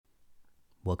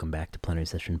Welcome back to Plenary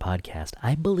Session Podcast.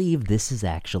 I believe this is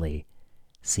actually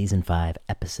Season 5,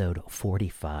 Episode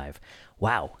 45.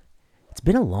 Wow, it's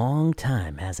been a long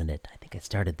time, hasn't it? I think I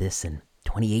started this in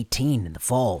 2018 in the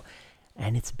fall,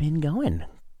 and it's been going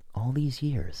all these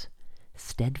years.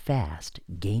 Steadfast,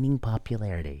 gaining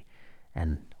popularity.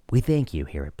 And we thank you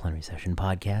here at Plenary Session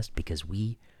Podcast because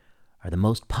we are the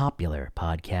most popular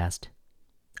podcast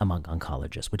among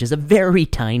oncologists, which is a very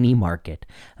tiny market,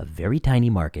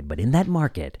 but in that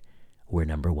market, we're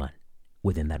number one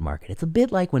within that market. It's a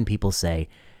bit like when people say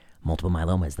multiple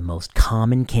myeloma is the most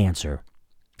common cancer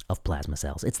of plasma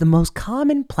cells. It's the most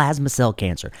common plasma cell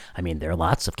cancer. I mean, there are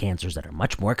lots of cancers that are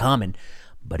much more common,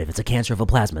 but if it's a cancer of a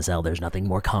plasma cell, there's nothing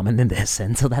more common than this,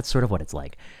 and so that's sort of what it's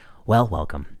like. Well,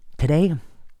 welcome. Today,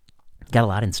 got a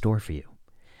lot in store for you.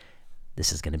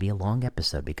 This is going to be a long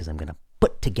episode because I'm going to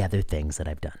put together things that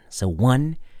I've done. So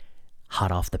one,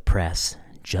 hot off the press,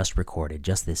 just recorded,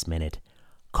 just this minute,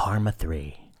 Karma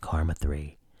 3,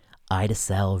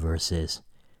 ide-cel versus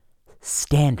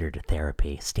standard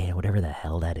therapy, whatever the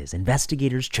hell that is,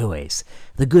 investigator's choice,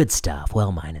 the good stuff,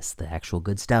 well, minus the actual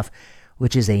good stuff,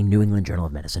 which is a New England Journal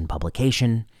of Medicine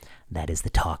publication. That is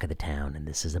the talk of the town, and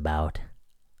this is about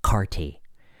CAR T.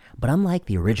 But unlike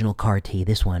the original CAR T,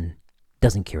 this one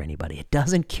doesn't cure anybody. It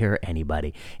doesn't cure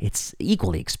anybody. It's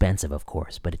equally expensive, of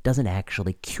course, but it doesn't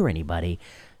actually cure anybody,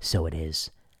 so it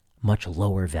is much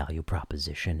lower value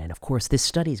proposition. And of course, this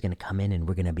study is going to come in and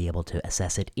we're going to be able to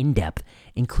assess it in depth,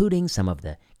 including some of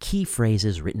the key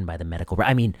phrases written by the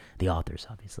the authors,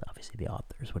 obviously the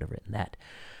authors would have written that.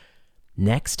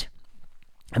 Next,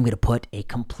 I'm going to put a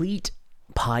complete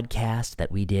podcast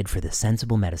that we did for the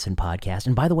Sensible Medicine podcast.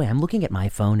 And by the way, I'm looking at my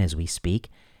phone as we speak,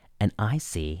 and I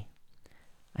see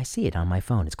it on my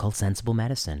phone. It's called Sensible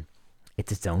Medicine.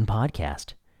 It's its own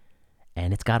podcast.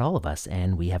 And it's got all of us.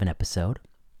 And we have an episode,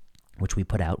 which we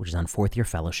put out, which is on fourth-year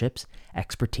fellowships,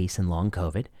 expertise in long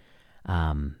COVID.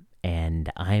 And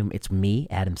it's me,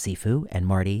 Adam Sifu, and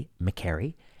Marty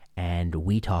McCary, and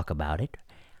we talk about it.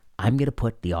 I'm going to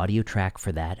put the audio track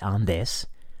for that on this.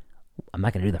 I'm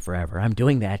not going to do that forever. I'm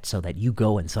doing that so that you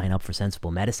go and sign up for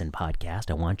Sensible Medicine podcast.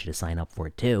 I want you to sign up for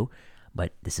it too.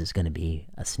 But this is going to be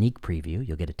a sneak preview.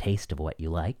 You'll get a taste of what you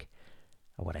like,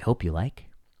 or what I hope you like.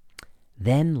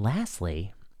 Then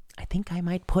lastly, I think I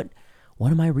might put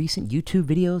one of my recent YouTube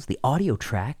videos, the audio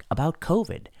track about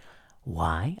COVID.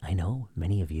 Why? I know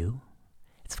many of you,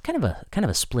 it's kind of a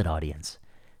split audience.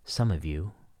 Some of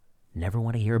you never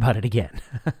want to hear about it again.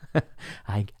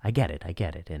 I get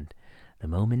it. And the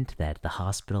moment that the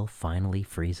hospital finally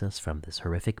frees us from this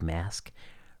horrific mask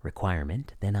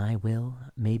requirement, then I will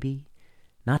maybe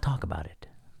not talk about it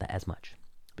as much,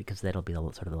 because that'll be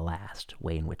sort of the last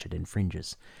way in which it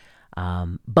infringes.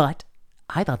 But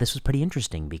I thought this was pretty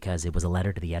interesting because it was a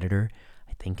letter to the editor,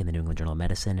 I think, in the New England Journal of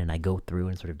Medicine, and I go through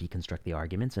and sort of deconstruct the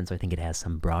arguments, and so I think it has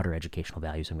some broader educational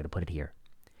value, so I'm going to put it here.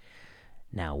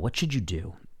 Now, what should you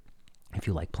do if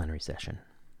you like Plenary Session,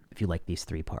 if you like these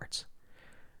three parts?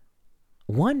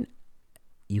 One,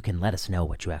 you can let us know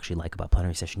what you actually like about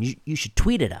Plenary Session. You should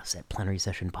tweet at us at Plenary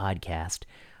Session Podcast.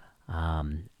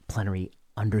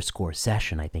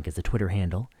 Plenary_session, I think, is the Twitter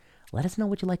handle. Let us know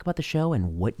what you like about the show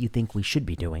and what you think we should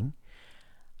be doing.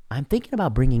 I'm thinking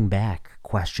about bringing back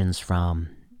questions from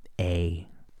a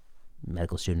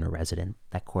medical student or resident,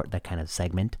 that kind of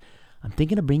segment. I'm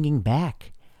thinking of bringing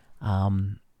back,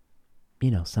 some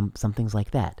things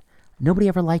like that. Nobody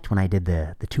ever liked when I did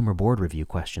the tumor board review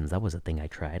questions. That was a thing I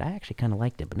tried. I actually kind of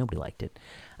liked it, but nobody liked it.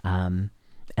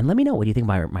 And let me know what you think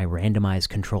about my randomized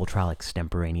control trial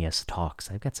extemporaneous talks.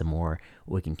 I've got some more.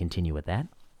 We can continue with that.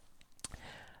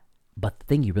 But the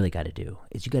thing you really got to do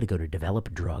is you got to go to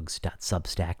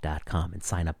developdrugs.substack.com and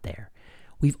sign up there.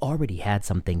 We've already had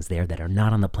some things there that are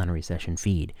not on the Plenary Session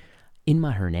feed.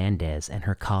 Inma Hernandez and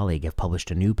her colleague have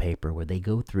published a new paper where they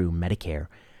go through Medicare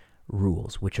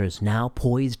rules, which is now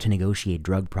poised to negotiate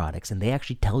drug products, and they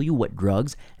actually tell you what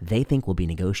drugs they think will be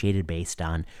negotiated based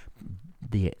on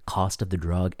the cost of the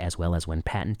drug as well as when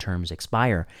patent terms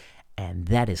expire, and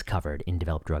that is covered in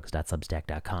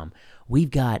developdrugs.substack.com.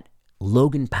 We've got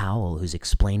Logan Powell, who's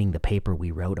explaining the paper we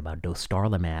wrote about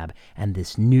dostarlimab and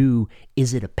this new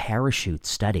Is It a Parachute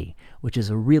study, which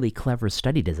is a really clever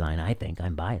study design, I think.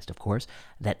 I'm biased, of course,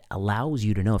 that allows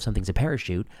you to know if something's a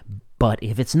parachute, but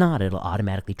if it's not, it'll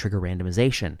automatically trigger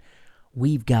randomization.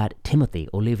 We've got Timothy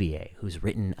Olivier, who's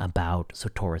written about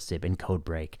sotorasib and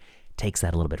Codebreak, takes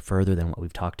that a little bit further than what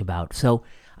we've talked about. So,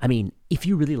 I mean, if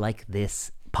you really like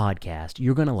this podcast,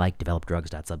 you're going to like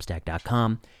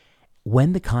developdrugs.substack.com.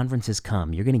 When the conferences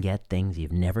come, you're going to get things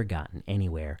you've never gotten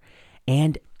anywhere.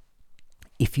 And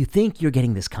if you think you're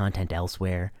getting this content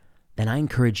elsewhere, then I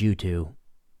encourage you to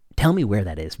Tell me where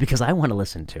that is, because I want to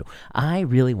listen to. I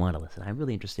really want to listen. I'm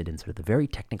really interested in sort of the very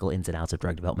technical ins and outs of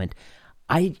drug development.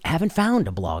 I haven't found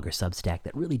a blog or Substack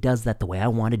that really does that the way I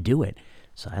want to do it.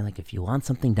 So I'm like, if you want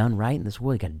something done right in this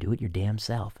world, you got to do it your damn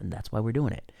self, and that's why we're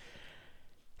doing it.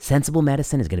 Sensible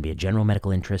Medicine is going to be a general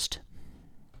medical interest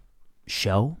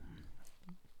show.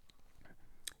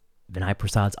 Vinay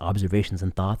Prasad's Observations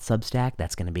and Thoughts Substack,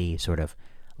 that's going to be sort of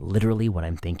literally what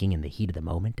I'm thinking in the heat of the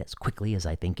moment, as quickly as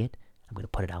I think it. I'm going to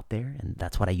put it out there, and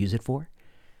that's what I use it for.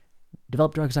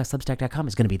 DevelopDrugs.substack.com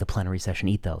is going to be the plenary session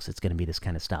ethos. It's going to be this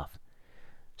kind of stuff.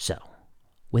 So,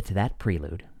 with that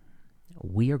prelude,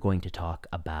 we are going to talk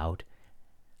about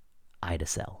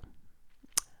ide-cel,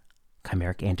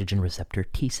 chimeric antigen receptor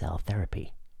T-cell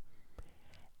therapy,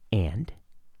 and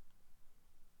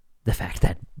the fact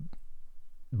that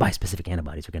bispecific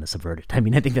antibodies are going to subvert it. I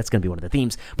mean, I think that's going to be one of the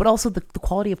themes, but also the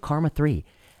quality of Karma 3,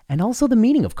 and also the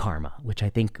meaning of karma, which I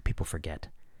think people forget.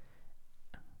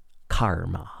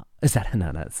 Karma. Is that?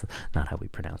 No, that's not how we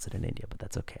pronounce it in India, but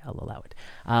that's okay. I'll allow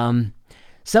it.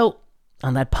 So,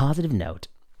 on that positive note,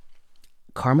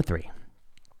 Karma 3.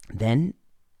 Then,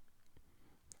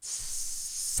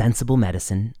 Sensible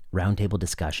Medicine, roundtable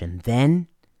discussion. Then,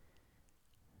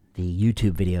 the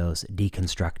YouTube videos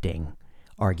deconstructing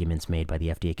arguments made by the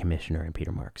FDA commissioner and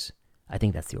Peter Marks. I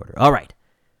think that's the order. All right.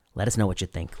 Let us know what you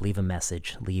think. Leave a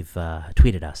message.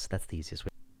 Tweet at us. That's the easiest way.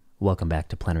 Welcome back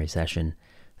to Plenary Session.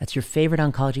 That's your favorite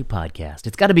oncology podcast.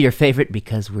 It's got to be your favorite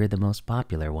because we're the most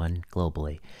popular one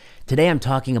globally. Today I'm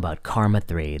talking about Karma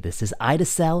 3. This is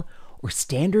ide-cel or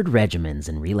standard regimens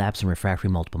in relapse and refractory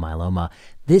multiple myeloma.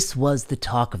 This was the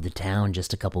talk of the town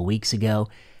just a couple weeks ago.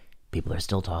 People are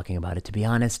still talking about it, to be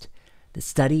honest. The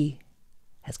study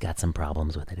has got some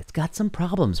problems with it. It's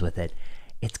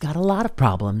got a lot of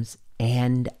problems,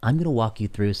 and I'm going to walk you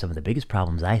through some of the biggest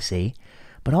problems I see,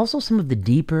 but also some of the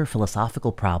deeper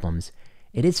philosophical problems.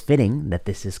 It is fitting that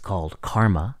this is called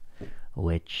karma,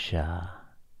 which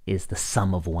is the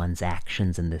sum of one's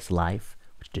actions in this life,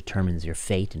 which determines your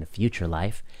fate in a future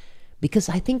life, because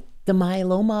I think the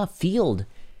myeloma field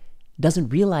doesn't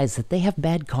realize that they have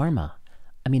bad karma.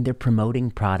 I mean, they're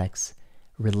promoting products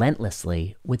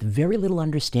relentlessly with very little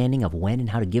understanding of when and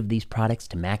how to give these products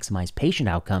to maximize patient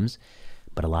outcomes,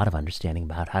 but a lot of understanding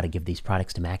about how to give these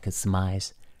products to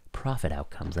maximize profit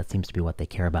outcomes. That seems to be what they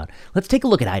care about. Let's take a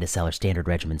look at ide-cel or standard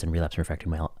regimens in relapse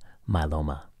refractory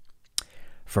myeloma.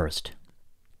 First,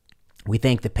 we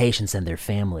thank the patients and their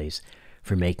families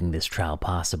for making this trial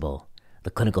possible,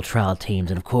 the clinical trial teams,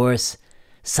 and of course,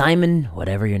 Simon,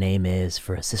 whatever your name is,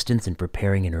 for assistance in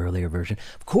preparing an earlier version.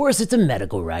 Of course, it's a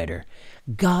medical writer.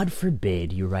 God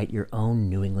forbid you write your own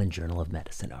New England Journal of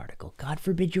Medicine article. God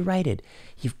forbid you write it.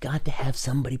 You've got to have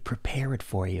somebody prepare it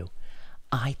for you.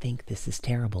 I think this is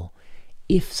terrible.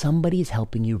 If somebody is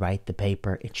helping you write the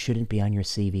paper, it shouldn't be on your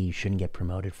CV. You shouldn't get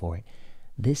promoted for it.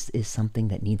 This is something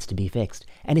that needs to be fixed.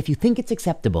 And if you think it's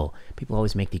acceptable, people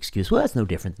always make the excuse, well, that's no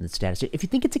different than the status. If you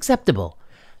think it's acceptable,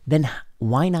 then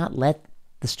why not let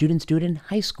the students do it in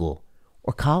high school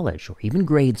or college or even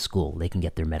grade school? They can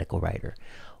get their medical writer.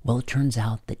 Well, it turns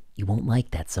out that you won't like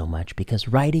that so much because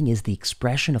writing is the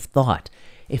expression of thought.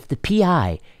 If the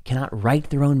PI cannot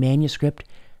write their own manuscript,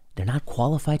 they're not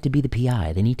qualified to be the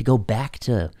PI. They need to go back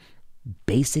to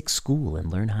basic school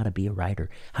and learn how to be a writer,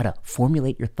 how to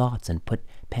formulate your thoughts and put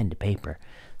pen to paper.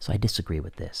 So I disagree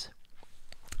with this.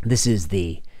 This is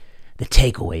the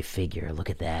takeaway figure. Look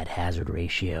at that hazard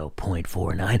ratio,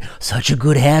 0.49. Such a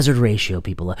good hazard ratio,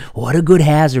 people. What a good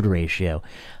hazard ratio.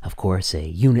 Of course, a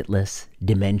unitless,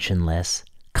 dimensionless,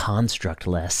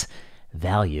 constructless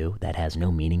value that has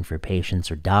no meaning for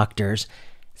patients or doctors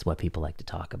is what people like to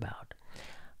talk about.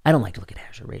 I don't like to look at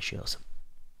hazard ratios.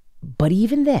 But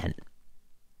even then,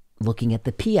 looking at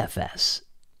the PFS,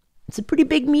 it's a pretty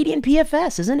big median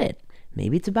PFS, isn't it?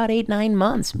 Maybe it's about 8-9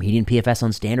 months. Median PFS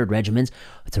on standard regimens,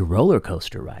 it's a roller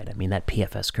coaster ride. I mean, that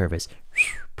PFS curve is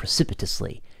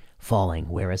precipitously falling,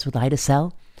 whereas with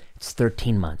ide-cel, it's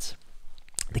 13 months.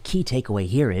 The key takeaway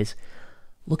here is,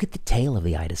 look at the tail of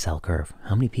the ide-cel curve.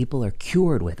 How many people are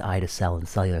cured with ide-cel and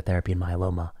cellular therapy in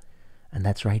myeloma? And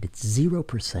that's right, it's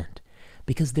 0%,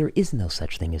 because there is no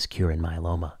such thing as cure in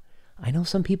myeloma. I know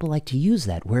some people like to use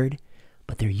that word,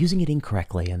 but they're using it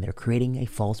incorrectly and they're creating a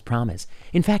false promise.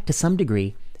 In fact, to some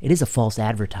degree, it is a false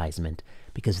advertisement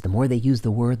because the more they use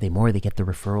the word, the more they get the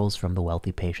referrals from the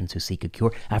wealthy patients who seek a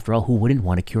cure. After all, who wouldn't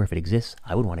want a cure if it exists?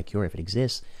 I would want a cure if it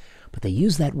exists. But they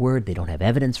use that word, they don't have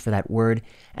evidence for that word,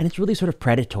 and it's really sort of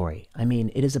predatory. I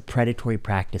mean, it is a predatory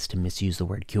practice to misuse the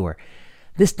word cure.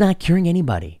 This is not curing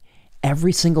anybody.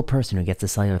 Every single person who gets the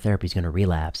cellular therapy is going to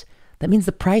relapse. that means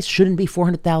the price shouldn't be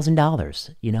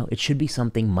 $400,000. It should be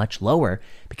something much lower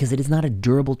because it is not a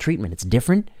durable treatment. It's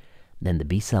different than the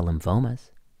B-cell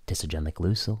lymphomas, Tisogenic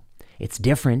Lucil. It's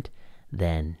different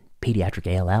than pediatric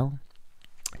ALL.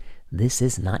 This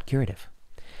is not curative.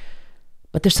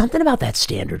 But there's something about that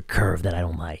standard curve that I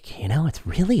don't like. It's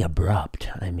really abrupt.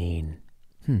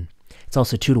 It's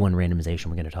also 2-to-1 randomization.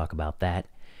 We're going to talk about that.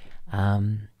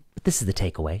 But this is the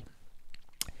takeaway.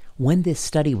 When this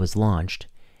study was launched,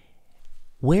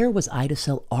 where was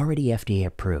ide-cel already FDA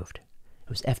approved? It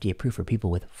was FDA approved for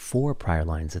people with 4 prior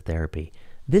lines of therapy.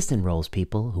 This enrolls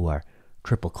people who are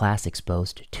triple class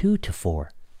exposed to 2 to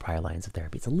 4 prior lines of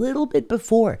therapy. It's a little bit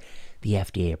before the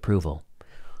FDA approval.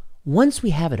 Once we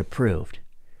have it approved,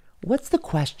 what's the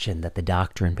question that the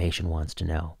doctor and patient wants to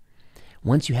know?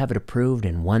 Once you have it approved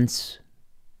and once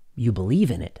you believe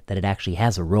in it, that it actually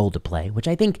has a role to play, which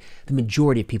I think the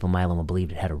majority of people in myeloma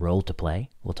believed it had a role to play.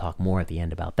 We'll talk more at the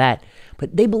end about that.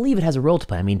 But they believe it has a role to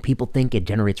play. People think it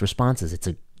generates responses. It's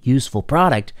a useful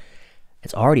product.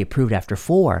 It's already approved after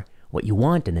 4. What you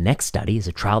want in the next study is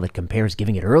a trial that compares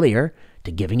giving it earlier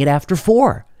to giving it after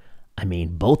 4.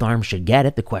 Both arms should get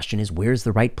it. The question is, where's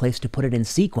the right place to put it in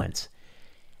sequence?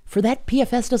 For that,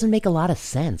 PFS doesn't make a lot of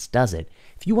sense, does it?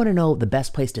 If you want to know the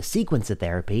best place to sequence a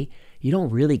therapy, you don't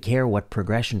really care what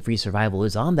progression-free survival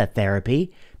is on that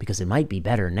therapy because it might be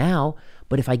better now.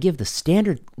 But if I give the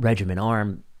standard regimen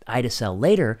arm ide-cel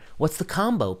later, what's the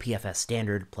combo PFS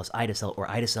standard plus ide-cel or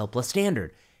ide-cel plus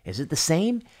standard? Is it the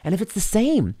same? And if it's the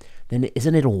same, then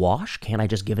isn't it a wash? Can't I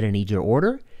just give it in easier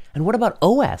order? And what about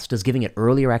OS? Does giving it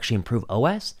earlier actually improve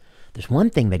OS? There's one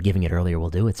thing that giving it earlier will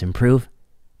do. It's improve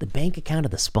the bank account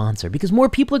of the sponsor because more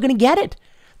people are going to get it.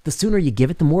 The sooner you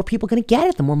give it, the more people are going to get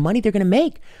it, the more money they're going to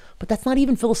make. But that's not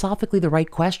even philosophically the right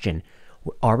question.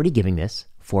 We're already giving this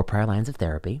 4 prior lines of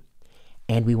therapy,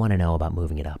 and we want to know about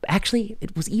moving it up. Actually,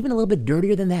 it was even a little bit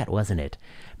dirtier than that, wasn't it?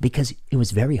 Because it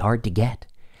was very hard to get.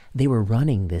 They were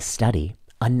running this study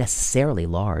unnecessarily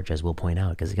large, as we'll point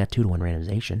out, because it got 2-to-1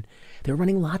 randomization. They're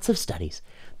running lots of studies.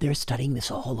 They're studying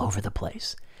this all over the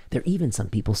place. There are even some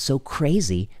people so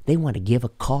crazy they want to give a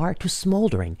CAR to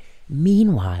smoldering.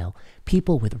 Meanwhile,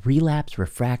 people with relapse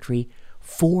refractory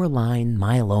 4-line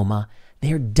myeloma,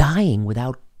 they're dying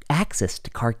without access to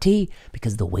CAR T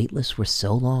because the wait lists were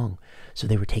so long. So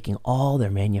they were taking all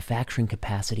their manufacturing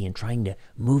capacity and trying to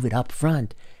move it up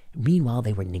front. Meanwhile,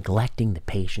 they were neglecting the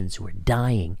patients who were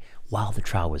dying while the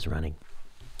trial was running.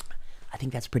 I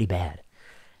think that's pretty bad.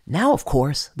 Now, of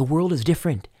course, the world is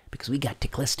different because we got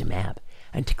teclistamab.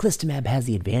 And teclistamab has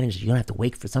the advantage that you don't have to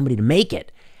wait for somebody to make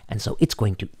it. And so it's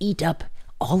going to eat up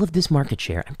all of this market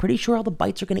share. I'm pretty sure all the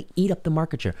BiTEs are going to eat up the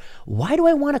market share. Why do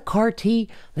I want a CAR T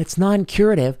that's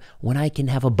non-curative when I can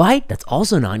have a BiTE that's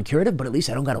also non-curative, but at least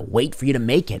I don't got to wait for you to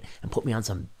make it and put me on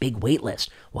some big wait list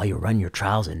while you run your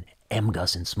trials in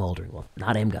MGUS and smoldering. Well,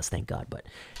 not MGUS, thank God, but,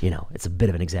 it's a bit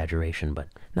of an exaggeration, but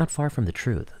not far from the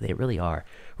truth. They really are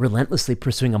relentlessly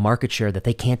pursuing a market share that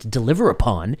they can't deliver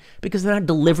upon because they're not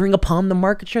delivering upon the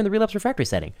market share in the relapse refractory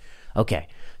setting. Okay,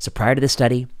 so prior to this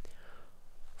study,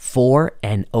 4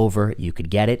 and over, you could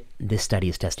get it. This study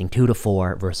is testing 2 to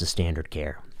 4 versus standard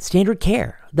care. Standard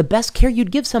care, the best care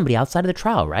you'd give somebody outside of the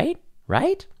trial, right?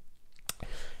 Right?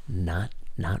 Not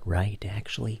right,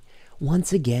 actually.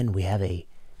 Once again, we have a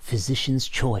physician's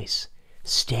choice,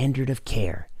 standard of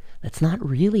care. That's not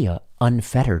really a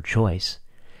unfettered choice.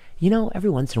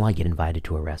 Every once in a while I get invited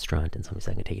to a restaurant and somebody says,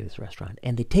 I'm going to take you to this restaurant.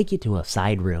 And they take you to a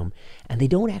side room and they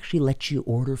don't actually let you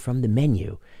order from the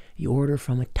menu. You order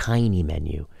from a tiny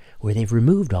menu where they've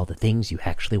removed all the things you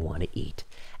actually want to eat.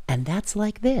 And that's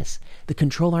like this. The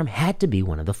control arm had to be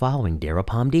one of the following: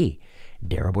 Darapom-D,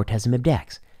 Darabortezumab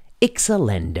dex,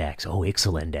 Ixalendex. Oh,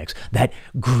 Ixalendex. That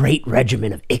great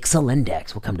regimen of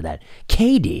Ixalendex. We'll come to that.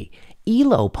 KD,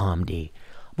 Elopom-D.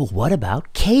 But what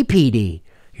about KPD?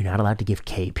 You're not allowed to give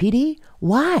KPD?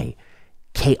 Why?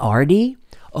 KRD?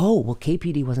 Oh, well,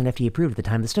 KPD wasn't FDA approved at the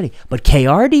time of the study, but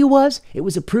KRD was. It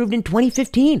was approved in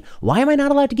 2015. Why am I not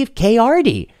allowed to give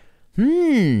KRD?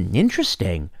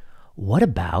 Interesting. What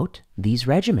about these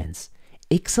regimens?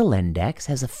 Ixalendex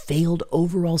has a failed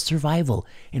overall survival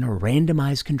in a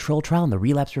randomized control trial in the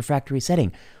relapse refractory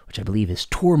setting, which I believe is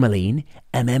Tourmaline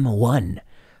MM1.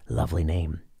 Lovely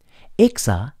name.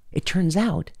 Ixa, it turns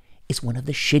out, is one of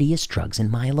the shittiest drugs in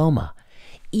myeloma.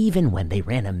 Even when they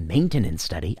ran a maintenance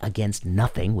study against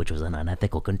nothing, which was an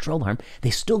unethical control arm, they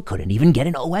still couldn't even get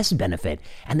an OS benefit.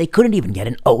 And they couldn't even get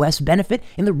an OS benefit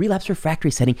in the relapse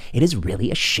refractory setting. It is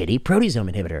really a shitty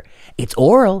proteasome inhibitor. It's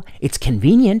oral, it's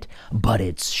convenient, but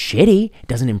it's shitty. It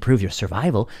doesn't improve your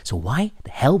survival. So why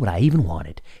the hell would I even want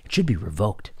it? It should be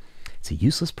revoked. It's a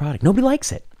useless product. Nobody likes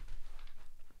it.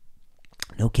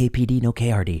 no KPD, no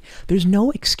KRD. There's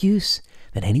no excuse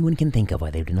that anyone can think of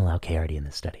why they didn't allow KRD in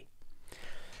this study.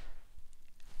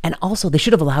 And also, they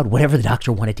should have allowed whatever the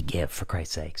doctor wanted to give, for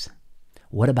Christ's sakes.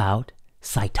 What about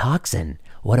Cytoxan?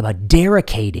 What about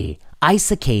Dara-KD,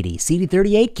 Isa-KD,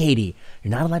 CD38-KD?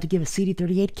 You're not allowed to give a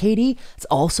CD38-KD? It's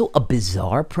also a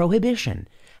bizarre prohibition.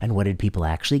 And what did people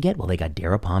actually get? Well, they got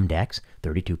Darapom-Dex,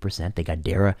 32%. They got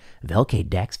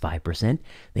Dara-Velcade-Dex, 5%.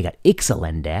 They got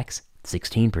Ixalan-Dex,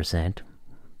 16%.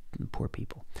 Poor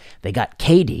people. They got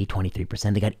KD,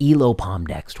 23%. They got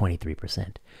Elopom-Dex,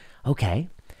 23%. Okay.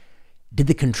 Did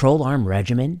the control arm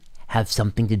regimen have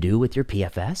something to do with your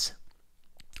PFS?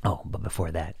 Oh, but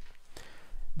before that,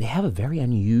 they have a very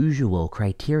unusual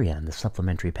criteria in the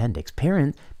supplementary appendix.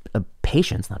 Patients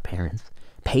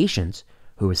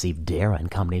who received Dara in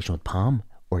combination with Pom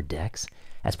or Dex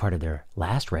as part of their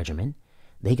last regimen,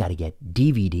 they got to get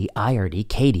DVD, IRD,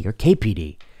 KD, or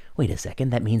KPD. Wait a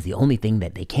second, that means the only thing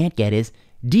that they can't get is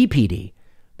DPD,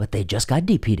 but they just got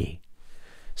DPD.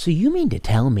 So you mean to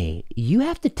tell me you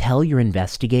have to tell your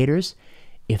investigators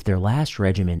if their last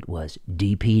regimen was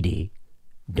DPD,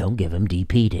 don't give them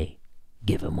DPD.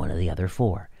 Give them one of the other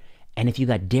four. And if you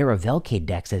got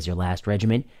Dara-Velcade-Dex as your last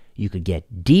regimen, you could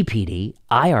get DPD,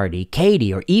 IRD,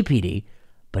 KD, or EPD,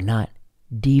 but not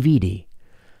DVD.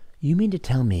 You mean to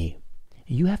tell me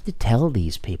you have to tell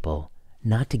these people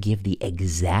not to give the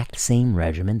exact same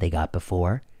regimen they got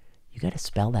before? You got to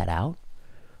spell that out?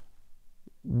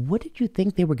 What did you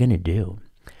think they were going to do?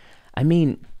 I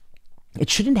mean, it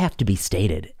shouldn't have to be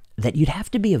stated that you'd have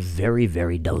to be a very,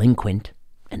 very delinquent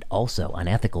and also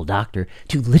unethical doctor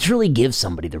to literally give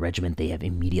somebody the regimen they have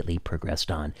immediately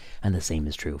progressed on. And the same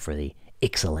is true for the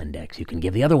Ixalan-Dex. You can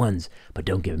give the other ones, but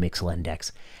don't give them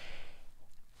Ixalan-Dex.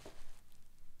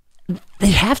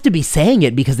 They have to be saying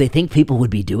it because they think people would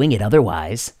be doing it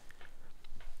otherwise.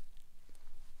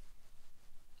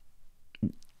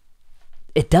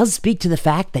 It does speak to the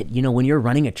fact that, when you're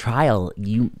running a trial,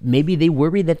 maybe they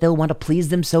worry that they'll want to please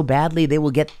them so badly they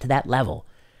will get to that level.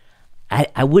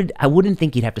 I wouldn't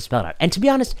think you'd have to spell it out. And to be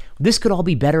honest, this could all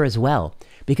be better as well,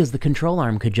 because the control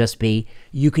arm could just be,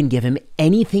 you can give him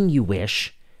anything you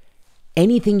wish,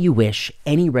 any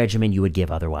regimen you would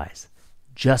give otherwise.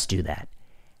 Just do that.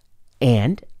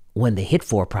 And when they hit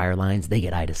 4 prior lines, they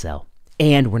get ide-cel.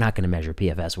 And we're not going to measure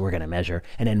PFS. We're going to measure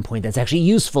an endpoint that's actually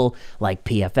useful, like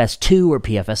PFS2 or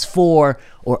PFS4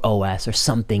 or OS or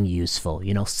something useful,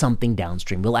 something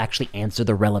downstream. We'll actually answer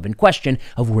the relevant question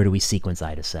of where do we sequence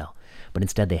ide-cel. But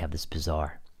instead they have this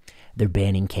bizarre. They're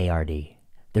banning KRD.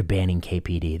 They're banning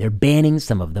KPD. They're banning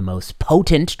some of the most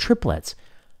potent triplets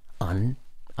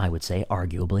I would say,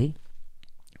 arguably,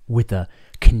 with a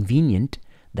convenient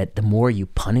that the more you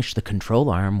punish the control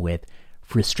arm with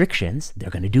restrictions, they're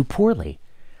going to do poorly.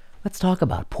 Let's talk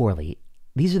about poorly.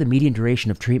 These are the median duration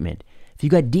of treatment. If you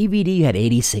got DVD, you had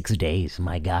 86 days.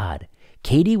 My God.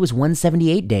 KD was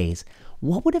 178 days.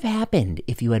 What would have happened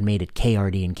if you had made it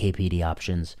KRD and KPD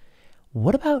options?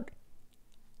 What about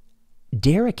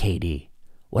Dara-KD?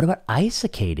 What about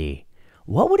Isa-KD?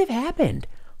 What would have happened?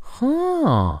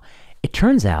 It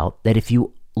turns out that if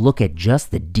you look at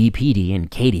just the DPD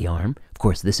and KD arm, of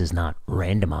course, this is not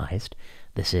randomized.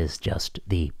 This is just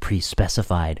the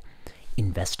pre-specified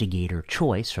investigator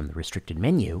choice from the restricted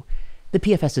menu. The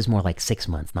PFS is more like 6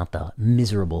 months, not the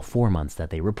miserable 4 months that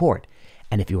they report.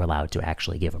 And if you were allowed to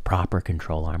actually give a proper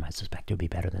control arm, I suspect it would be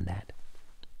better than that.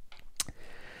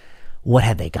 What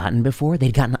had they gotten before?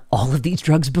 They'd gotten all of these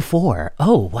drugs before.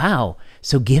 Oh, wow.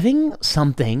 So giving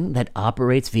something that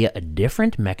operates via a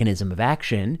different mechanism of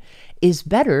action is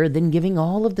better than giving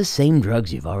all of the same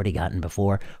drugs you've already gotten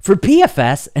before for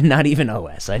PFS and not even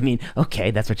OS. I mean, okay,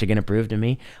 that's what you're going to prove to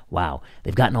me? Wow.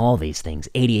 They've gotten all these things.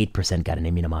 88% got an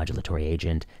immunomodulatory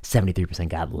agent, 73%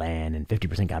 got LAN, and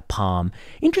 50% got POM.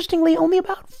 Interestingly, only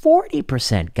about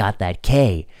 40% got that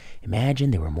K. Imagine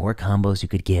there were more combos you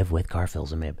could give with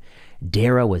carfilzomib.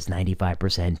 Dara was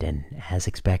 95%, and as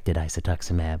expected,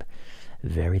 isatuximab,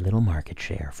 very little market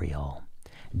share for y'all.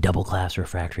 Double class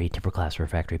refractory, triple class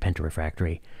refractory,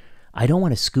 pentarefractory. I don't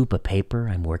want to scoop a paper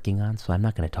I'm working on, so I'm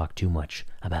not going to talk too much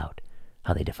about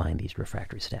how they define these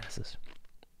refractory statuses.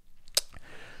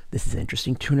 This is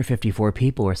interesting. 254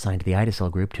 people were assigned to the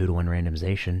ide-cel group, 2-to-1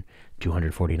 randomization.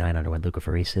 249 underwent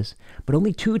leukapheresis, but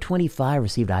only 225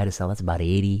 received ide-cel. That's about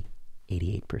 88%.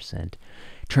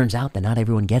 Turns out that not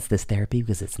everyone gets this therapy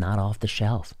because it's not off the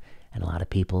shelf, and a lot of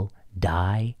people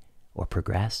die or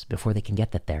progress before they can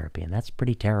get the therapy, and that's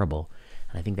pretty terrible.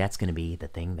 And I think that's going to be the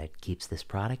thing that keeps this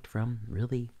product from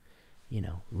really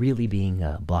being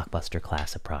a blockbuster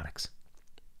class of products.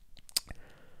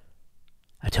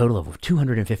 A total of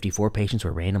 254 patients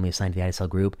were randomly assigned to the ide-cel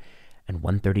group, and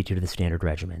 132 to the standard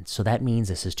regimen. So that means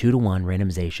this is 2-to-1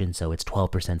 randomization, so it's 12%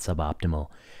 suboptimal.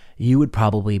 You would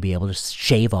probably be able to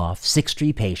shave off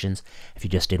 60 patients if you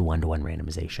just did 1-to-1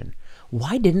 randomization.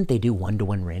 Why didn't they do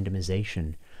 1-to-1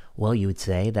 randomization? Well, you would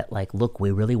say that, like, look,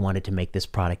 we really wanted to make this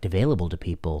product available to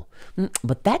people.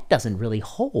 But that doesn't really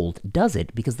hold, does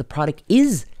it? Because the product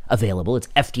is available. It's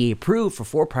FDA approved for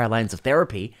 4 prior lines of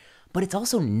therapy, but it's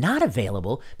also not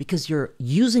available because you're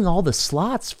using all the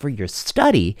slots for your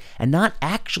study and not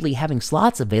actually having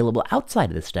slots available outside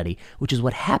of the study, which is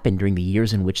what happened during the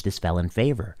years in which this fell in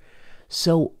favor.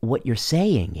 So what you're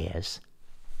saying is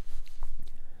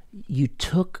you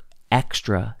took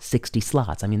extra 60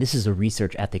 slots. I mean, this is a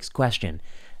research ethics question.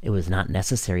 It was not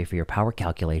necessary for your power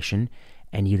calculation,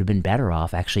 and you'd have been better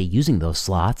off actually using those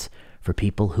slots for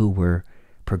people who were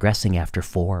progressing after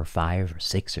 4 or 5 or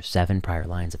 6 or 7 prior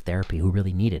lines of therapy who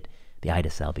really needed the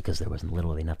ida-cel because there was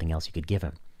literally nothing else you could give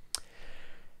them.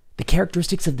 The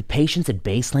characteristics of the patients at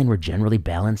baseline were generally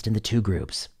balanced in the 2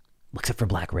 groups, except for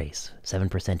black race,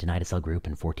 7% in ida-cel group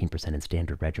and 14% in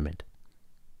standard regimen.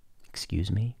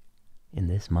 Excuse me? In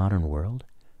this modern world?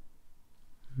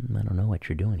 I don't know what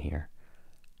you're doing here.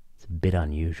 It's a bit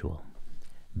unusual.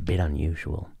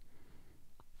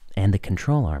 And the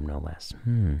control arm, no less.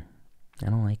 I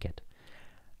don't like it.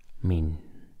 I mean,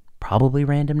 probably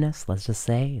randomness, let's just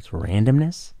say. It's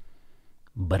randomness.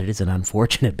 But it is an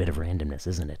unfortunate bit of randomness,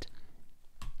 isn't it?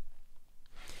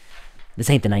 This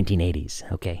ain't the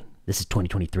 1980s, okay? This is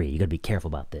 2023. You gotta be careful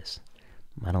about this.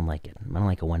 I don't like it. I don't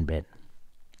like it one bit.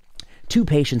 2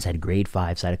 patients had grade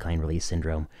 5 cytokine release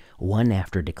syndrome, 1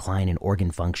 after decline in organ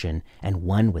function, and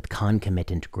 1 with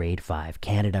concomitant grade 5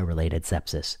 Candida-related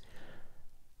sepsis.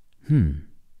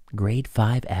 Grade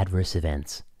 5 adverse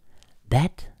events.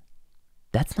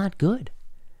 That's not good.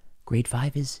 Grade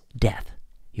 5 is death.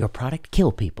 Your product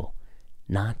kill people.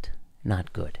 Not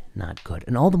good.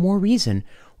 And all the more reason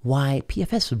why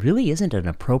PFS really isn't an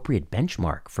appropriate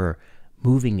benchmark for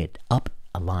moving it up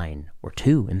a line or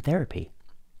 2 in therapy.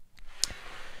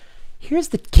 Here's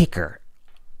the kicker.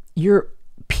 Your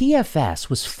PFS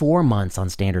was 4 months on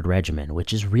standard regimen,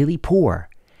 which is really poor.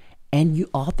 And you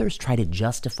authors try to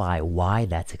justify why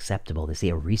that's acceptable. They say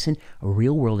a recent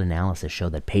real-world analysis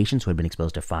showed that patients who had been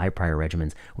exposed to 5 prior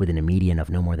regimens within a median of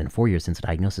no more than 4 years since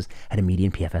diagnosis had a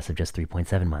median PFS of just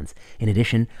 3.7 months. In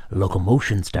addition,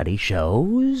 Locomotion study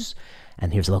shows,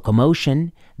 and here's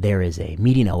Locomotion, there is a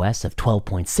median OS of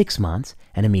 12.6 months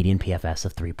and a median PFS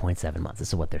of 3.7 months. This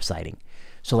is what they're citing.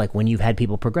 So like when you've had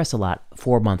people progress a lot,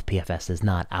 4-month PFS is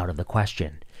not out of the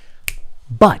question.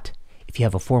 But if you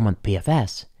have a 4-month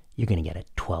PFS, you're going to get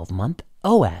a 12-month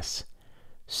OS.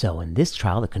 So in this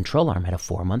trial, the control arm had a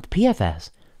 4-month PFS.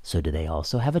 So do they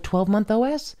also have a 12-month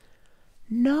OS?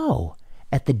 No.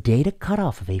 At the data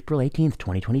cutoff of April 18th,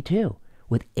 2022,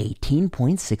 with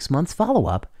 18.6 months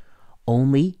follow-up,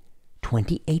 only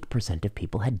 28% of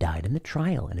people had died in the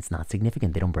trial, and it's not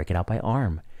significant. They don't break it out by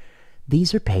arm.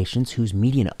 These are patients whose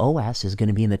median OS is going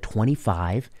to be in the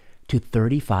 25 to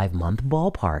 35-month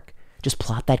ballpark. Just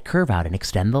plot that curve out and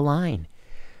extend the line.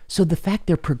 So the fact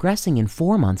they're progressing in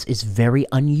 4 months is very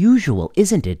unusual,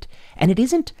 isn't it? And it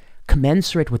isn't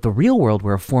commensurate with the real world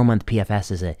where a 4-month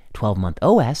PFS is a 12-month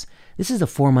OS. This is a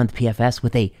 4-month PFS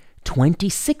with a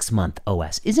 26-month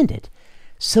OS, isn't it?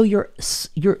 So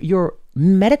your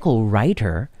medical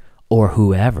writer or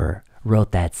whoever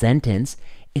wrote that sentence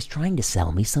is trying to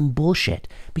sell me some bullshit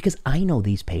because I know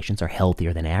these patients are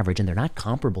healthier than average and they're not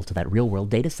comparable to that real-world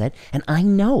data set, and I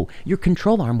know your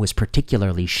control arm was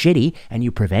particularly shitty and you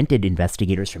prevented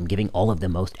investigators from giving all of the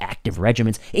most active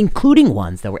regimens, including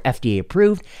ones that were FDA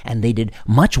approved, and they did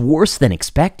much worse than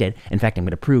expected. In fact, I'm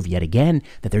going to prove yet again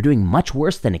that they're doing much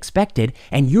worse than expected,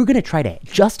 and you're going to try to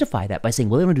justify that by saying,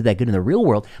 well, they don't do that good in the real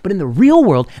world, but in the real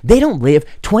world, they don't live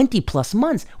 20 plus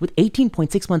months. With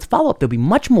 18.6 months follow-up, there'll be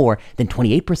much more than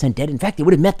 28% dead. In fact, they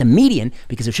would have met the median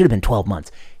because it should have been 12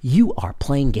 months. You are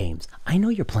playing games. I know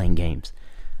you're playing games.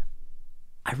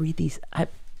 I read these.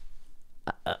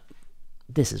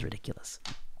 This is ridiculous.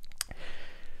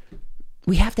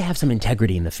 We have to have some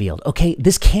integrity in the field, okay?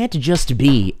 This can't just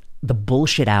be the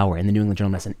bullshit hour in the New England Journal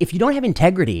of Medicine. If you don't have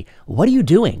integrity, what are you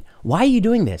doing? Why are you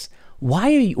doing this?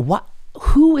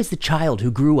 Who is the child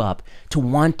who grew up to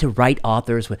want to write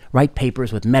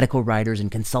papers with medical writers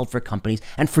and consult for companies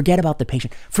and forget about the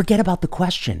patient? Forget about the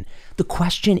question. The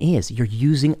question is, you're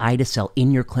using ida-cel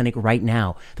in your clinic right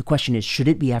now. The question is, should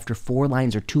it be after 4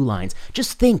 lines or 2 lines?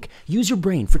 Just think, use your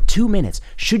brain for 2 minutes.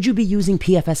 Should you be using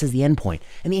PFS as the endpoint?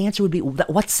 And the answer would be,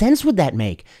 what sense would that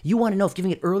make? You want to know if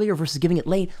giving it earlier versus giving it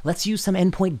late, let's use some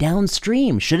endpoint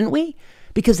downstream, shouldn't we?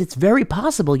 because it's very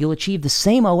possible you'll achieve the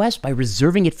same OS by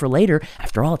reserving it for later.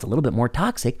 After all, it's a little bit more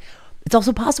toxic. It's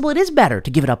also possible it is better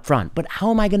to give it up front. But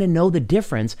how am I going to know the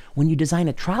difference when you design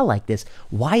a trial like this?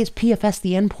 Why is PFS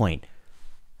the endpoint?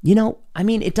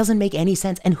 It doesn't make any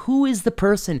sense. And who is the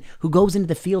person who goes into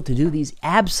the field to do these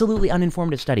absolutely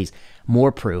uninformative studies?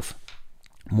 More proof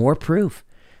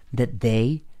that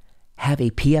they have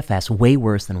a PFS way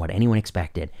worse than what anyone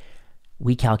expected.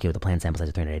 We calculate the planned sample size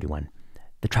of 381.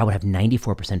 The trial would have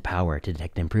 94% power to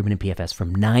detect an improvement in PFS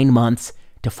from 9 months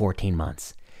to 14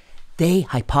 months. They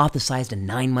hypothesized a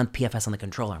 9-month PFS on the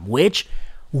control arm, which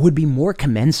would be more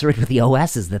commensurate with the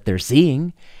OSs that they're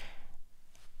seeing.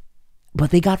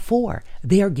 But they got 4.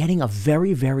 They are getting a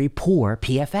very, very poor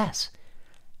PFS.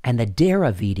 And the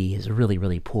DARA VD is really,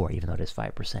 really poor, even though it is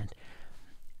 5%.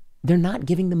 They're not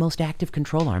giving the most active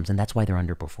control arms, and that's why they're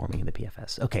underperforming in the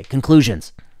PFS. Okay,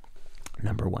 conclusions.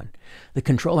 Number 1, the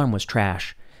control arm was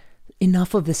trash.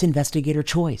 Enough of this investigator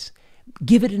choice.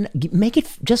 Give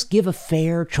a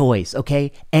fair choice,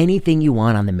 okay? Anything you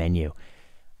want on the menu.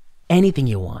 Anything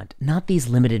you want. Not these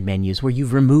limited menus where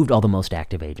you've removed all the most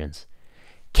active agents.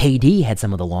 KD had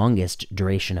some of the longest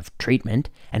duration of treatment,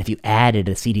 and if you added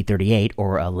a CD38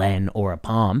 or a LEN or a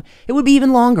POM, it would be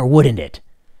even longer, wouldn't it?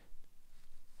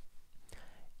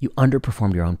 You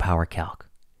underperformed your own power calc.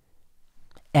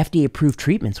 FDA-approved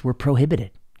treatments were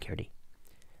prohibited, Kirti.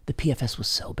 The PFS was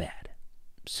so bad.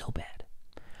 So bad.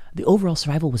 The overall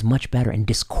survival was much better and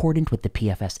discordant with the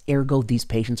PFS, ergo these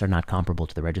patients are not comparable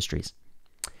to the registries.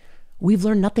 We've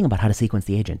learned nothing about how to sequence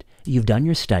the agent. You've done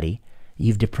your study.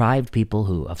 You've deprived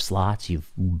people of slots.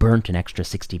 You've burnt an extra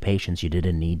 60 patients you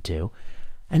didn't need to.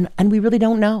 And we really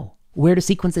don't know where to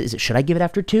sequence it. Should I give it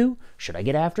after 2? Should I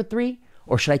get it after 3?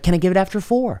 Or can I give it after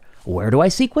 4? Where do I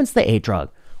sequence the A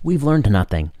drug? We've learned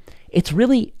nothing. It's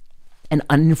really an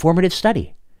uninformative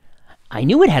study. I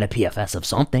knew it had a PFS of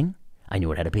something. I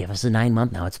knew it had a PFS of 9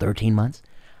 months. Now it's 13 months.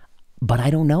 But I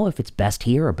don't know if it's best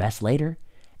here or best later.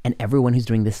 And everyone who's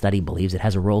doing this study believes it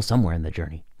has a role somewhere in the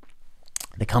journey.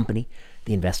 The company,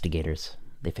 the investigators,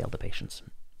 they failed the patients.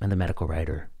 And the medical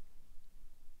writer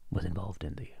was involved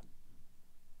in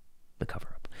the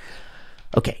cover-up.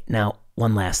 Okay, now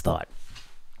one last thought.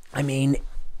 In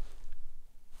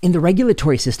the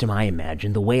regulatory system, I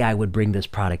imagine the way I would bring this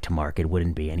product to market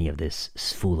wouldn't be any of this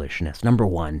foolishness. Number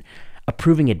 1,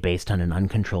 approving it based on an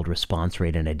uncontrolled response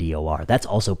rate and a DOR. That's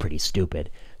also pretty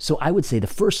stupid. So I would say the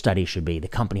first study should be the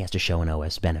company has to show an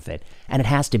OS benefit. And it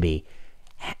has to be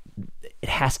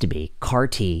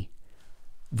CAR-T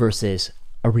versus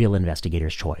a real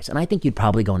investigator's choice. And I think you'd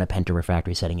probably go in a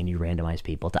pentarefractory setting and you randomize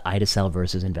people to ide-cel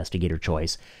versus investigator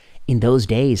choice. In those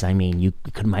days, you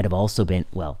might have also been,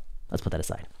 well, let's put that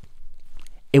aside.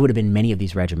 It would have been many of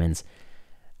these regimens.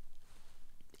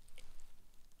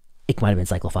 It might have been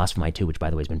cyclophosphamide too, which by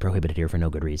the way has been prohibited here for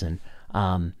no good reason.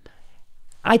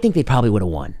 I think they probably would have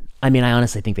won. I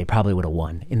honestly think they probably would have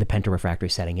won in the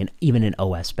pentarefractory setting, and even an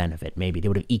OS benefit, maybe. They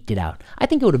would have eked it out. I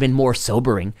think it would have been more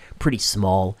sobering, pretty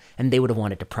small, and they would have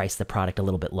wanted to price the product a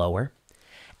little bit lower.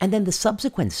 And then the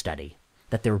subsequent study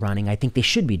that they're running, I think they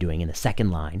should be doing in the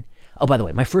second line. Oh, by the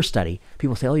way, my first study,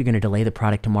 people say, you're going to delay the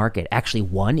product to market. Actually,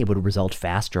 1, it would result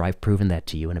faster. I've proven that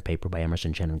to you in a paper by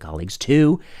Emerson Chen and colleagues.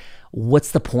 2,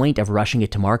 what's the point of rushing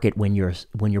it to market when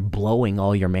you're blowing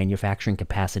all your manufacturing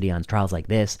capacity on trials like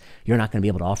this? You're not going to be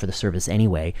able to offer the service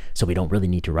anyway, so we don't really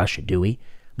need to rush it, do we?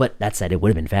 But that said, it would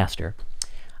have been faster.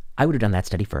 I would have done that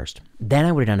study first. Then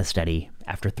I would have done a study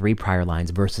after 3 prior lines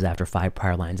versus after 5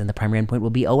 prior lines, and the primary endpoint will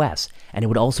be OS. And it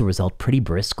would also result pretty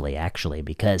briskly, actually,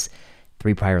 because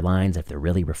 3 prior lines, if they're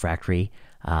really refractory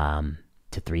to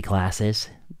 3 classes,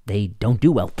 they don't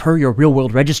do well per your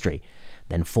real-world registry.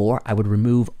 Then 4, I would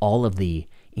remove all of the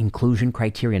inclusion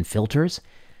criteria and filters.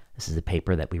 This is a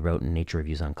paper that we wrote in Nature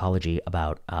Reviews Oncology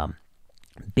about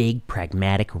big,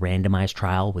 pragmatic, randomized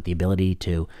trial with the ability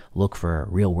to look for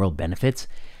real-world benefits.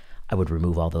 I would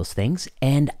remove all those things,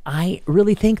 and I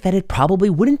really think that it probably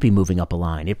wouldn't be moving up a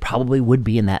line. It probably would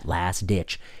be in that last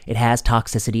ditch. It has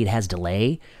toxicity, it has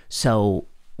delay, so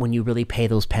when you really pay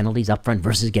those penalties up front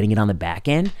versus getting it on the back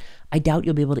end, I doubt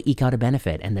you'll be able to eke out a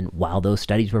benefit. And then while those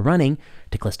studies were running,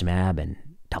 teclistamab and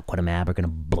talquetamab are going to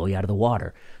blow you out of the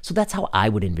water. So that's how I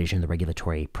would envision the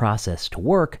regulatory process to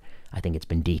work. I think it's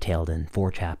been detailed in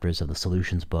 4 chapters of the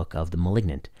Solutions book of The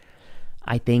Malignant.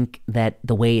 I think that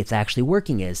the way it's actually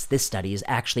working is this study is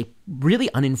actually really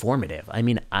uninformative.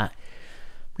 I'm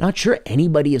not sure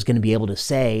anybody is going to be able to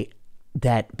say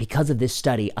that because of this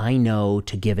study, I know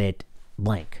to give it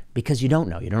blank, because you don't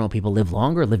know. You don't know if people live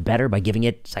longer, live better by giving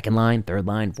it second line, third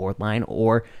line, fourth line,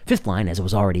 or fifth line, as it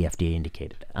was already FDA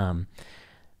indicated.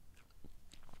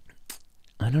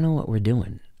 I don't know what we're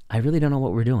doing. I really don't know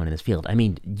what we're doing in this field. I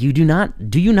mean, do you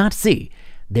not see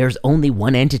there's only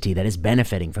one entity that is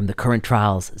benefiting from the current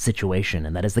trials situation,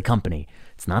 and that is the company.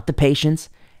 It's not the patients.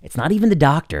 It's not even the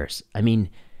doctors. I mean,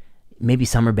 maybe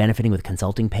some are benefiting with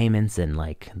consulting payments and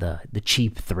like the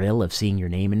cheap thrill of seeing your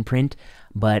name in print,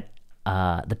 but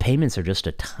the payments are just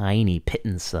a tiny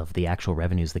pittance of the actual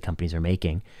revenues the companies are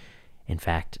making. In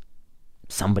fact,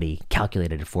 somebody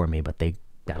calculated it for me, but they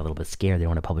got a little bit scared. They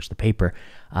don't want to publish the paper.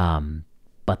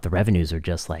 But the revenues are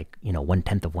just like,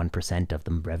 1/10 of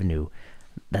the revenue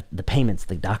that the payments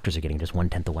the doctors are getting, just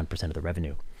 1/10 of the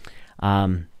revenue.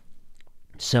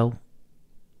 So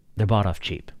they're bought off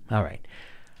cheap. All right.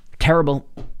 Terrible.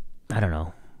 I don't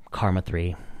know. Karma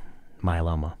 3,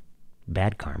 myeloma,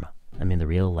 bad karma. I mean, the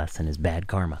real lesson is bad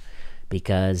karma,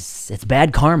 because it's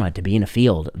bad karma to be in a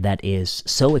field that is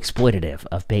so exploitative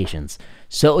of patients,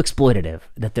 so exploitative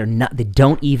that they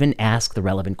don't even ask the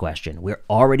relevant question. We're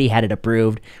already had it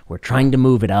approved. We're trying to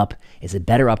move it up. Is it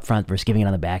better up front versus giving it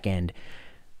on the back end?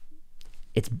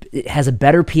 It has a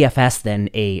better PFS than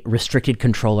a restricted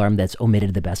control arm that's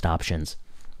omitted the best options.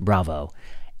 Bravo.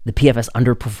 The PFS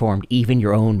underperformed even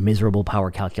your own miserable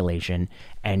power calculation,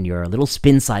 and your little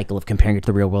spin cycle of comparing it to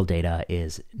the real world data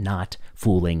is not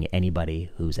fooling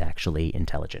anybody who's actually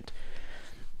intelligent.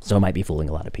 So it might be fooling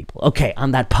a lot of people. Okay,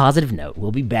 on that positive note,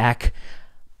 we'll be back.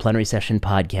 Plenary session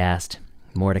podcast.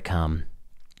 More to come.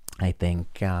 I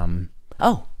think,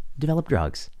 Develop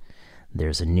Drugs.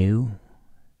 There's a new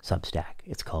Substack.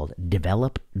 It's called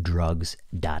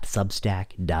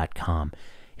developdrugs.substack.com.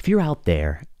 If you're out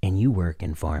there and you work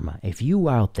in pharma, if you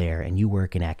are out there and you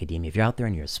work in academia, if you're out there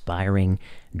and you're an aspiring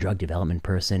drug development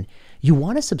person, you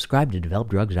want to subscribe to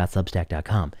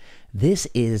developdrugs.substack.com. This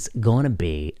is going to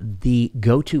be the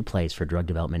go-to place for drug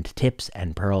development tips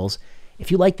and pearls. If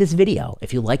you like this video,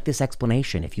 if you like this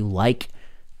explanation, if you like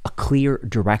a clear,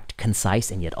 direct,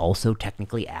 concise, and yet also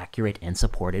technically accurate and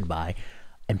supported by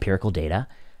empirical data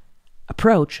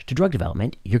approach to drug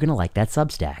development, you're going to like that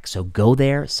Substack. So go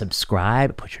there,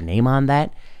 subscribe, put your name on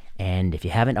that. And if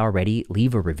you haven't already,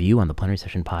 leave a review on the Plenary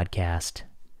Session Podcast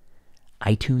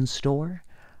iTunes store.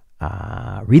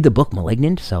 Read the book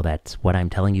Malignant, so that's what I'm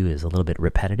telling you is a little bit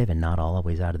repetitive and not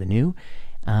always out of the new.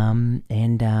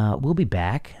 And we'll be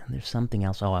back. There's something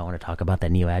else. I want to talk about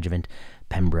that neoadjuvant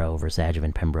Pembro versus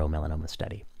adjuvant Pembro melanoma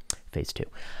study, phase 2.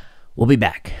 We'll be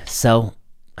back. So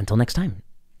until next time.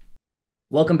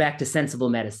 Welcome back to Sensible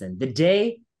Medicine. The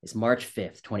day is March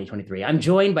 5th, 2023. I'm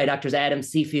joined by Drs. Adam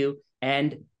Cifu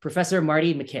and Professor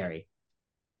Marty Makary.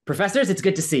 Professors, it's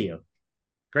good to see you.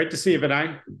 Great to see you,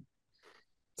 Vinay.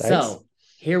 So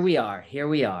here we are,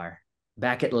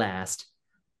 back at last.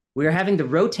 We're having the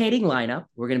rotating lineup.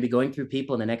 We're going to be going through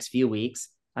people in the next few weeks.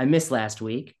 I missed last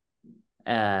week.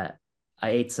 I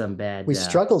ate some bad. We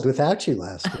struggled without you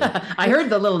last week. I heard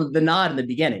the nod in the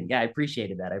beginning. Yeah, I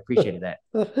appreciated that.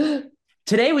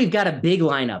 Today, we've got a big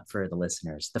lineup for the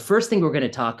listeners. The first thing we're going to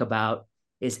talk about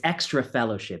is extra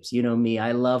fellowships. You know me,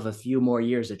 I love a few more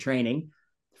years of training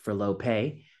for low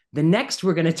pay. The next,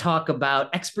 we're going to talk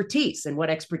about expertise and what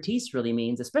expertise really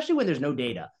means, especially when there's no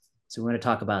data. So we're going to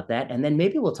talk about that. And then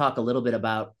maybe we'll talk a little bit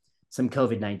about some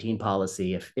COVID-19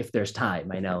 policy if there's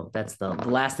time. I know that's the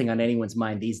last thing on anyone's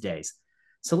mind these days.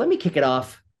 So let me kick it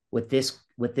off with this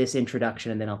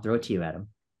introduction, and then I'll throw it to you, Adam.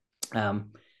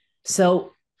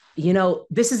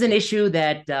 This is an issue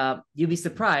that you'd be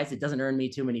surprised. It doesn't earn me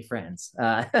too many friends.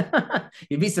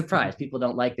 You'd be surprised. People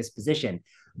don't like this position.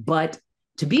 But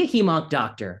to be a hem-onc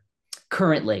doctor,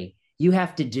 currently, you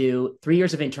have to do 3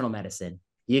 years of internal medicine.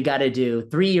 You got to do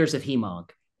 3 years of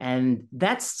hem-onc. And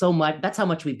that's how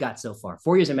much we've got so far.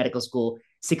 4 years of medical school,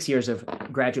 6 years of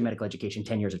graduate medical education,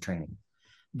 10 years of training.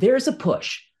 There's a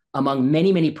push among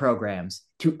many, many programs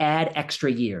to add extra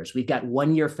years. We've got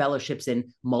 1-year fellowships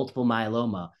in multiple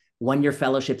myeloma, 1-year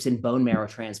fellowships in bone marrow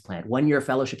transplant, 1-year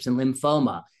fellowships in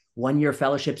lymphoma, 1-year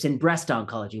fellowships in breast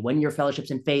oncology, 1-year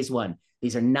fellowships in phase 1.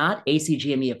 These are not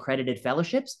ACGME accredited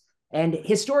fellowships. And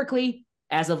historically,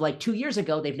 as of like 2 years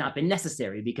ago, they've not been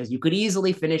necessary because you could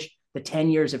easily finish the 10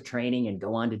 years of training and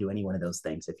go on to do any one of those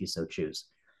things if you so choose.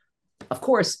 Of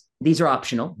course, these are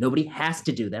optional. Nobody has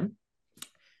to do them.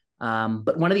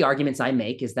 But one of the arguments I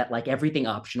make is that like everything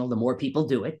optional, the more people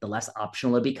do it, the less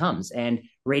optional it becomes. And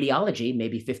radiology,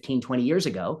 maybe 15, 20 years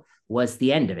ago, was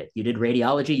the end of it. You did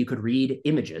radiology, you could read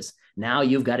images. Now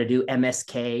you've got to do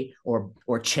MSK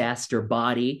or chest or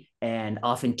body, and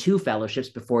often 2 fellowships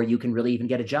before you can really even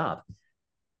get a job.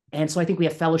 And so I think we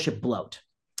have fellowship bloat.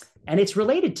 And it's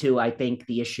related to, I think,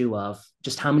 the issue of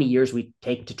just how many years we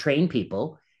take to train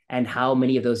people and how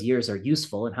many of those years are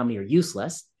useful and how many are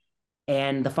useless.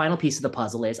 And the final piece of the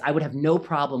puzzle is I would have no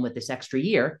problem with this extra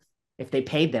year if they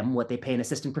paid them what they pay an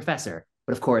assistant professor.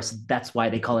 But of course, that's why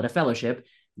they call it a fellowship.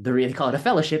 They call it a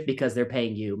fellowship because they're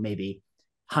paying you maybe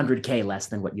 100K less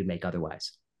than what you'd make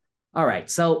otherwise. All right.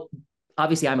 So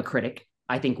obviously, I'm a critic.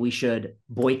 I think we should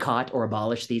boycott or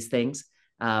abolish these things.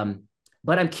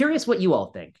 But I'm curious what you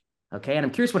all think. Okay. And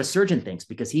I'm curious what a surgeon thinks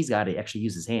because he's got to actually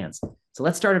use his hands. So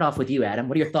let's start it off with you, Adam.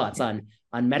 What are your thoughts on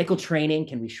medical training?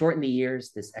 Can we shorten the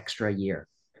years this extra year?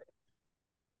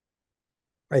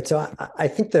 Right. So I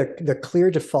think the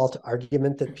clear default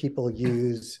argument that people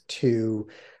use to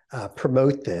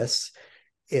promote this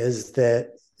is that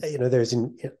there's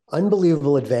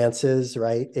unbelievable advances,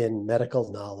 right, in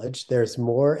medical knowledge. There's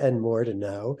more and more to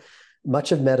know.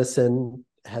 Much of medicine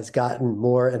has gotten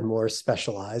more and more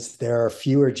specialized. There are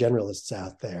fewer generalists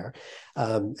out there.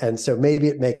 And so maybe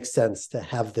it makes sense to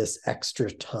have this extra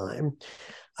time.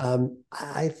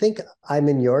 I think I'm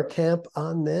in your camp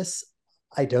on this.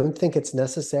 I don't think it's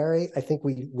necessary. I think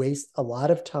we waste a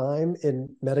lot of time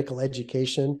in medical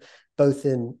education, both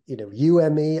in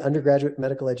UME, undergraduate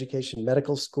medical education,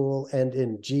 medical school, and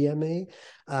in GME,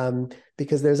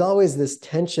 because there's always this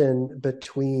tension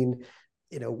between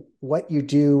what you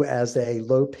do as a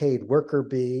low-paid worker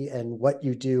bee and what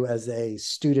you do as a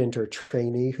student or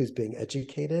trainee who's being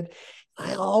educated.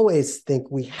 I always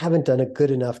think we haven't done a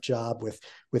good enough job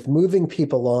with moving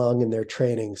people along in their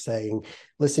training, saying,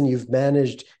 listen, you've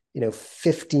managed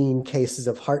 15 cases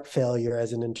of heart failure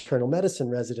as an internal medicine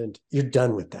resident. You're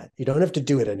done with that. You don't have to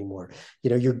do it anymore.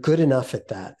 You're good enough at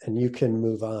that and you can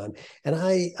move on. And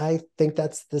I think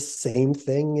that's the same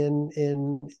thing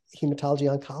in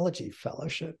hematology oncology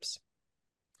fellowships.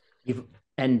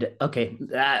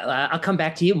 I'll come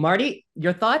back to you. Marty,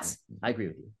 your thoughts? I agree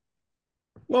with you.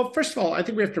 Well, first of all, I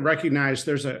think we have to recognize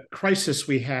there's a crisis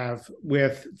we have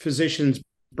with physicians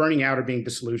burning out or being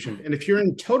disillusioned. And if you're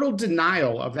in total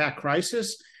denial of that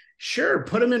crisis, sure,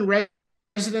 put them in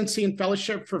residency and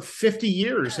fellowship for 50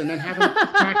 years and then have them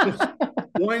practice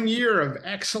 1 year of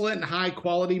excellent high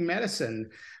quality medicine.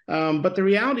 But the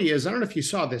reality is, I don't know if you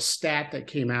saw this stat that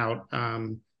came out,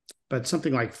 but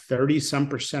something like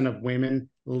 30% of women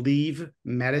leave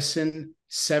medicine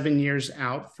 7 years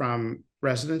out from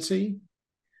residency.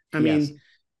 I mean,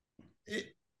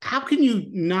 how can you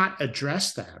not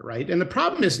address that, right? And the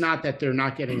problem is not that they're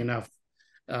not getting enough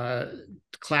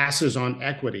classes on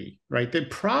equity, right? The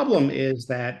problem is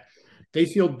that they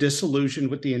feel disillusioned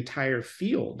with the entire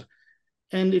field.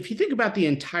 And if you think about the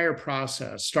entire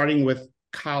process, starting with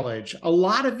college, a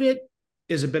lot of it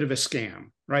is a bit of a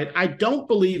scam, right? I don't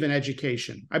believe in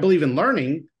education. I believe in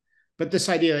learning, but this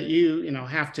idea that you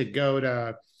have to go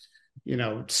to,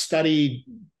 study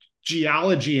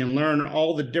geology and learn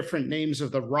all the different names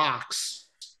of the rocks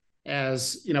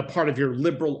as part of your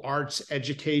liberal arts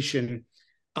education,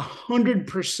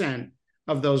 100%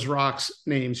 of those rocks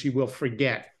names you will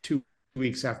forget 2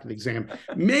 weeks after the exam.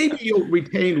 Maybe you'll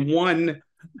retain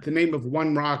the name of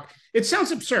one rock. It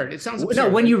sounds absurd. No,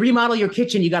 when you remodel your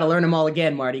kitchen, you got to learn them all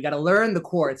again, Marty. You got to learn the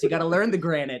quartz. You got to learn the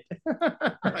granite.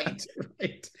 Right.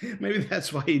 Maybe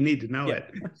that's why you need to know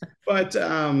it. But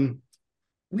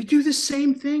we do the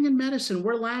same thing in medicine.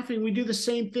 We're laughing. We do the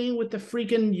same thing with the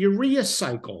freaking urea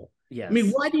cycle. Yes. I mean,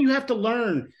 why do you have to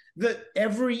learn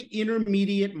every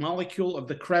intermediate molecule of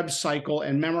the Krebs cycle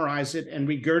and memorize it and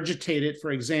regurgitate it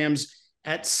for exams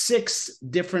at 6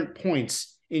 different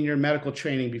points in your medical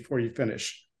training before you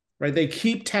finish, right? They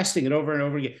keep testing it over and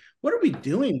over again. What are we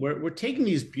doing? We're taking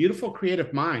these beautiful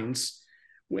creative minds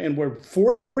and we're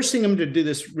forcing them to do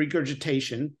this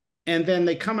regurgitation. And then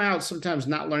they come out sometimes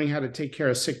not learning how to take care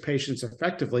of sick patients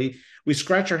effectively. We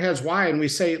scratch our heads why, and we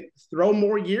say, throw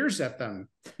more years at them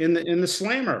in the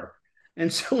slammer.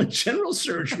 And so in general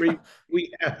surgery,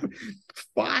 we have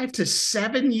 5 to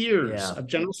 7 years of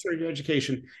general surgery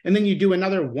education. And then you do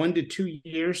another 1 to 2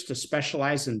 years to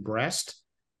specialize in breast.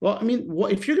 Well, I mean,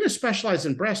 if you're going to specialize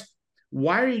in breast,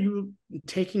 why are you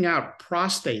taking out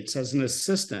prostates as an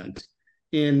assistant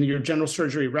in your general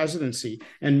surgery residency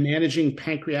and managing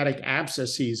pancreatic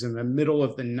abscesses in the middle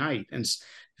of the night and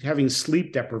having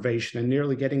sleep deprivation and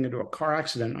nearly getting into a car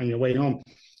accident on your way home?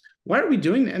 Why are we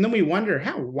doing that? And then we wonder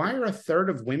why are 1/3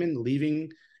 of women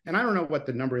leaving? And I don't know what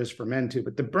the number is for men too,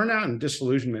 but the burnout and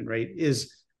disillusionment rate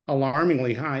is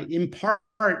alarmingly high, in part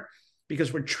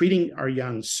because we're treating our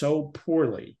young so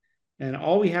poorly. And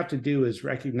all we have to do is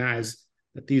recognize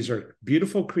that these are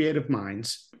beautiful, creative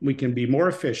minds. We can be more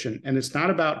efficient. And it's not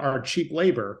about our cheap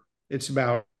labor. It's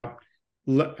about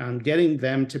getting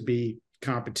them to be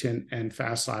competent and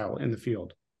facile in the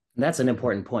field. That's an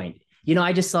important point.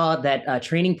 I just saw that a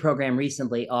training program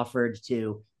recently offered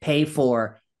to pay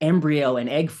for embryo and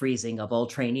egg freezing of all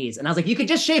trainees. And I was like, you could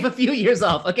just shave a few years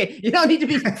off. Okay. You don't need to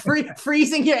be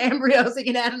freezing your embryos so you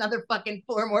can add another fucking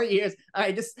 4 more years. All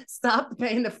right. Just stop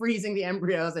paying the freezing the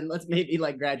embryos and let's maybe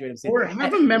like graduate them soon. Or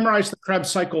have them memorize the Krebs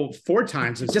cycle 4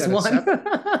 times instead just one. of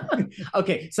 7.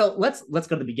 Okay. So let's go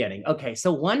to the beginning. Okay.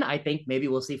 So one, I think maybe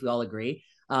we'll see if we all agree.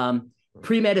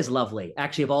 Pre-med is lovely.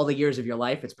 Actually, of all the years of your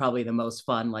life, it's probably the most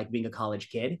fun, like being a college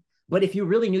kid. But if you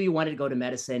really knew you wanted to go to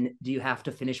medicine, do you have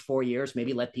to finish 4 years?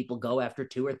 Maybe let people go after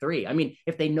 2 or 3. I mean,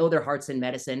 if they know their heart's in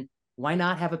medicine, why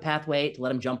not have a pathway to let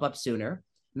them jump up sooner?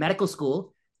 Medical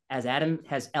school, as Adam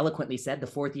has eloquently said, the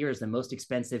 4th year is the most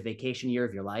expensive vacation year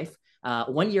of your life.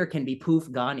 1 year can be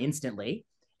poof, gone instantly.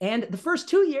 And the first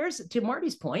 2 years, to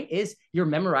Marty's point, is you're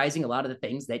memorizing a lot of the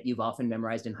things that you've often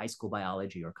memorized in high school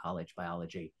biology or college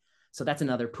biology. So that's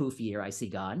another poof year I see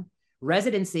gone.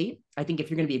 Residency, I think if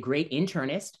you're going to be a great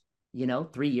internist,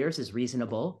 3 years is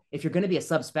reasonable. If you're going to be a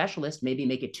subspecialist, maybe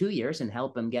make it 2 years and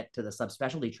help them get to the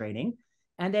subspecialty training.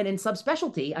 And then in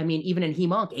subspecialty, I mean, even in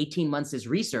hem-onc, 18 months is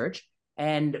research.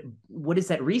 And what is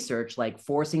that research? Like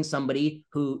forcing somebody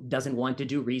who doesn't want to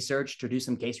do research to do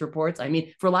some case reports? I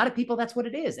mean, for a lot of people, that's what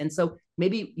it is. And so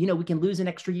maybe, we can lose an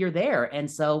extra year there. And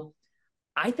so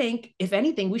I think, if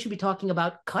anything, we should be talking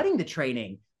about cutting the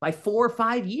training by 4 or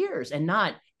 5 years and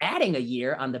not adding a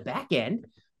year on the back end.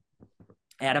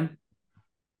 Adam?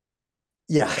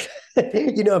 Yeah,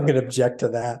 I'm going to object to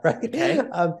that, right? Okay.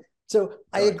 So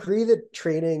I agree that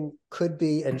training could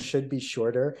be and should be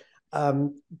shorter,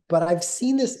 but I've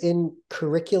seen this in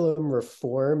curriculum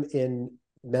reform in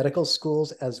medical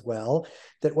schools as well,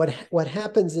 that what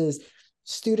happens is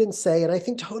students say, and I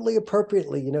think totally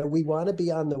appropriately, we want to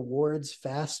be on the wards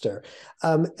faster.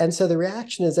 And so the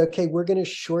reaction is, okay, we're going to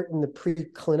shorten the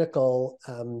preclinical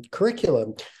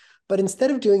curriculum. But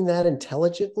instead of doing that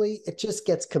intelligently, it just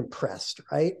gets compressed,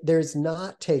 right? There's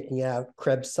not taking out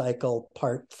Krebs cycle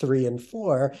part 3 and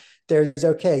 4. There's,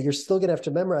 okay, you're still going to have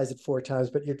to memorize it 4 times,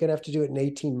 but you're going to have to do it in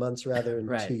 18 months rather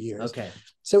than 2 years. Okay.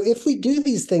 So if we do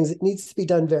these things, it needs to be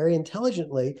done very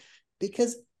intelligently,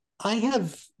 because I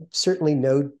have certainly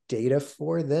no data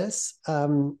for this,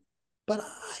 but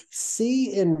I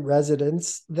see in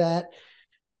residents that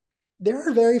there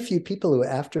are very few people who,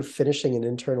 after finishing an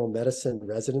internal medicine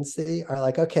residency, are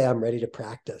like, okay, I'm ready to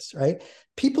practice, right?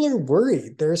 People are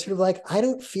worried. They're sort of like, I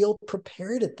don't feel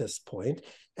prepared at this point.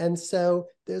 And so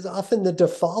there's often the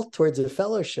default towards a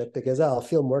fellowship because I'll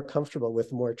feel more comfortable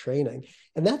with more training.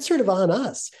 And that's sort of on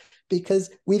us,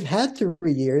 because we've had 3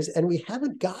 years and we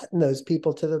haven't gotten those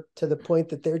people to the point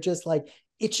that they're just like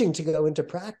itching to go into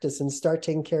practice and start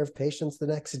taking care of patients the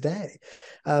next day.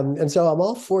 And so I'm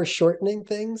all for shortening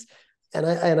things. And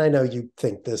I know you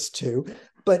think this too,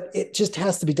 but it just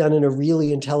has to be done in a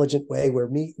really intelligent way where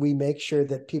we make sure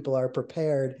that people are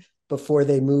prepared before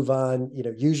they move on,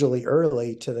 usually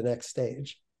early, to the next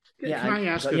stage. Yeah, Can I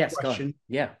ask a question?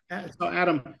 Yeah. So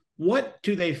Adam, what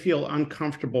do they feel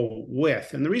uncomfortable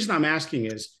with? And the reason I'm asking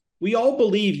is, we all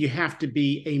believe you have to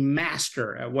be a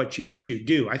master at what you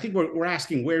do. I think we're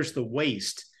asking, where's the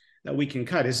waste that we can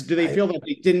cut? Do they feel that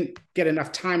they didn't get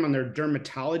enough time on their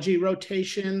dermatology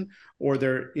rotation, or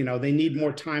they need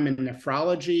more time in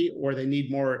nephrology, or they need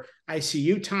more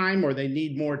ICU time, or they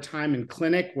need more time in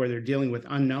clinic where they're dealing with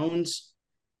unknowns?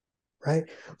 Right.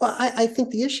 Well, I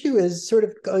think the issue is sort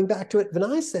of going back to what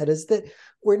Vinay said, is that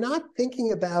we're not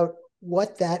thinking about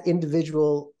what that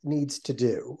individual needs to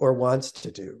do or wants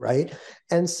to do, right?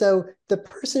 And so the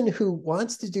person who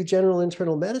wants to do general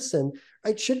internal medicine,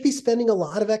 right, should be spending a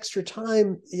lot of extra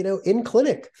time, in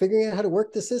clinic, figuring out how to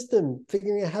work the system,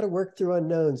 figuring out how to work through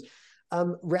unknowns,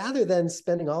 rather than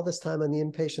spending all this time on the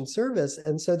inpatient service.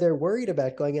 And so they're worried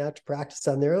about going out to practice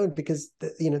on their own because,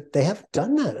 they haven't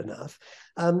done that enough.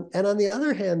 And on the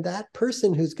other hand, that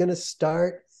person who's going to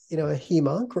start a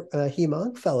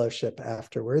hem-onc fellowship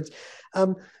afterwards,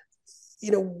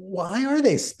 why are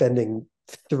they spending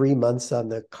 3 months on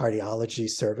the cardiology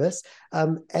service?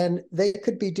 And they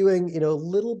could be doing, a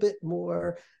little bit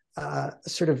more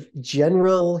sort of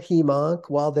general hem-onc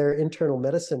while they're internal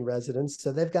medicine residents.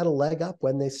 So they've got a leg up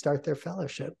when they start their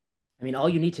fellowship. I mean, all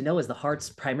you need to know is the heart's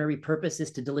primary purpose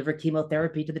is to deliver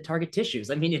chemotherapy to the target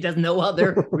tissues. I mean, it has no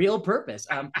other real purpose.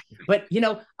 But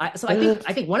I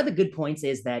think one of the good points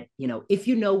is that, if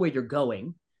you know where you're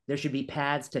going, there should be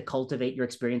paths to cultivate your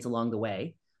experience along the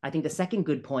way. I think the second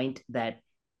good point that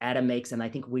Adam makes, and I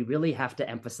think we really have to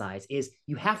emphasize, is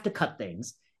you have to cut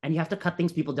things, and you have to cut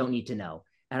things people don't need to know.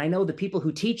 And I know the people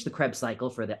who teach the Krebs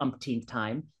cycle for the umpteenth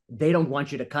time, they don't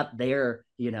want you to cut their,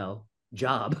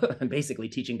 job and basically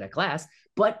teaching that class,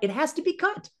 but it has to be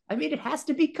cut. I mean, it has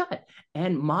to be cut.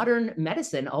 And modern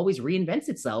medicine always reinvents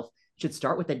itself. should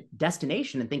start with the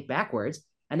destination and think backwards.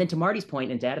 And then to Marty's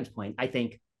point and to Adam's point, I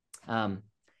think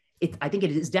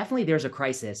it is definitely, there's a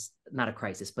crisis, not a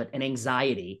crisis, but an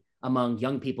anxiety among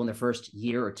young people in their first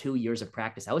year or 2 years of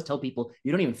practice. I always tell people,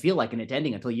 you don't even feel like an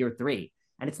attending until year 3.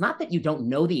 And it's not that you don't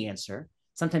know the answer.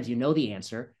 Sometimes you know the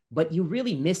answer, but you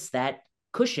really miss that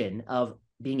cushion of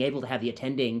being able to have the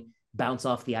attending bounce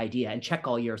off the idea and check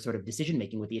all your sort of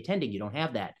decision-making with the attending. You don't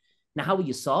have that. Now, how will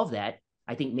you solve that?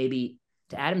 I think maybe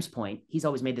to Adam's point, he's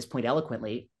always made this point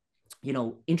eloquently,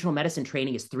 internal medicine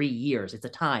training is 3 years. It's a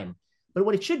time. But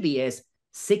what it should be is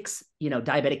 6,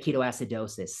 diabetic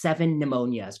ketoacidosis, 7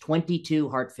 pneumonias, 22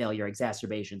 heart failure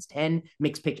exacerbations, 10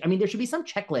 mixed picture. I mean, there should be some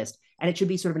checklist, and it should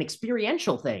be sort of an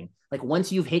experiential thing. Like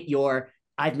once you've hit your,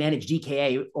 I've managed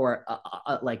DKA or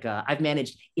I've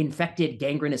managed infected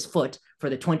gangrenous foot for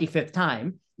the 25th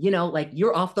time,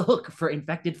 you're off the hook for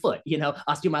infected foot,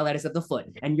 osteomyelitis of the foot,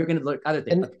 and you're going to look other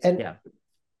things.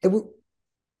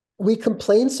 We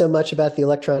complain so much about the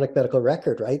electronic medical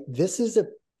record, right? This is an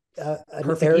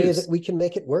area that we can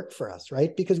make it work for us,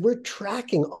 right? Because we're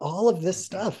tracking all of this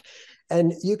stuff.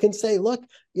 And you can say, look,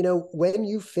 when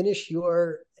you finish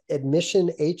your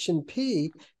admission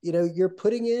H&P, you're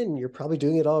putting in, you're probably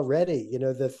doing it already,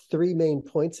 the 3 main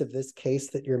points of this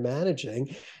case that you're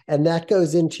managing. And that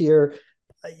goes into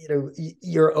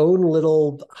your own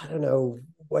little, I don't know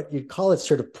what you'd call it,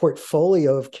 sort of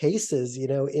portfolio of cases,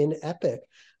 in Epic.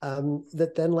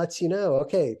 That then lets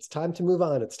okay, it's time to move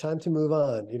on. It's time to move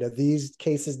on. These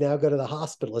cases now go to the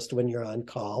hospitalist when you're on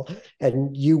call,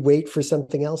 and you wait for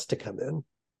something else to come in.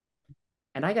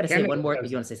 And I got to say one more. You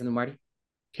want to say something, Marty?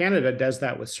 Canada does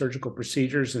that with surgical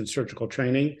procedures and surgical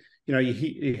training. You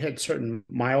hit certain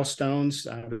milestones.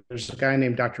 There's a guy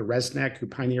named Dr. Resnick who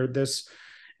pioneered this,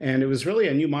 and it was really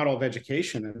a new model of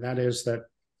education. And that is that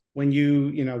when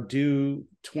you do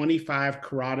 25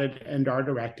 carotid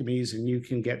endarterectomies and you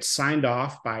can get signed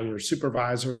off by your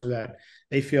supervisor that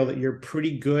they feel that you're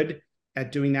pretty good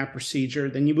at doing that procedure,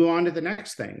 then you move on to the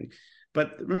next thing.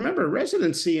 But remember,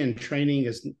 residency and training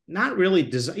is not really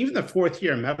designed, even the 4th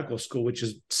year of medical school, which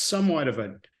is somewhat of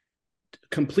a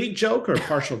complete joke or a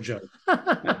partial joke.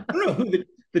 I don't know who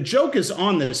the joke is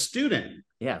on the student.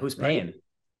 Yeah, who's paying?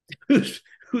 Right?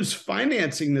 Who's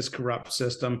financing this corrupt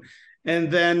system.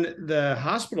 And then the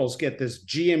hospitals get this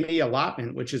GME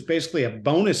allotment, which is basically a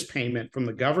bonus payment from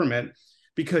the government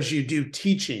because you do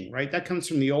teaching, right? That comes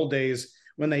from the old days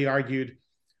when they argued,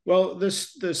 well, the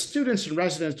students and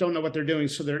residents don't know what they're doing,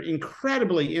 so they're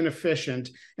incredibly inefficient,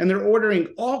 and they're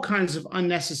ordering all kinds of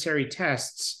unnecessary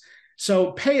tests.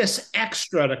 So pay us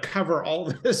extra to cover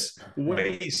all this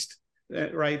waste,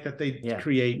 right, that they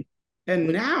create. And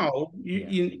now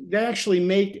they actually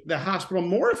make the hospital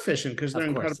more efficient because they're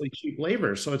incredibly cheap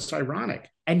labor. So it's ironic.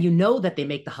 And that they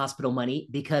make the hospital money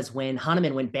because when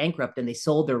Hahnemann went bankrupt and they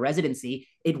sold their residency,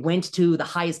 it went to the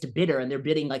highest bidder and they're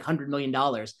bidding like $100 million.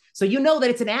 So that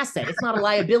it's an asset. It's not a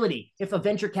liability. If a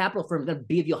venture capital firm is going to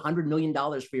give you $100 million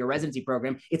for your residency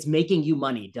program, it's making you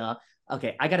money. Duh.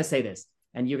 Okay, I got to say this.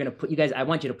 And you're going to you guys, I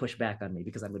want you to push back on me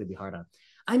because I'm going to be hard on.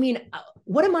 I mean,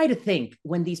 what am I to think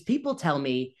when these people tell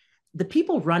me the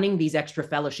people running these extra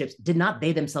fellowships did not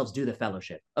they themselves do the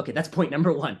fellowship? Okay, that's point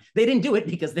number 1. They didn't do it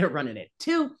because they're running it.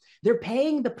 2, they're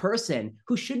paying the person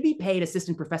who should be paid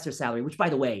assistant professor salary, which, by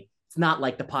the way, it's not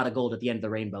like the pot of gold at the end of the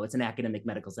rainbow. It's an academic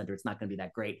medical center. It's not going to be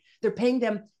that great. They're paying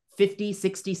them 50,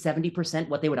 60, 70%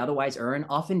 what they would otherwise earn,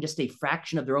 often just a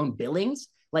fraction of their own billings.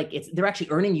 They're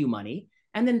actually earning you money.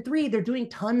 And then 3, they're doing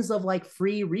tons of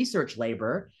free research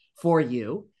labor for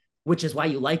you, which is why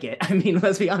you like it. I mean,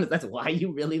 let's be honest, that's why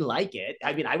you really like it.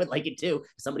 I mean, I would like it too. If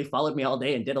somebody followed me all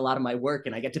day and did a lot of my work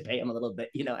and I get to pay them a little bit,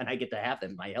 and I get to have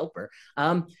them, my helper.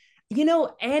 And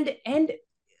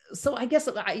so I guess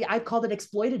I've called it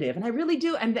exploitative, and I really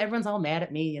do. And everyone's all mad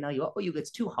at me,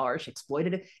 it's too harsh,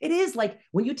 exploitative. It is like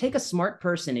when you take a smart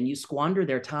person and you squander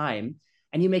their time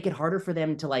and you make it harder for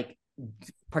them to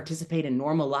participate in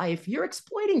normal life, you're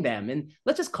exploiting them. And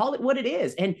let's just call it what it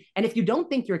is. And if you don't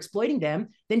think you're exploiting them,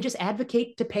 then just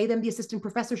advocate to pay them the assistant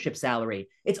professorship salary.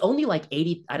 It's only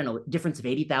difference of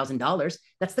 $80,000.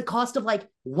 That's the cost of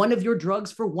one of your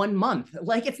drugs for 1 month.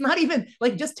 It's not even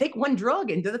just take one drug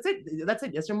and that's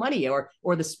it. That's your money or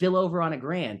the spillover on a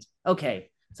grant. Okay.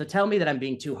 So tell me that I'm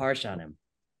being too harsh on him,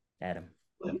 Adam.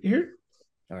 Here.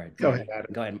 All right. Go ahead,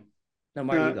 Adam. Go ahead. No,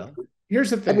 Marty, you go.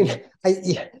 Here's the thing.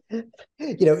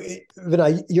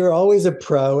 Vinay, you're always a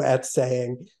pro at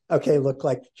saying, okay, look,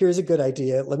 here's a good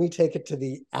idea. Let me take it to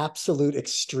the absolute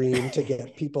extreme to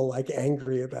get people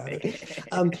angry about it.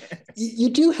 You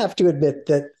do have to admit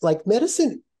that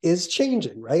medicine is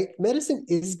changing, right? Medicine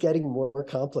is getting more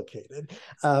complicated.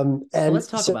 And well, let's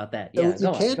talk about that. Yeah,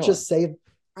 you can't just say,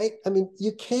 right? I mean,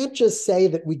 you can't just say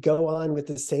that we go on with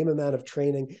the same amount of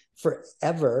training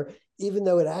forever, even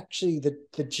though it actually,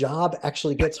 the job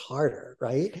actually gets harder,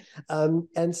 right?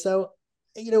 And so,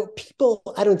 people,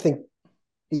 I don't think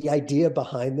the idea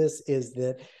behind this is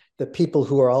that the people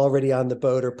who are already on the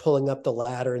boat are pulling up the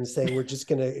ladder and saying, we're just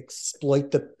going to exploit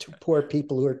the poor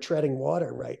people who are treading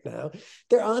water right now.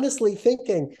 They're honestly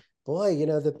thinking, boy,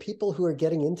 the people who are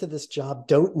getting into this job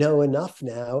don't know enough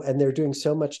now, and they're doing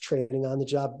so much training on the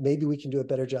job. Maybe we can do a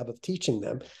better job of teaching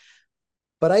them.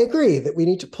 But I agree that we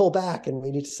need to pull back and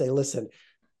we need to say, listen,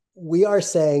 we are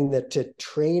saying that to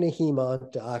train a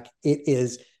hem-onc doc, it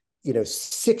is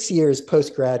 6 years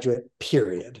postgraduate,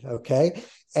 period. Okay.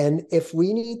 And if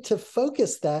we need to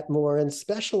focus that more and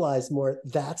specialize more,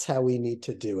 that's how we need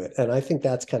to do it. And I think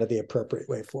that's kind of the appropriate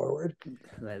way forward.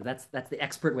 That's the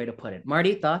expert way to put it.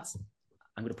 Marty, thoughts?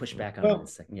 I'm going to push back on that in a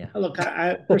second. Yeah. Look,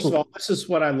 first of all, this is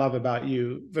what I love about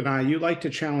you, Vinay. You like to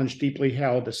challenge deeply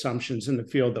held assumptions in the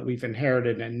field that we've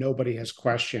inherited and nobody has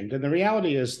questioned. And the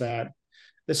reality is that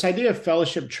this idea of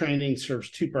fellowship training serves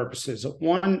two purposes.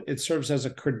 One, it serves as a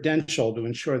credential to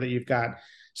ensure that you've got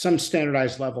some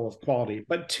standardized level of quality.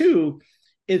 But two,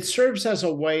 it serves as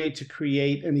a way to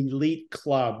create an elite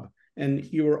club. And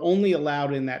you are only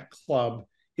allowed in that club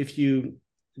if you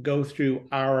go through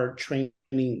our training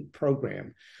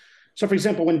program. So, for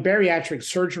example, when bariatric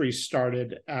surgery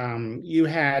started, you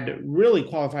had really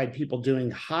qualified people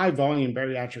doing high volume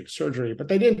bariatric surgery, but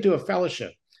they didn't do a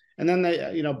fellowship. And then they,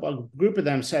 a group of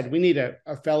them said, we need a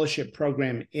fellowship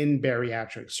program in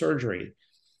bariatric surgery.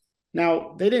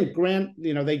 Now, they didn't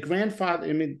they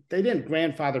didn't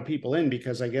grandfather people in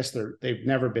because I guess they've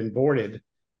never been boarded,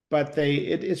 but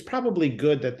it's probably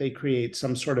good that they create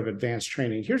some sort of advanced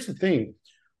training. Here's the thing.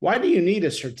 Why do you need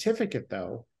a certificate,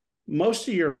 though? Most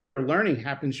of your learning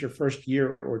happens your first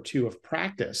year or two of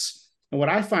practice. And what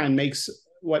I find makes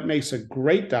a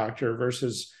great doctor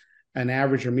versus an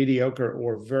average or mediocre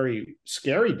or very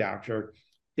scary doctor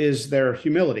is their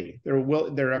humility,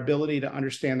 their ability to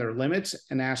understand their limits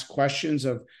and ask questions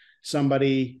of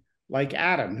somebody like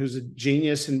Adam, who's a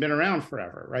genius and been around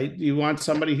forever, right? You want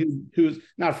somebody who's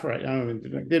not for it.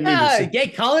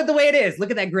 Call it the way it is. Look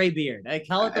at that gray beard.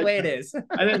 Call it the way it is.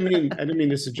 I didn't mean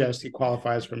to suggest he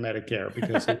qualifies for Medicare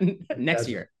because next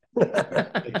year.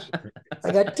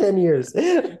 I got 10 years.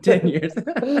 10 years.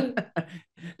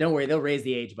 Don't worry, they'll raise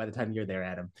the age by the time you're there,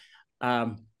 Adam.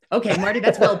 Okay, Marty,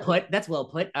 that's well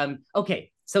put.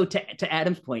 Okay, so to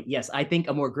Adam's point, yes, I think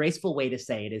a more graceful way to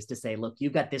say it is to say, look,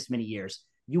 you've got this many years.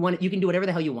 You can do whatever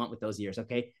the hell you want with those years,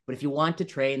 okay? But if you want to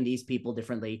train these people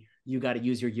differently, you got to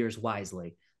use your years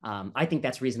wisely. I think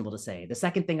that's reasonable to say. The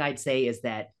second thing I'd say is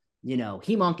that,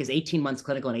 hem-onc is 18 months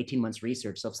clinical and 18 months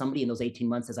research. So if somebody in those 18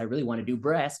 months says, I really want to do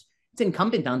breast, it's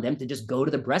incumbent on them to just go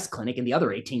to the breast clinic in the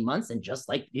other 18 months and just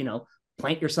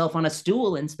plant yourself on a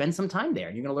stool and spend some time there.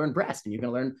 You're going to learn breast and you're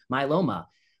going to learn myeloma.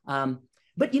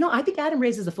 But I think Adam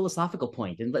raises a philosophical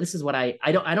point, and this is what I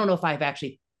don't know if I've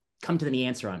actually come to any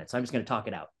answer on it. So I'm just going to talk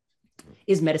it out.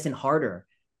 Is medicine harder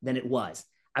than it was?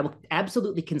 I will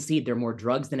absolutely concede there are more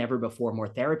drugs than ever before, more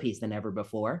therapies than ever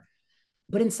before.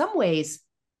 But in some ways,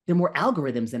 there are more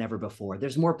algorithms than ever before.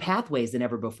 There's more pathways than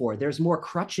ever before. There's more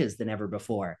crutches than ever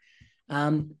before.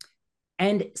 And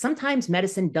sometimes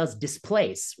medicine does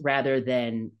displace rather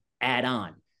than add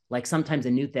on. Like sometimes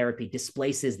a new therapy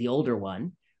displaces the older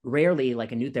one. Rarely,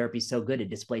 like a new therapy is so good, it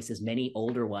displaces many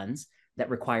older ones that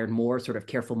required more sort of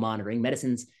careful monitoring.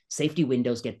 Medicine's safety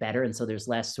windows get better. And so there's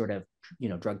less sort of,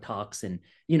 drug tox. And,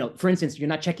 for instance, you're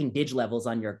not checking DIG levels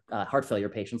on your heart failure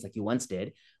patients like you once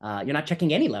did. You're not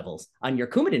checking any levels on your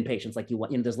Coumadin patients like you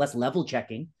want. There's less level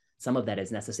checking. Some of that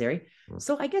is necessary.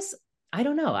 So I guess, I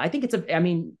don't know. I think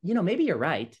maybe you're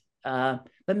right. But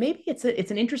maybe it's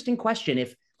an interesting question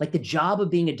if like the job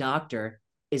of being a doctor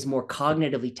is more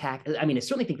cognitively I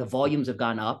certainly think the volumes have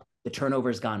gone up, the turnover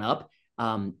has gone up,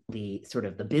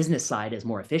 the business side is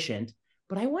more efficient.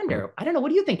 But I wonder, I don't know, what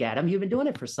do you think, Adam? You've been doing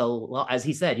it for so well, as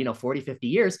he said, 40, 50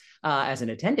 years as an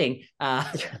attending.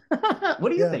 What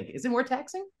do you think? Is it more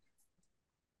taxing?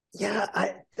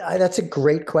 Yeah, that's a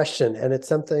great question. And it's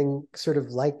something sort of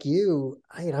like you,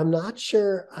 I'm not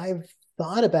sure I've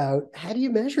thought about how do you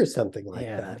measure something like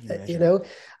that?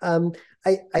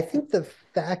 I think the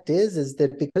fact is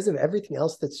that because of everything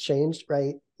else that's changed,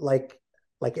 right?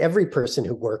 Like every person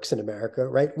who works in America,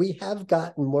 right? We have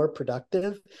gotten more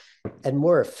productive and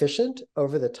more efficient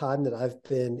over the time that I've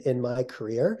been in my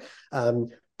career.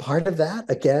 part of that,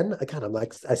 again, I'm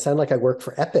like, I sound like I work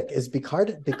for Epic, is because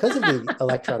of the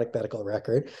electronic medical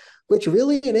record, which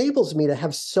really enables me to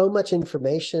have so much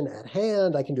information at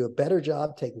hand. I can do a better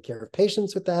job taking care of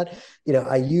patients with that.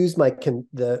 I use my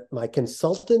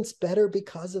consultants better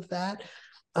because of that.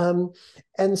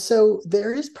 And so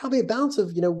there is probably a balance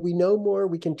of, we know more,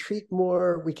 we can treat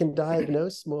more, we can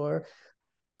diagnose more.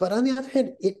 But on the other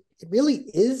hand, it really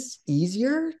is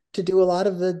easier to do a lot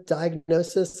of the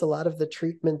diagnosis, a lot of the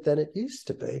treatment than it used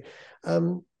to be.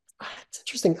 It's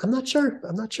interesting. I'm not sure.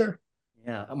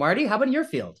 Yeah. Marty, how about in your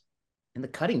field, in the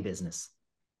cutting business?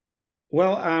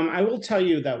 Well, I will tell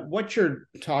you that what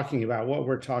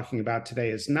we're talking about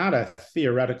today is not a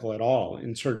theoretical at all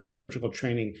in surgical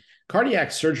training.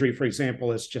 Cardiac surgery, for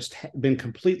example, has just been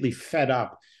completely fed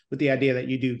up with the idea that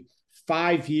you do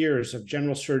 5 years of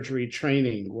general surgery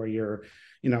training where you're,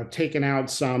 taking out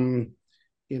some,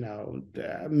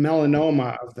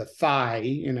 melanoma of the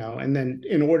thigh, and then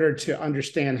in order to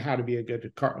understand how to be a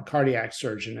good cardiac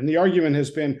surgeon. And the argument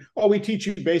has been, oh, we teach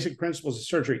you basic principles of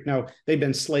surgery. No, they've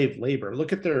been slave labor.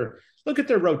 Look at their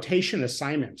rotation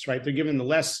assignments, right? They're given the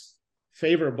less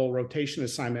favorable rotation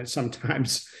assignments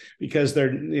sometimes because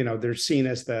they're seen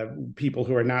as the people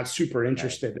who are not super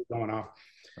interested in going off.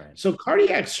 Right. So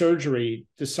cardiac surgery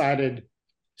decided,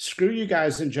 screw you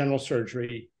guys in general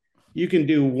surgery. You can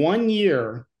do 1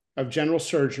 year of general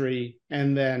surgery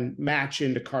and then match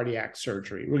into cardiac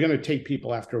surgery. We're going to take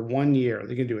people after 1 year.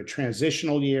 They can do a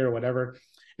transitional year or whatever.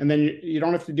 And then you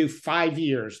don't have to do 5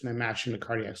 years and then match into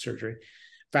cardiac surgery.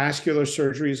 Vascular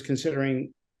surgery is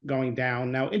considering going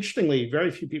down. Now, interestingly, very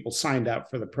few people signed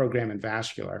up for the program in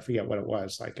vascular. I forget what it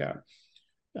was, like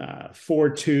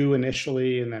 4.2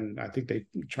 initially, and then I think they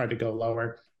tried to go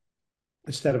lower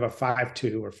instead of a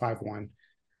 5.2 or 5.1.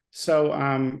 So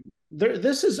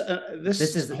this is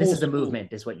a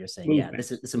movement, is what you're saying. Movement. Yeah,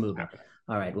 this is a movement.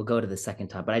 All right, we'll go to the second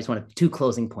topic. But I just want 2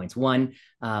 closing points. One,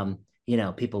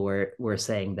 people were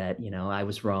saying that, I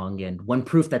was wrong. And one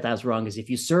proof that I was wrong is if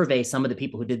you survey some of the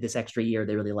people who did this extra year,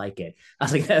 they really like it. I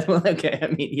was like, well, okay.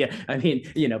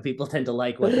 People tend to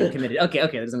like what they committed. Okay.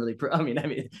 That doesn't really prove.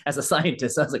 As a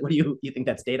scientist, I was like, what do you think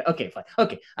that's data? Okay, fine.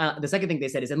 Okay. The second thing they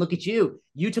said is, and look at you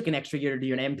took an extra year to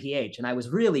do an MPH. And I was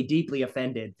really deeply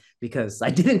offended because I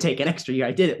didn't take an extra year.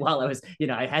 I did it while I was,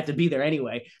 I had to be there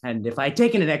anyway. And if I'd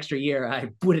taken an extra year, I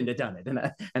wouldn't have done it.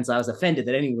 And so I was offended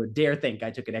that anyone would dare think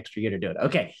I took an extra year to do it.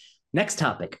 Okay, next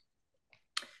topic.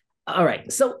 All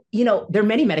right, so there are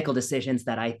many medical decisions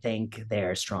that I think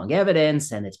there's strong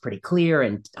evidence and it's pretty clear,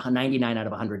 and 99 out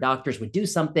of 100 doctors would do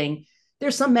something.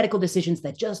 There's some medical decisions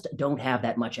that just don't have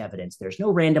that much evidence. There's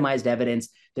no randomized evidence.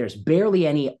 There's barely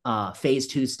any phase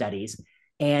 2 studies.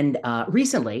 And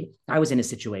recently, I was in a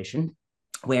situation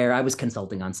where I was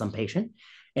consulting on some patient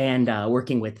and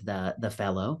working with the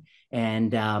fellow.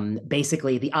 And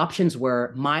basically, the options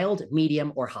were mild,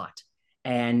 medium, or hot.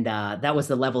 And that was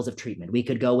the levels of treatment. We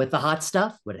could go with the hot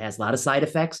stuff, but it has a lot of side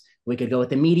effects. We could go with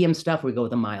the medium stuff. We go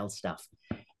with the mild stuff.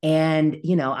 And,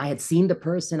 I had seen the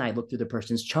person. I looked through the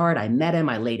person's chart. I met him.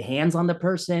 I laid hands on the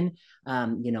person. I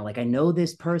know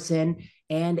this person.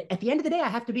 And at the end of the day, I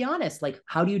have to be honest,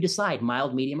 how do you decide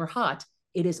mild, medium, or hot?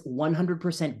 It is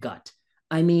 100% gut.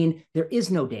 There is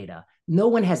no data. No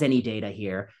one has any data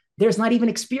here. There's not even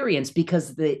experience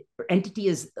because the entity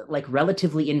is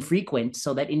relatively infrequent,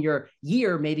 so that in your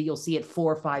year, maybe you'll see it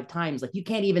 4 or 5 times. You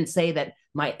can't even say that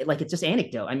it's just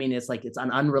anecdote. It's an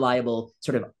unreliable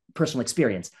sort of personal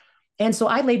experience. And so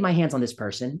I laid my hands on this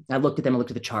person. I looked at them, I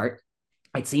looked at the chart.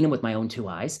 I'd seen him with my own 2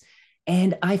 eyes.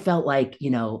 And I felt like,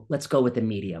 let's go with the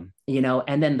medium,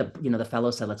 and then the fellow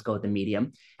said, let's go with the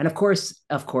medium. And of course,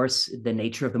 the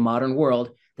nature of the modern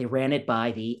world, they ran it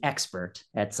by the expert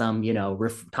at some,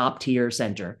 top tier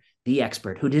center, the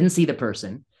expert who didn't see the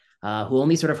person, who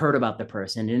only sort of heard about the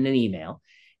person in an email.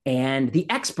 And the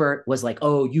expert was like,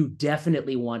 oh, you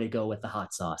definitely want to go with the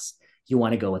hot sauce. You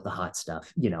want to go with the hot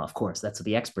stuff. Of course, that's what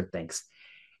the expert thinks.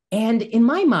 And in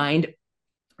my mind,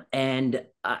 and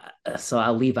so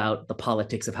I'll leave out the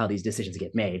politics of how these decisions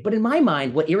get made. But in my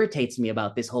mind, what irritates me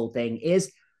about this whole thing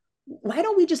is, why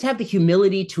don't we just have the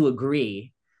humility to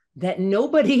agree that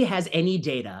nobody has any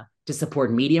data to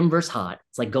support medium versus hot?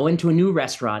 It's like going to a new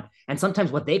restaurant, and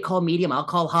sometimes what they call medium, I'll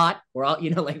call hot, or I'll,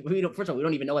 first of all, we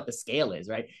don't even know what the scale is,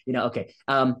 right? Okay.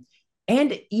 And,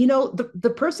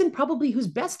 the person probably who's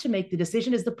best to make the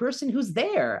decision is the person who's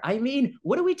there.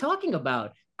 What are we talking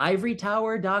about? Ivory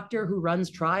tower doctor who runs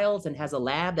trials and has a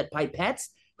lab that pipettes,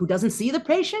 who doesn't see the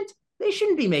patient? They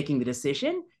shouldn't be making the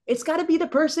decision. It's got to be the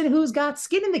person who's got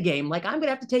skin in the game. I'm going to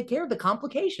have to take care of the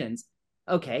complications.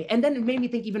 Okay. And then it made me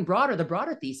think even broader. The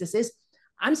broader thesis is,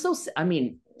 I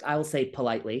mean, I'll say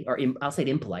politely, or I'll say it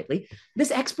impolitely.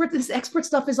 This expert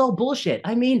stuff is all bullshit.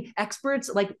 I mean, experts,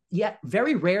 like, yeah,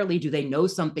 very rarely do they know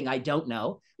something I don't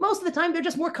know. Most of the time, they're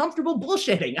just more comfortable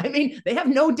bullshitting. I mean, they have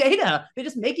no data. They're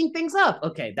just making things up.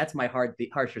 Okay, that's my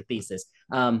harsher thesis.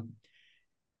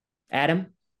 Adam,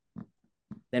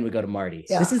 then we go to Marty.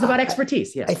 Yeah, this is about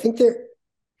expertise. Yeah, I think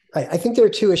there are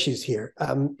two issues here.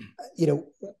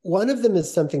 One of them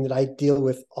is something that I deal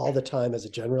with all the time as a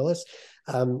generalist.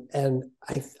 And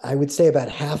I would say about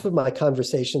half of my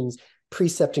conversations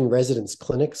precepting residence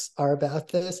clinics are about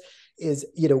this, is,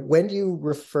 when you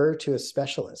refer to a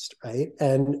specialist, right?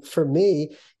 And for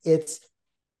me,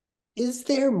 is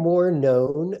there more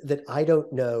known that I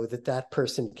don't know that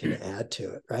person can add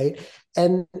to it, right?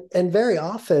 And very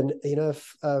often,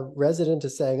 if a resident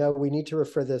is saying, oh, we need to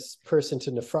refer this person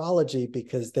to nephrology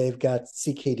because they've got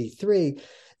CKD3,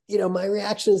 my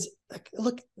reaction is, like,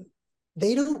 look,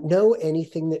 they don't know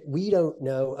anything that we don't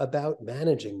know about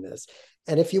managing this.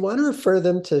 And if you want to refer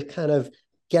them to kind of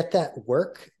get that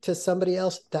work to somebody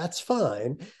else, that's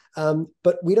fine.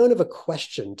 But we don't have a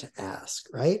question to ask,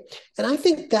 right? And I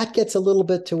think that gets a little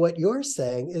bit to what you're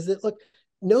saying, is that, look,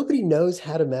 nobody knows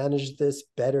how to manage this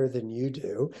better than you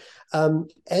do.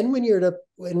 And when you're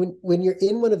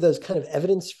in one of those kind of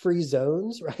evidence-free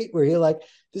zones, right, where you're like,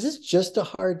 this is just a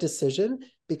hard decision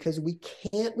because we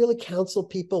can't really counsel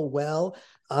people well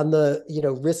on the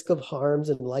risk of harms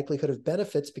and likelihood of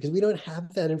benefits because we don't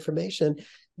have that information,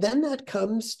 then that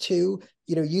comes to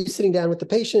you sitting down with the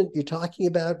patient, you're talking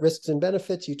about risks and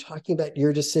benefits, you're talking about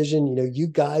your decision, you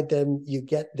guide them, you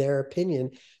get their opinion,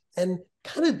 and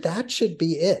kind of that should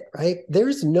be it, right?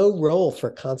 There's no role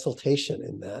for consultation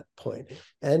in that point.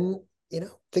 And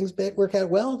things might work out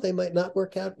well, they might not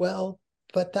work out well,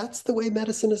 but that's the way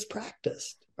medicine is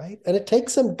practiced, right? And it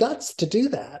takes some guts to do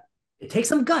that. It takes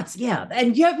some guts, yeah.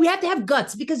 And we have to have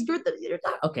guts because you're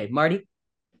okay, Marty.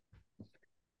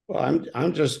 Well,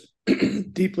 I'm just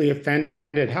deeply offended.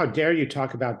 How dare you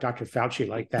talk about Dr. Fauci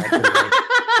like that?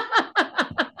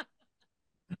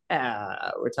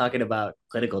 We're talking about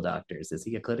clinical doctors. Is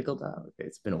he a clinical doctor? Okay,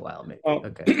 it's been a while, maybe. Oh,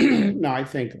 okay. No, I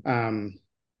think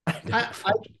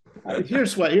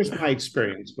here's my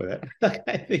experience with it.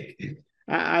 I think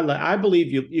I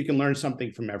believe you can learn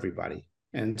something from everybody,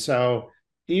 and so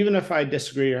even if I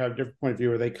disagree or have a different point of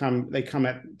view, or they come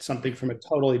at something from a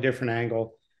totally different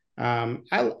angle,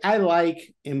 I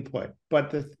like input.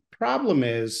 But the problem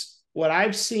is what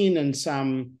I've seen in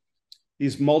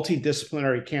these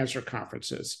multidisciplinary cancer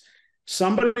conferences.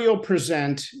 Somebody will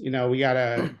present, we got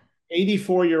a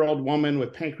 84-year-old woman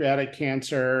with pancreatic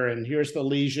cancer, and here's the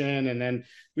lesion. And then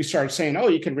we start saying, oh,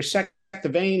 you can resect the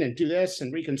vein and do this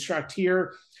and reconstruct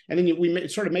here. And then we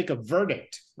sort of make a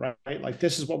verdict, right? Like,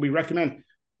 this is what we recommend.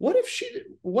 What if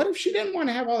she didn't want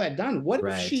to have all that done? What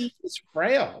if she is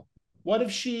frail? What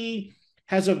if she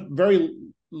has a very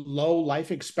low life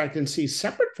expectancy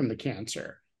separate from the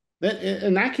cancer?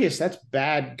 In that case, that's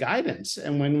bad guidance.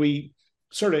 And when we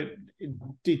sort of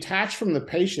detach from the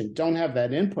patient, don't have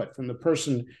that input from the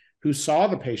person who saw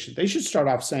the patient, they should start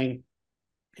off saying,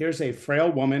 here's a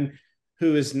frail woman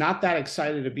who is not that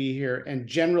excited to be here and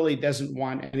generally doesn't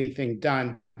want anything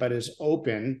done, but is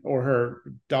open, or her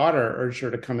daughter urged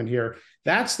her to come in here.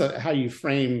 That's how you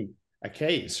frame a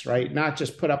case, right? Not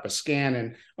just put up a scan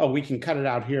and, oh, we can cut it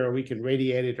out here, or we can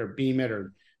radiate it or beam it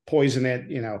or poison it.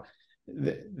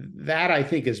 That I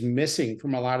think is missing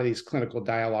from a lot of these clinical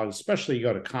dialogues, especially you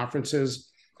go to conferences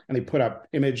and they put up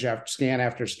image after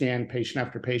scan, patient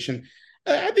after patient.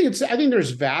 I think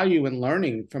there's value in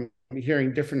learning from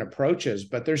hearing different approaches,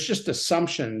 but there's just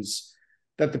assumptions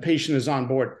that the patient is on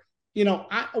board.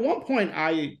 At one point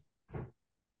I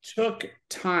took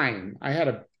time. I had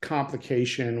a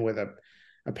complication with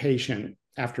a patient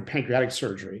after pancreatic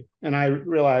surgery, and I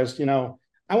realized,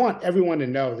 I want everyone to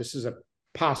know this is a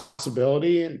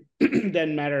possibility, and it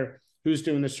doesn't matter who's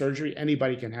doing the surgery,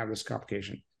 anybody can have this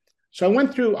complication. So I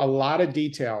went through a lot of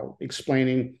detail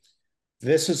explaining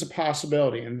this is a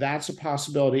possibility and that's a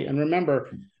possibility. And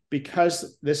remember,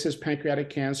 because this is pancreatic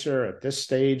cancer at this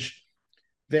stage,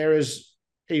 there is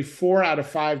a 4 out of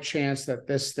 5 chance that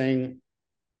this thing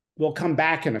will come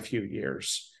back in a few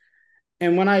years.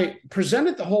 And when I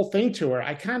presented the whole thing to her,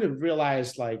 I kind of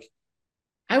realized, like,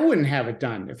 I wouldn't have it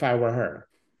done if I were her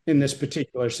in this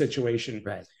particular situation.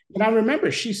 Right. And I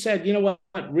remember she said, you know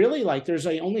what, really, like, there's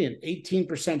only an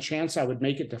 18% chance I would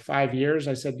make it to 5 years.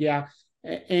 I said, yeah.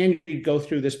 And you go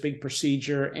through this big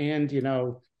procedure, and,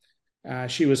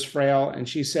 she was frail. And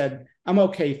she said, I'm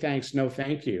okay, thanks, no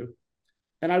thank you.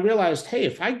 And I realized, hey,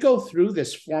 if I go through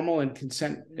this formal and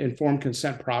informed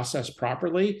consent process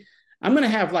properly, I'm going to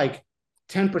have like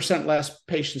 10% less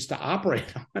patients to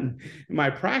operate on in my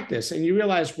practice. And you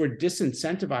realize we're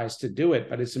disincentivized to do it,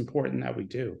 but it's important that we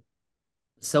do.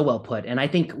 So well put. And I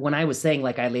think when I was saying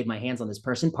like I laid my hands on this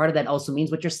person, part of that also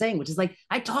means what you're saying, which is like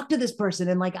I talked to this person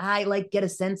and like I like get a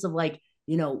sense of like,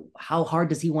 you know, how hard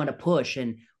does he want to push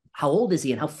and how old is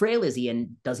he and how frail is he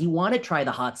and does he want to try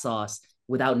the hot sauce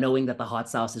without knowing that the hot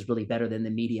sauce is really better than the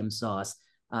medium sauce.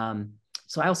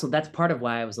 So I also, that's part of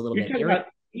why I was a little bit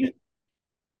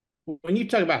when you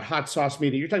talk about hot sauce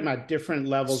media, you're talking about different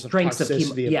levels strengths of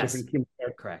toxicity of yes. different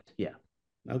chemotherapy. Correct. Yeah.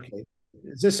 Okay.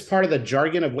 Is this part of the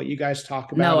jargon of what you guys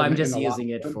talk about? No, I'm just using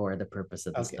it for the purpose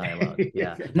of this dialogue.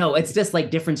 Yeah. No, it's just like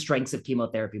different strengths of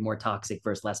chemotherapy, more toxic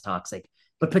versus less toxic,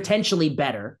 but potentially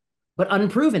better, but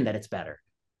unproven that it's better.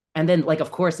 And then like,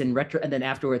 of course, in retro, and then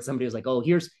afterwards, somebody was like, oh,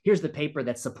 here's the paper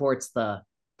that supports the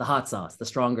hot sauce, the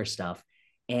stronger stuff.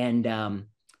 And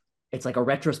it's like a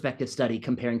retrospective study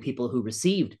comparing people who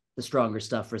received the stronger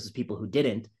stuff versus people who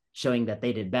didn't, showing that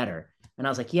they did better. And I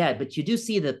was like, yeah, but you do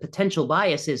see the potential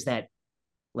bias is that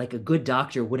like a good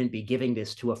doctor wouldn't be giving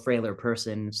this to a frailer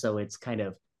person. So it's kind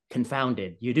of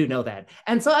confounded. You do know that.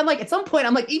 And so I'm like, at some point,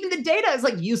 I'm like, even the data is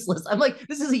like useless. I'm like,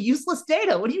 this is a useless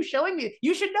data. What are you showing me?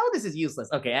 You should know this is useless.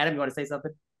 Okay, Adam, you want to say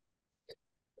something?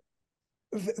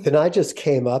 Then I just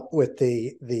came up with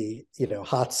the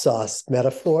hot sauce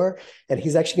metaphor, and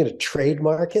he's actually going to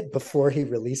trademark it before he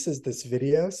releases this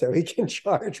video, so he can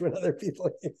charge when other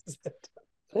people use it.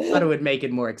 Thought it would make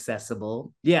it more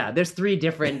accessible. Yeah, there's 3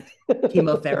 different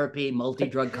chemotherapy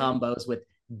multi-drug combos with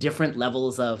different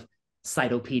levels of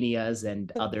cytopenias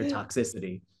and other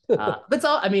toxicity. That's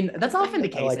all. I mean, that's often the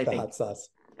case. I like the think. hot sauce.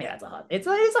 Yeah, it's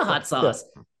a hot sauce.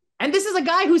 Yeah. And this is a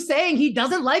guy who's saying he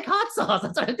doesn't like hot sauce.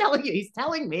 That's what I'm telling you. He's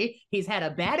telling me he's had a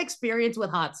bad experience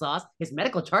with hot sauce. His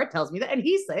medical chart tells me that. And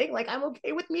he's saying, like, I'm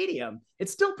okay with medium.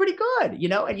 It's still pretty good, you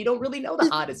know? And you don't really know the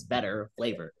hottest better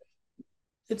flavor.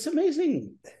 It's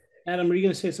amazing. Adam, are you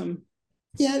going to say something?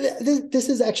 Yeah, this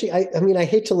is actually, I mean, I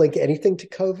hate to link anything to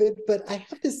COVID, but I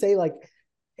have to say, like,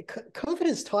 COVID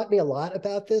has taught me a lot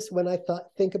about this when I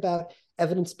think about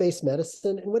evidence-based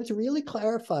medicine. And what it's really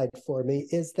clarified for me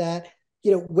is that,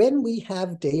 you know, when we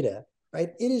have data, right,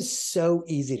 it is so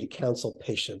easy to counsel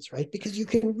patients, right? Because you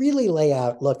can really lay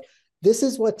out, look, this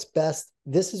is what's best,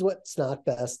 this is what's not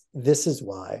best, this is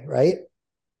why, right?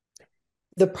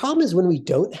 The problem is when we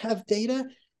don't have data,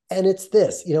 and it's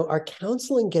this, you know, our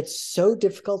counseling gets so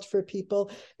difficult for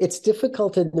people. It's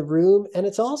difficult in the room, and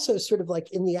it's also sort of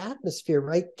like in the atmosphere,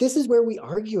 right? This is where we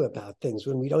argue about things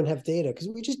when we don't have data, because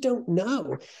we just don't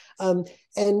know. And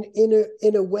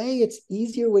in a way, it's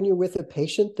easier when you're with a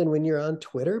patient than when you're on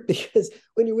Twitter, because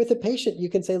when you're with a patient, you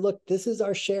can say, look, this is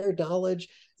our shared knowledge.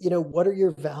 You know, what are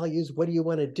your values? What do you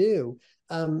want to do?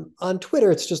 On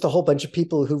Twitter, it's just a whole bunch of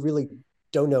people who really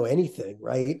don't know anything,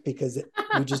 right? Because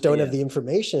we just don't have the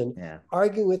information.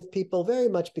 Arguing with people very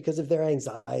much because of their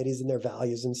anxieties and their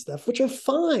values and stuff, which are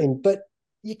fine, but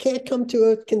you can't come to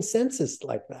a consensus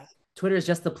like that. Twitter is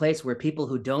just the place where people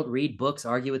who don't read books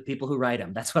argue with people who write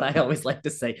them. That's what I always like to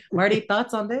say. Marty,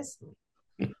 thoughts on this?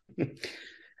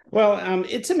 Well,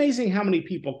 it's amazing how many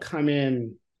people come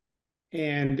in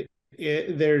and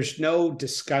there's no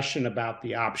discussion about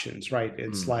the options, right?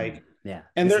 It's like, yeah.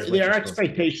 And their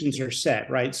expectations are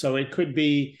set, right? So it could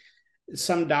be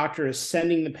some doctor is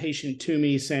sending the patient to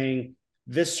me saying,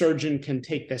 this surgeon can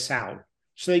take this out.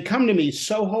 So they come to me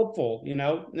so hopeful, you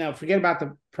know. Now, forget about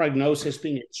the prognosis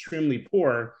being extremely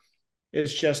poor.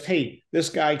 It's just, hey, this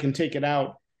guy can take it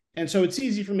out. And so it's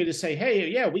easy for me to say, hey,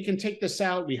 yeah, we can take this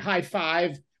out. We high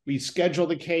five, we schedule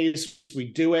the case,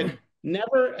 we do it.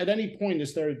 Never at any point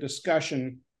is there a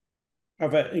discussion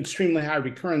of an extremely high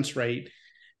recurrence rate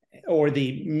or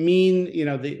the mean, you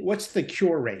know, what's the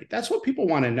cure rate? That's what people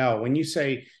want to know. When you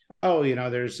say, oh, you know,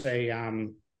 there's a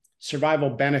survival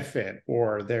benefit,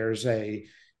 or there's a,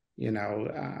 you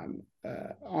know,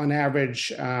 on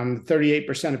average,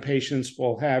 38% of patients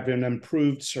will have an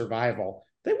improved survival.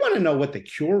 They want to know what the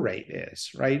cure rate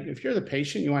is, right? If you're the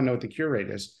patient, you want to know what the cure rate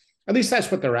is. At least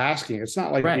that's what they're asking. It's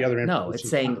not like the other. No, it's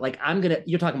saying like,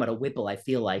 you're talking about a Whipple, I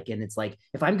feel like. And it's like,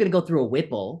 if I'm going to go through a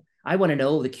Whipple, I want to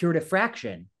know the curative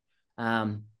fraction.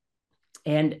 And,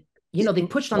 you know, they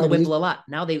pushed on the Whipple a lot.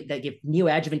 Now they give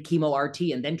neoadjuvant chemo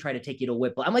RT and then try to take you to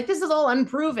Whipple. I'm like, this is all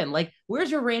unproven. Like,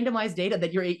 where's your randomized data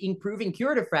that you're improving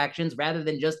curative fractions rather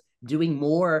than just doing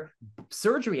more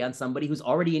surgery on somebody who's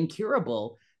already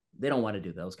incurable? They don't want to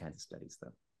do those kinds of studies,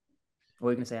 though. What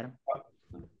were you going to say, Adam?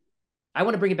 I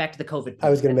want to bring it back to the COVID. I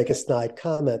was going to make a snide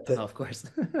comment that, of course,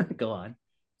 go on.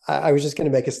 I was just going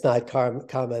to make a snide comment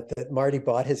that Marty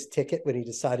bought his ticket when he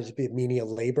decided to be a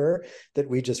menial laborer, that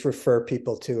we just refer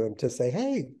people to him to say,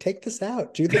 hey, take this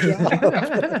out, do the job.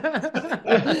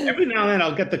 Every now and then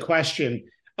I'll get the question,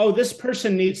 oh, this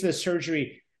person needs this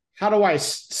surgery. How do I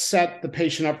set the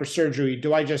patient up for surgery?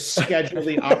 Do I just schedule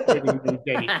the operating room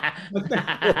date?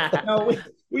 No,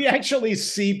 we actually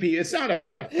see people. It's not a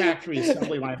factory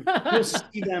assembly line. We'll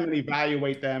see them and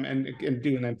evaluate them and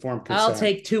do an informed consent. I'll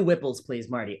take 2 Whipples, please,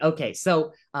 Marty. Okay,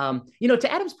 so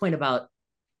to Adam's point about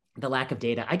the lack of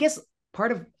data, I guess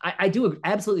I do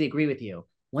absolutely agree with you.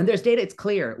 When there's data, it's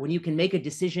clear. When you can make a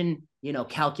decision,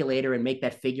 calculator and make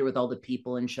that figure with all the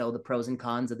people and show the pros and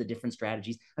cons of the different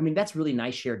strategies. I mean, that's really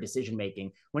nice shared decision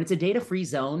making. When it's a data-free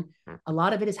zone, a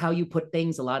lot of it is how you put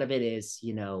things. A lot of it is,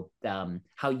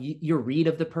 how your read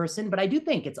of the person. But I do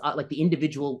think it's like the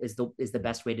individual is the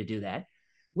best way to do that.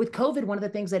 With COVID, one of the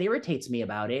things that irritates me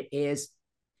about it is,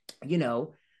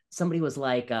 somebody was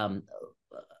like, I'll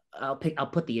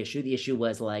put the issue. The issue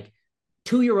was like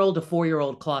 2-year-old to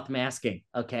 4-year-old cloth masking.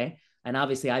 Okay. And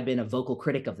obviously I've been a vocal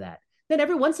critic of that. Then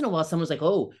every once in a while, someone's like,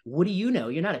 oh, what do you know?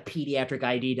 You're not a pediatric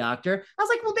ID doctor. I was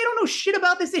like, well, they don't know shit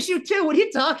about this issue too. What are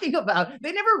you talking about?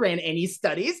 They never ran any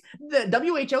studies.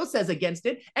 The WHO says against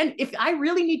it. And if I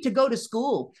really need to go to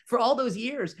school for all those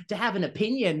years to have an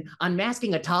opinion on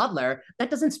masking a toddler, that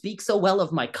doesn't speak so well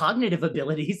of my cognitive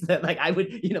abilities that like I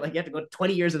would, you have to go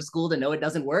 20 years of school to know it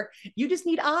doesn't work. You just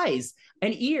need eyes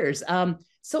and ears.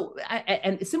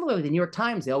 And similarly, the New York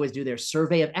Times, they always do their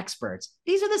survey of experts.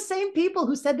 These are the same people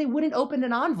who said they wouldn't open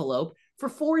an envelope for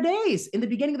 4 days in the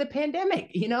beginning of the pandemic.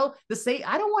 I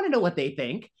don't want to know what they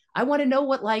think. I want to know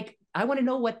what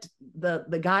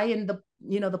the guy in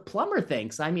the plumber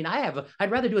thinks. I mean, I'd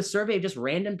rather do a survey of just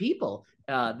random people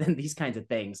than these kinds of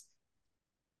things.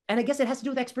 And I guess it has to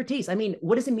do with expertise. I mean,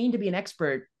 what does it mean to be an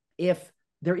expert if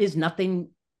there is nothing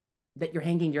that you're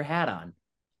hanging your hat on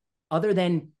other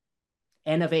than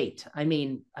N of 8? I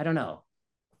mean, I don't know.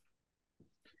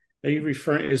 Are you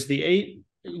referring, is the 8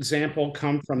 example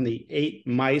come from the 8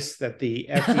 mice that the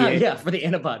FDA yeah, for the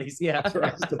antibodies, yeah. For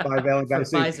the bivalent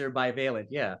vaccine. Pfizer bivalent,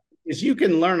 yeah. Is you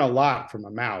can learn a lot from a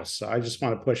mouse. So I just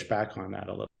want to push back on that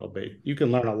a little bit. You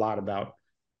can learn a lot about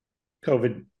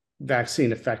COVID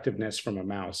vaccine effectiveness from a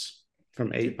mouse,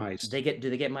 from 8 mice. Do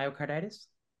they get myocarditis?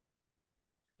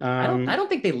 I don't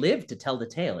think they live to tell the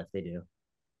tale if they do.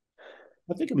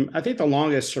 I think the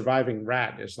longest surviving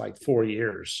rat is like 4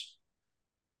 years.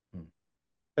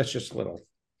 That's just a little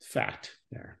fact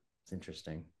there. It's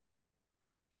interesting.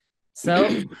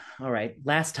 So, all right,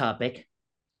 last topic.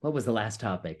 What was the last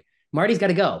topic? Marty's got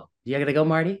to go. You got to go,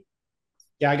 Marty?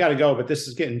 Yeah, I got to go, but this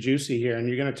is getting juicy here, and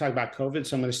you're going to talk about COVID,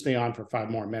 so I'm going to stay on for 5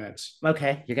 more minutes.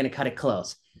 Okay, you're going to cut it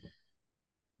close.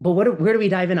 But where do we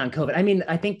dive in on COVID? I mean,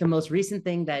 I think the most recent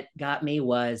thing that got me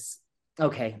was,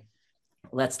 okay,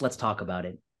 let's talk about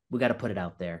it. We got to put it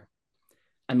out there.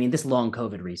 I mean, this long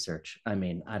COVID research, I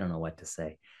mean, I don't know what to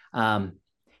say.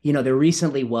 There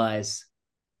recently was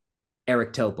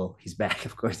Eric Topol. He's back.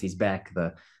 Of course, he's back.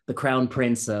 The crown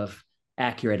prince of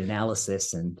accurate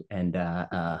analysis and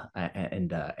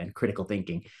critical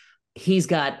thinking.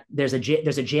 There's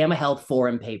a JAMA Health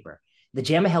Forum paper. The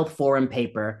JAMA Health Forum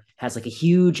paper has like a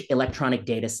huge electronic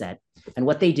data set. And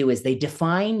what they do is they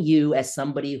define you as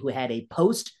somebody who had a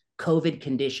post-COVID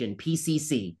condition,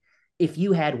 PCC. If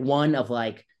you had one of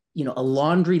a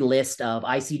laundry list of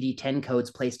ICD-10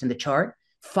 codes placed in the chart,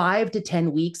 5 to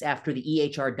 10 weeks after the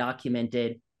EHR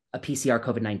documented a PCR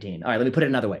COVID-19. All right, let me put it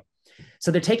another way.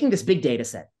 So they're taking this big data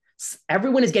set.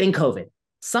 Everyone is getting COVID.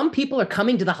 Some people are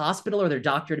coming to the hospital or their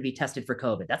doctor to be tested for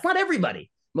COVID. That's not everybody.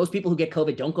 Most people who get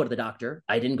COVID don't go to the doctor.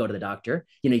 I didn't go to the doctor.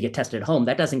 You get tested at home.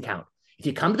 That doesn't count. If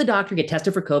you come to the doctor, get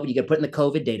tested for COVID, you get put in the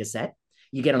COVID data set.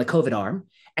 You get on the COVID arm.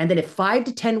 And then if 5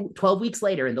 to 10, 12 weeks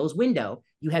later in those window,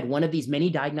 you had one of these many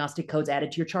diagnostic codes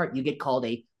added to your chart, you get called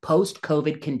a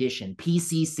post-COVID condition,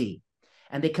 PCC.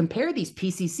 And they compare these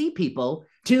PCC people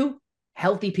to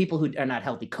healthy people who are not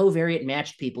healthy, covariate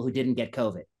matched people who didn't get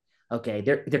COVID. Okay,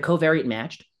 they're covariate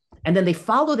matched. And then they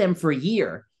follow them for a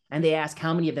year and they ask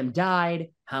how many of them died,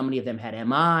 how many of them had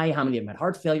MI, how many of them had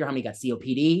heart failure, how many got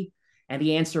COPD. And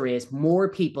the answer is more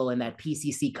people in that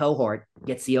PCC cohort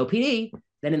get COPD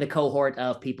than in the cohort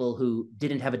of people who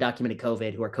didn't have a documented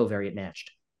COVID who are covariate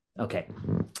matched. Okay.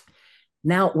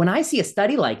 Now, when I see a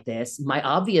study like this, my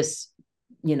obvious,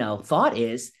 thought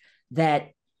is that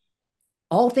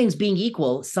all things being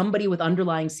equal, somebody with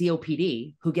underlying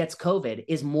COPD who gets COVID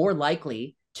is more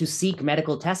likely to seek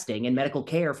medical testing and medical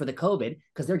care for the COVID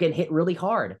because they're getting hit really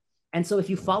hard. And so if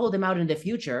you follow them out into the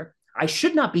future, I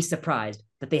should not be surprised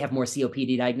that they have more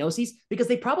COPD diagnoses because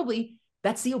they probably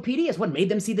That COPD is what made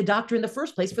them see the doctor in the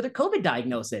first place for their COVID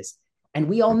diagnosis. And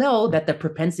we all know that the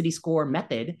propensity score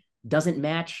method doesn't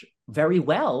match very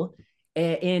well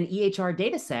in EHR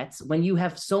data sets when you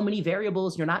have so many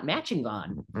variables you're not matching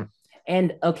on.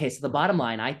 And okay, so the bottom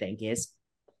line, I think, is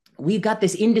we've got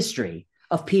this industry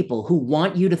of people who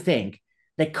want you to think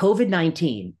that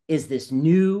COVID-19 is this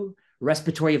new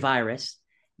respiratory virus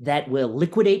that will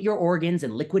liquidate your organs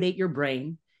and liquidate your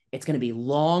brain. It's going to be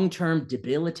long-term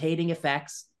debilitating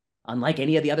effects, unlike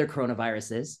any of the other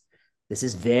coronaviruses. This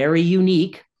is very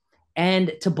unique.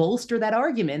 And to bolster that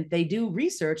argument, they do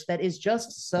research that is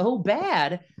just so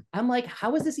bad. I'm like,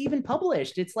 how is this even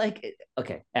published? It's like,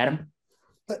 okay, Adam.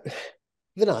 But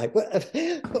Vinay,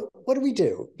 what do we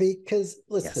do? Because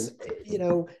listen,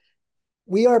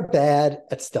 we are bad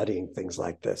at studying things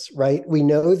like this, right? We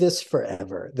know this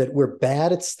forever, that we're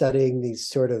bad at studying these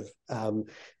sort of,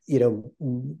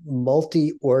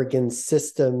 multi-organ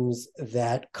systems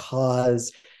that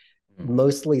cause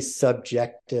mostly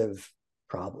subjective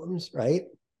problems, right?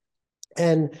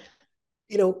 And,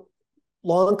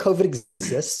 long COVID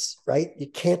exists, right? You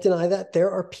can't deny that.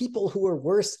 There are people who are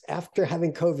worse after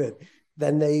having COVID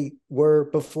than they were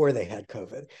before they had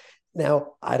COVID.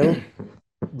 Now, I don't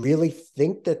really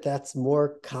think that that's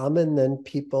more common than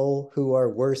people who are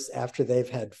worse after they've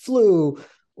had flu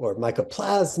or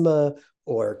mycoplasma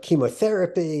or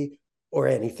chemotherapy or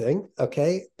anything,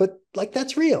 okay? But like,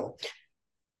 that's real.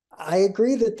 I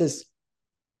agree that this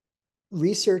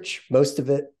research, most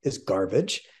of it is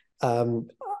garbage.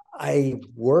 I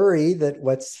worry that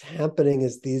what's happening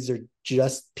is these are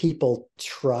just people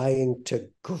trying to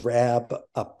grab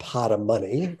a pot of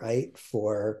money, right,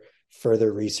 for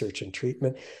further research and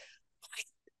treatment.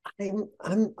 I'm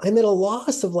at a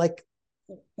loss of like,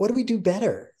 what do we do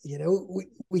better?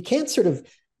 We can't sort of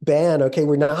ban, okay,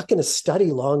 we're not going to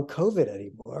study long COVID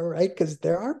anymore, right? Because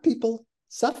there are people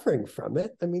suffering from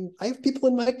it. I mean, I have people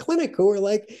in my clinic who are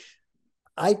like,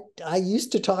 I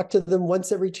used to talk to them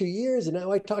once every 2 years, and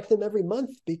now I talk to them every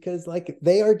month because like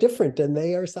they are different and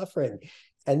they are suffering.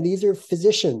 And these are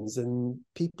physicians and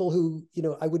people who,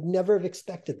 I would never have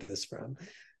expected this from.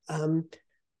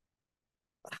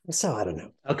 So I don't know.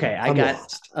 Okay, I'm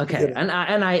lost. Okay, and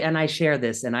I share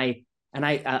this, and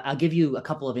I'll give you a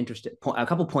couple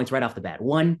of points right off the bat.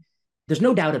 One, there's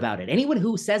no doubt about it. Anyone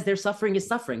who says they're suffering is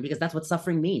suffering because that's what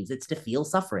suffering means. It's to feel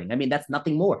suffering. I mean, that's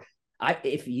nothing more.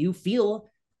 If you feel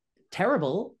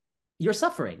terrible, you're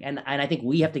suffering, and I think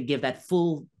we have to give that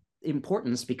full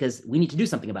importance because we need to do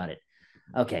something about it.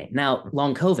 Okay, now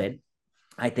long COVID,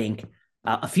 I think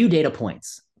a few data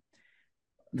points.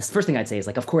 The first thing I'd say is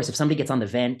like, of course, if somebody gets on the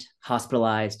vent,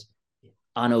 hospitalized,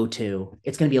 on O2,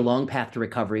 it's going to be a long path to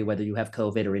recovery, whether you have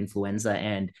COVID or influenza.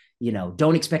 And,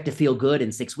 don't expect to feel good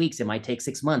in 6 weeks. It might take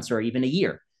 6 months or even a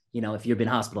year, if you've been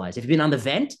hospitalized. If you've been on the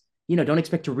vent, don't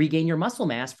expect to regain your muscle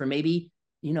mass for maybe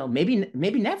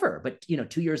never, but,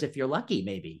 2 years if you're lucky,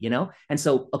 maybe, And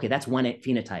so, okay, that's one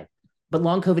phenotype. But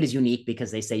long COVID is unique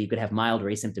because they say you could have mild or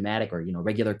asymptomatic or,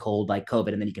 regular cold like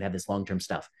COVID, and then you could have this long-term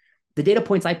stuff. The data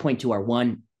points I point to are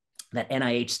one, that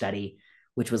NIH study,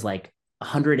 which was like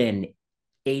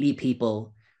 180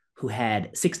 people who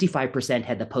had 65%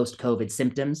 had the post-COVID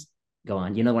symptoms. Go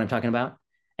on. You know what I'm talking about?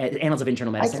 Annals of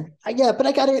Internal Medicine. But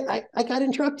I got to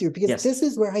interrupt you because this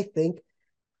is where I think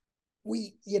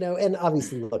we, and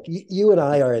obviously, look, you and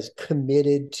I are as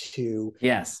committed to,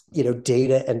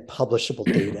 data and publishable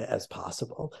data as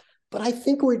possible. But I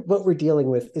think what we're dealing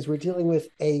with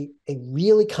a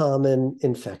really common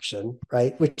infection,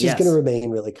 right? Which is going to remain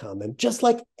really common, just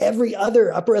like every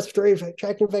other upper respiratory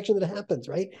tract infection that happens,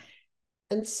 right?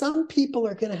 And some people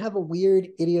are going to have a weird,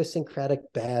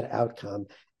 idiosyncratic bad outcome.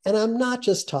 And I'm not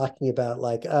just talking about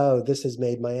like, oh, this has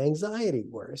made my anxiety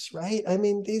worse, right? I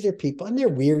mean, these are people, and they're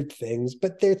weird things,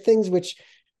 but they're things which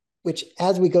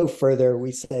as we go further,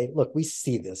 we say, look, we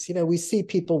see this, we see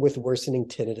people with worsening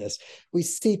tinnitus. We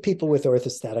see people with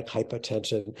orthostatic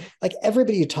hypotension, like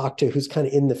everybody you talk to who's kind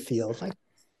of in the field, like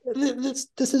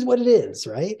this is what it is,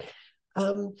 right?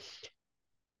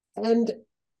 And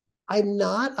I'm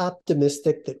not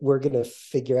optimistic that we're going to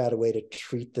figure out a way to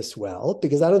treat this well,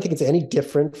 because I don't think it's any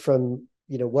different from,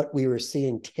 what we were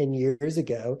seeing 10 years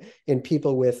ago in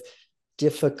people with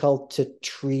difficult to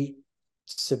treat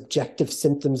subjective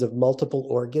symptoms of multiple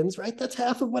organs, right? That's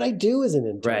half of what I do as an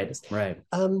internist. Right.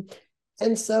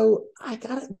 And so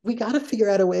we got to figure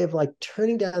out a way of like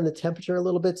turning down the temperature a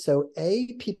little bit. So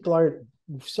people aren't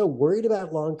so worried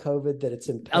about long COVID that it's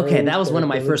impairing. Okay, that was one of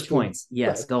my first points.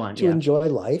 Yes, go on. To enjoy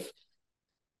life.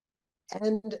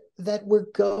 And that we're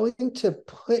going to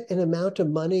put an amount of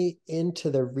money into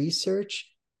the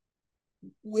research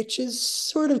which is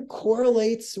sort of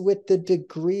correlates with the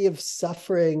degree of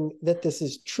suffering that this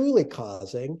is truly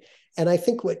causing. And I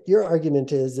think what your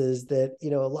argument is that, a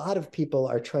lot of people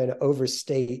are trying to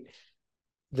overstate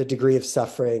the degree of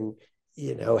suffering,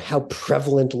 how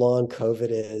prevalent long COVID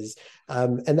is.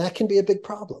 And that can be a big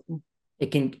problem.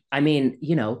 It can,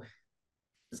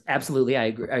 absolutely. I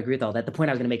agree with all that. The point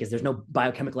I was going to make is there's no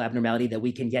biochemical abnormality that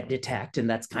we can yet detect. And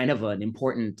that's kind of an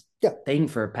important thing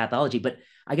for pathology. But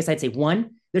I guess I'd say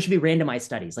one, there should be randomized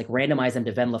studies, like randomize them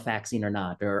to venlafaxine or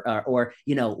not, or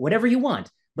whatever you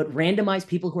want, but randomize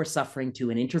people who are suffering to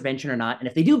an intervention or not. And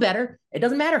if they do better, it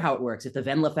doesn't matter how it works. If the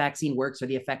venlafaxine works or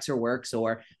the Effexor works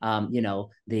or, the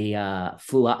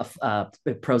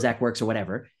Prozac works or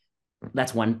whatever,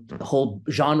 that's one, the whole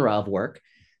genre of work.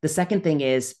 The second thing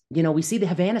is, we see the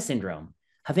Havana syndrome.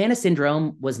 Havana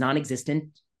syndrome was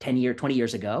non-existent 20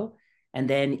 years ago. And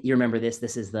then you remember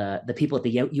this is the people at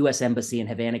the U.S. Embassy in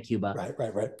Havana, Cuba.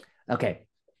 Right. Okay.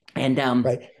 And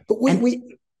right. But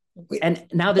and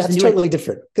now there's that's totally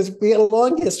different because we had a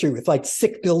long history with like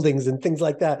sick buildings and things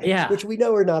like that, which we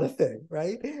know are not a thing,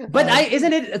 right? But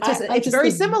isn't it? It's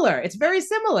very similar. It's very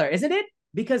similar, isn't it?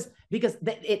 Because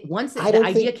once the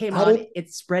idea came out,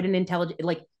 it spread in intelligence.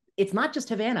 Like it's not just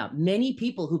Havana. Many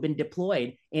people who've been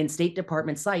deployed in State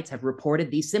Department sites have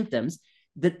reported these symptoms.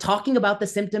 That talking about the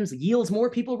symptoms yields more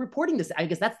people reporting this. I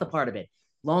guess that's the part of it.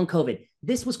 Long COVID.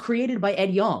 This was created by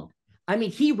Ed Yong. I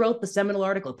mean, he wrote the seminal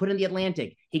article, put in the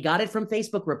Atlantic. He got it from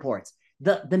Facebook reports.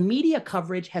 The media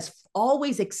coverage has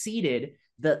always exceeded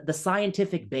the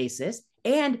scientific basis,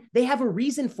 and they have a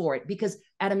reason for it because,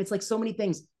 Adam, it's like so many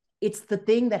things. It's the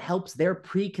thing that helps their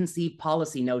preconceived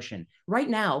policy notion. Right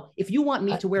now, if you want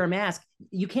me to wear a mask,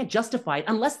 you can't justify it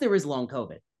unless there is long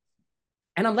COVID.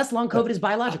 And unless long COVID is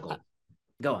biological.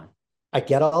 Go on. I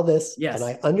get all this. Yes. And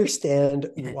I understand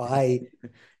why,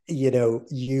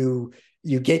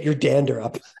 you get your dander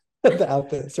up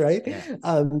about this, right?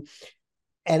 Yeah.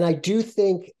 And I do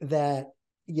think that,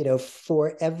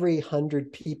 for every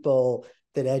 100 people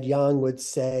that Ed Yong would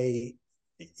say,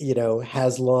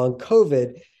 has long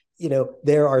COVID,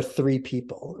 there are 3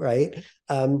 people, right?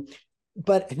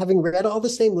 But having read all the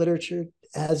same literature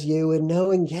as you and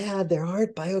knowing, there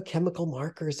aren't biochemical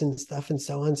markers and stuff and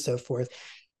so on and so forth,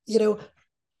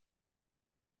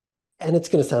 and it's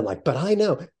going to sound like, but I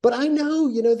know,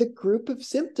 the group of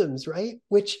symptoms, right?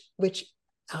 Which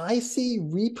I see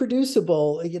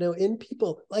reproducible, in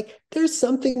people, like there's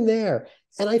something there.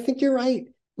 And I think you're right.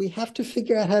 We have to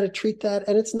figure out how to treat that.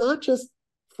 And it's not just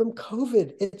from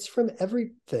COVID, it's from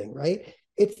everything, right?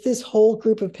 It's this whole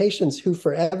group of patients who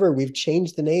forever we've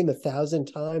changed the name 1,000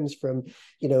 times from,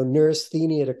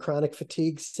 neurasthenia to chronic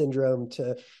fatigue syndrome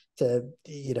to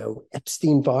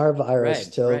Epstein-Barr virus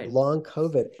to long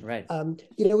COVID,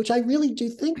 which I really do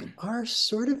think are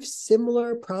sort of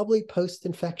similar, probably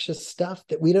post-infectious stuff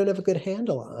that we don't have a good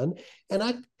handle on. And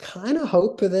I kind of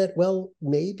hope that,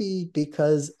 maybe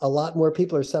because a lot more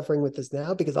people are suffering with this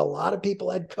now, because a lot of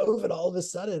people had COVID all of a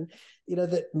sudden,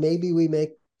 that maybe we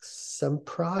make some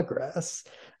progress.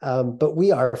 But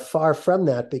we are far from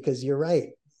that because you're right.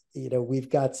 We've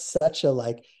got such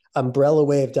a umbrella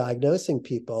way of diagnosing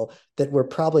people that we're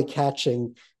probably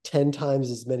catching 10 times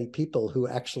as many people who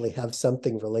actually have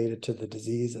something related to the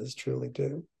disease as truly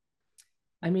do.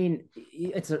 I mean,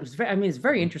 it's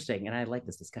very interesting. And I like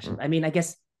this discussion. I mean, I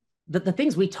guess the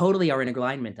things we totally are in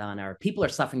alignment on are people are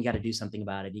suffering. You got to do something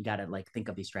about it. You got to think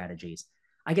of these strategies.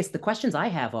 I guess the questions I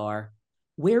have are,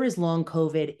 where is long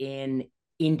COVID in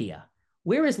India?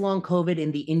 Where is long COVID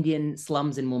in the Indian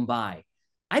slums in Mumbai?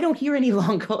 I don't hear any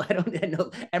long COVID. I don't know.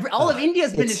 All of India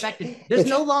has been infected. There's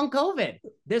no long COVID.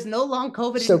 There's no long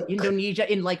COVID in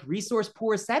Indonesia in resource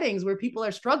poor settings where people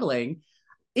are struggling.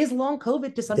 Is long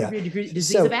COVID to some degree a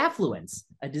disease of affluence,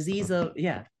 a disease of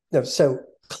No, so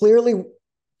clearly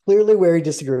where we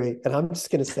disagree, and I'm just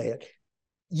going to say it.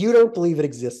 You don't believe it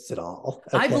exists at all.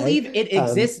 Okay? I believe it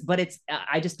exists, but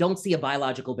I just don't see a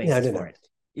biological basis for it.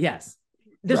 Yes,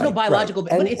 there's no biological,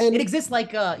 but it exists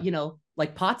like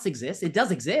POTS exists. It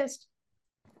does exist.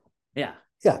 Yeah.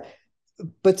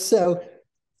 But so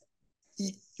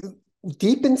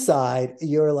deep inside,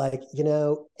 you're like,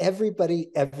 everybody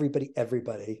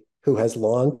who has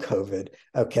long COVID,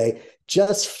 okay,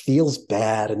 just feels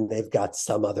bad and they've got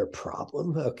some other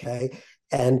problem, okay?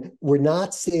 And we're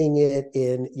not seeing it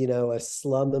in, a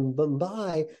slum in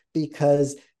Mumbai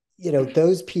because,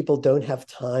 those people don't have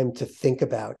time to think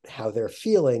about how they're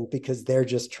feeling because they're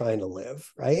just trying to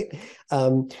live, right?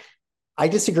 I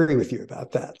disagree with you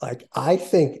about that. I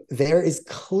think there is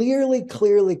clearly,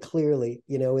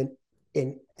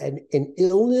 an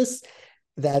illness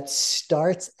that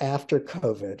starts after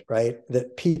COVID, right?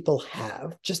 That people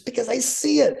have, just because I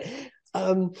see it.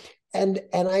 And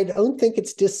I don't think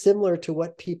it's dissimilar to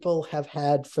what people have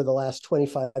had for the last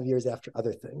 25 years after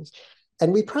other things.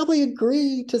 And we probably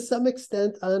agree to some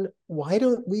extent on why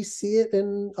don't we see it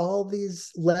in all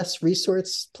these less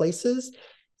resource places?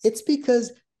 It's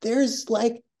because there's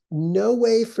like no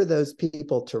way for those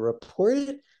people to report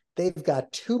it. They've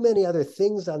got too many other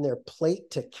things on their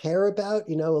plate to care about,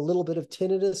 a little bit of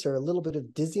tinnitus or a little bit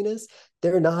of dizziness.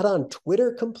 They're not on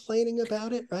Twitter complaining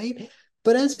about it, right?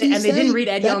 But as you and say, they didn't read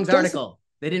Ed Yong's article.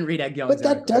 They didn't read Ed Yong's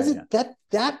article. But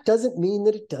that doesn't mean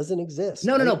that it doesn't exist.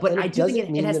 No, right? no. But and I do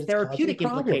think it has therapeutic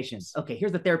implications. Okay,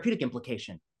 here's the therapeutic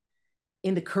implication.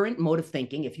 In the current mode of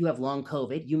thinking, if you have long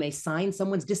COVID, you may sign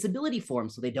someone's disability form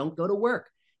so they don't go to work.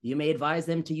 You may advise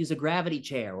them to use a gravity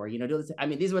chair or, do this. I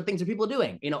mean, these are what things that people are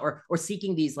doing, or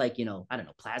seeking these I don't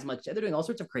know, plasma. They're doing all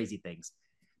sorts of crazy things.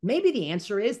 Maybe the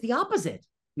answer is the opposite.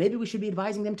 Maybe we should be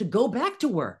advising them to go back to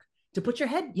work, to put your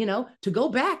head, to go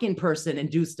back in person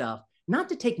and do stuff, not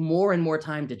to take more and more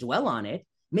time to dwell on it.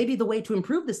 Maybe the way to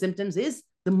improve the symptoms is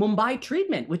the Mumbai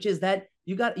treatment, which is that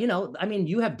you got,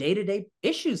 you have day-to-day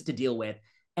issues to deal with.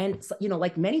 And,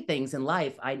 like many things in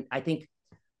life, I think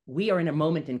we are in a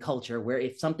moment in culture where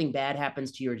if something bad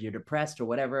happens to you, or you're depressed or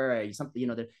whatever, or something,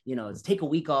 it's take a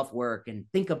week off work and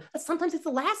think of, sometimes it's the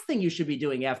last thing you should be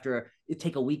doing after you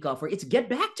take a week off work. It's get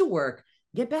back to work,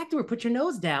 put your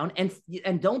nose down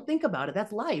and don't think about it.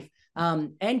 That's life.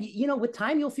 And with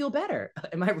time, you'll feel better.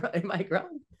 Am I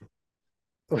wrong?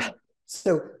 Well,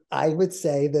 so I would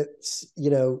say that,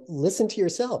 listen to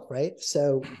yourself, right?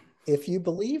 So if you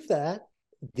believe that,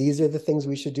 these are the things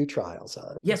we should do trials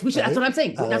on. Yes, we should. Right? That's what I'm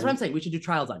saying. That's what I'm saying. We should do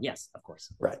trials on. Yes, of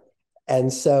course. Right.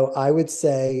 And so I would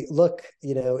say, look,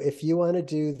 if you want to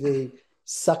do the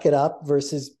suck it up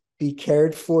versus be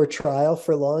cared for trial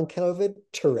for long COVID,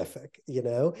 terrific,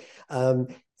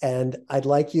 and I'd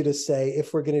like you to say,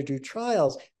 if we're going to do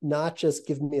trials, not just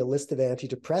give me a list of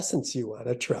antidepressants you want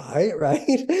to try,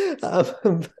 right?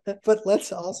 But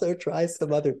let's also try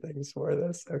some other things for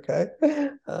this, okay?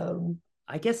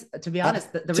 I guess, to be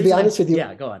honest, to be honest with you,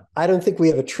 yeah, go on. I don't think we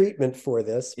have a treatment for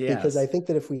this because I think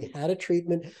that if we had a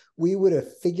treatment, we would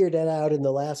have figured it out in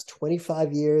the last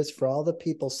 25 years for all the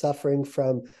people suffering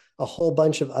from a whole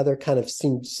bunch of other kind of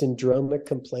syndromic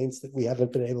complaints that we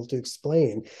haven't been able to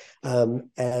explain.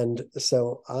 And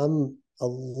so I'm a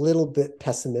little bit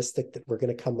pessimistic that we're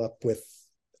going to come up with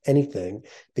anything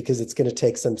because it's going to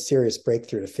take some serious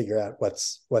breakthrough to figure out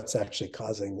what's actually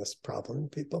causing this problem in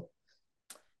people.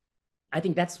 I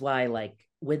think that's why,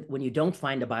 when you don't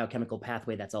find a biochemical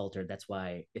pathway that's altered, that's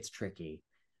why it's tricky.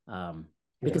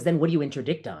 Because then what do you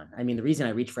interdict on? I mean, the reason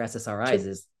I reach for SSRIs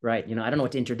is, right, I don't know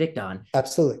what to interdict on.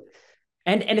 Absolutely.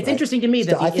 And it's interesting to me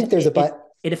that I think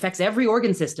it affects every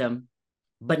organ system,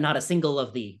 but not a single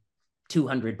of the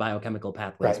 200 biochemical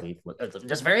pathways we've looked at. It's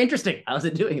just very interesting. How's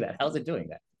it doing that?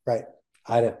 Right.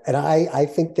 I know. And I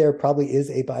think there probably is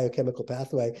a biochemical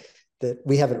pathway that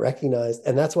we haven't recognized,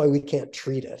 and that's why we can't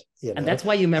treat it. And that's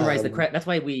why you memorize that's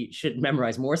why we should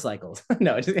memorize more cycles.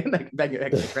 No, just way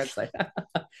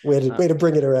to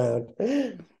bring it around.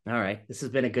 All right, this has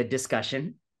been a good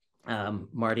discussion.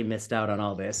 Marty missed out on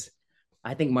all this.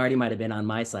 I think Marty might have been on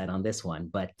my side on this one,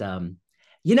 but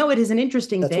it is an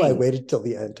interesting thing. That's why I waited till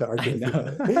the end to argue.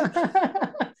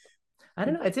 I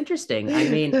don't know. It's interesting. I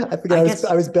mean,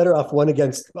 I was better off one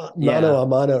against mano a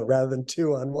mano rather than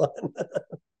two on one.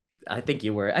 I think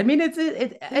you were. I mean,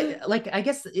 I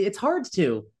guess it's hard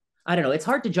to, I don't know. It's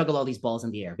hard to juggle all these balls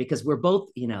in the air because we're both,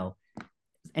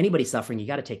 anybody suffering, you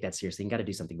got to take that seriously. You got to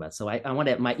do something about it. So I want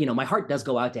to, my heart does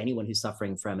go out to anyone who's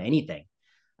suffering from anything.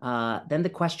 Then the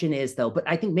question is though, but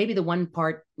I think maybe the one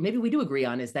part, maybe we do agree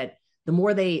on is that the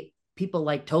more people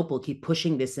like Topol keep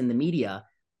pushing this in the media,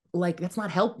 that's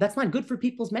not good for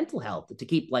people's mental health to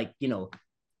keep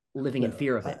living in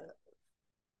fear of it.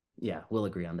 Yeah, we'll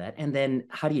agree on that. And then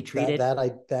how do you treat it?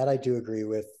 That I do agree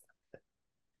with.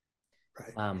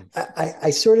 Right. I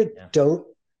sort of don't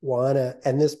want to,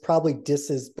 and this probably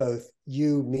disses both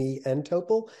you, me, and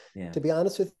Topol. Yeah. To be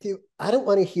honest with you, I don't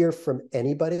want to hear from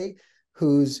anybody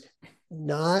who's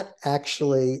not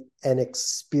actually an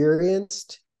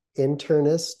experienced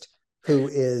internist who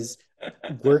is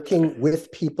working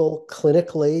with people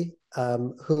clinically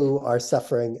who are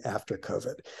suffering after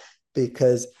COVID.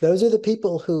 Because those are the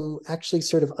people who actually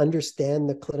sort of understand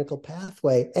the clinical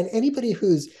pathway. And anybody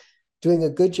who's doing a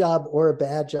good job or a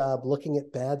bad job looking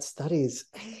at bad studies,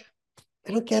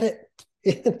 I don't get it.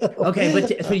 Okay,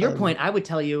 but to your point, I would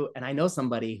tell you, and I know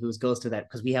somebody who goes to that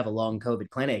because we have a long COVID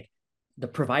clinic, the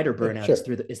provider burnout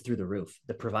is through the roof.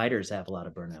 The providers have a lot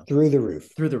of burnout. Through the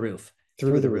roof.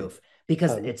 through the roof,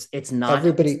 because it's not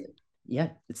everybody.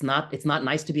 It's not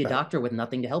nice to be a doctor with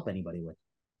nothing to help anybody with.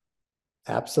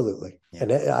 Absolutely. Yeah.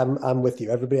 And I'm with you.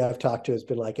 Everybody I've talked to has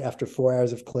been like, after 4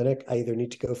 hours of clinic, I either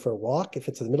need to go for a walk if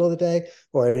it's in the middle of the day,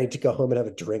 or I need to go home and have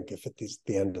a drink if it's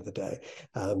the end of the day.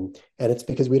 And it's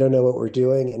because we don't know what we're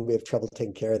doing and we have trouble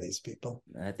taking care of these people.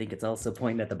 I think it's also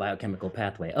pointing at the biochemical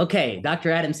pathway. Okay,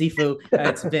 Dr. Adam Cifu,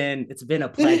 it's been a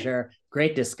pleasure.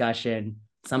 Great discussion.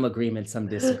 Some agreement, some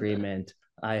disagreement.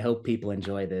 I hope people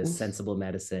enjoy this. Sensible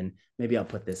medicine. Maybe I'll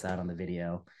put this out on the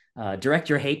video. Direct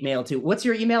your hate mail to, what's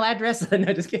your email address?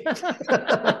 No, just kidding.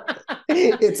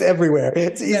 It's everywhere.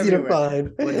 It's easy everywhere to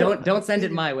find. Well, don't send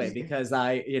it my way, because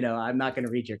I'm not going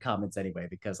to read your comments anyway,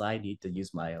 because I need to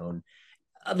use my own.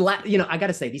 I got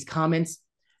to say, these comments,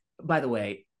 by the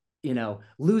way,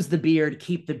 lose the beard,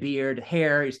 keep the beard,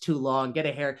 hair is too long, get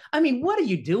a hair. I mean, what are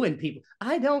you doing, people?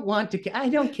 I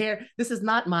don't care. This is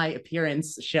not my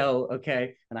appearance show,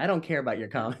 okay? And I don't care about your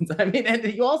comments. I mean, and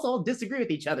you also all disagree with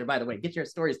each other, by the way. Get your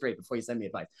story straight before you send me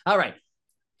advice. All right.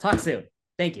 Talk soon.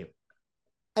 Thank you.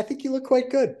 I think you look quite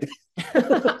good.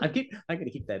 I'm going to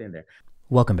keep that in there.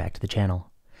 Welcome back to the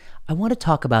channel. I want to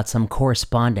talk about some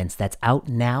correspondence that's out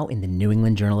now in the New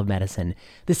England Journal of Medicine.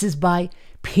 This is by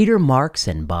Peter Marks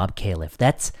and Bob Califf.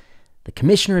 That's the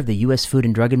commissioner of the U.S. Food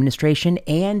and Drug Administration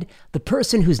and the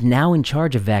person who's now in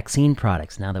charge of vaccine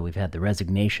products, now that we've had the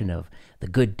resignation of the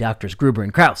good doctors Gruber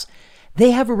and Krauss.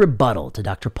 They have a rebuttal to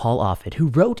Dr. Paul Offit, who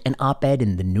wrote an op-ed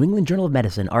in the New England Journal of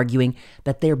Medicine arguing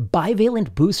that their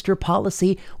bivalent booster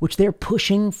policy, which they're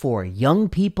pushing for young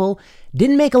people,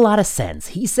 didn't make a lot of sense.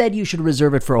 He said you should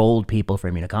reserve it for old people,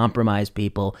 for immunocompromised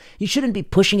people. You shouldn't be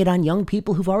pushing it on young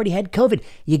people who've already had COVID.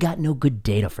 You got no good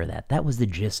data for that. That was the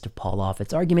gist of Paul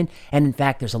Offit's argument. And in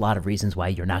fact, there's a lot of reasons why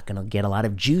you're not going to get a lot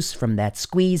of juice from that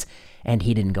squeeze. And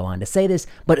he didn't go on to say this,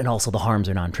 but and also the harms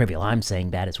are non-trivial. I'm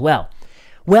saying that as well.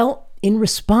 Well, in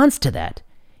response to that,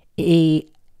 a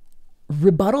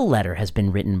rebuttal letter has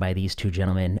been written by these two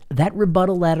gentlemen. That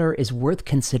rebuttal letter is worth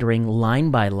considering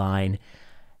line by line,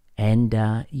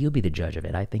 and you'll be the judge of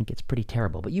it. I think it's pretty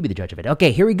terrible, but you be the judge of it.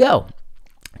 Okay, here we go.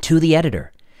 To the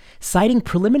editor. Citing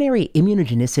preliminary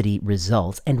immunogenicity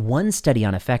results and one study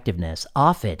on effectiveness,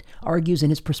 Offit argues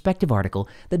in his perspective article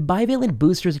that bivalent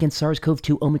boosters against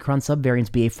SARS-CoV-2 Omicron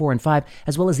subvariants BA4 and 5,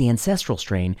 as well as the ancestral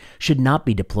strain, should not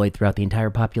be deployed throughout the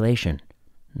entire population.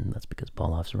 That's because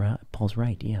Paul's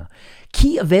right, yeah.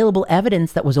 Key available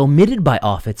evidence that was omitted by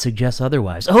Offit suggests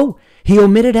otherwise. Oh, he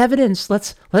omitted evidence.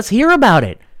 Let's hear about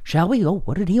it, shall we? Oh,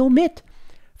 what did he omit?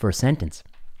 First sentence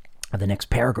of the next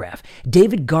paragraph.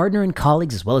 David Gardner and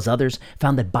colleagues, as well as others,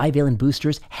 found that bivalent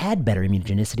boosters had better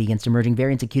immunogenicity against emerging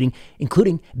variants,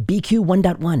 including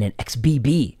BQ1.1 and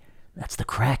XBB. That's the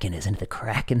Kraken, isn't it? The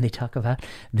Kraken they talk about?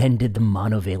 Then did the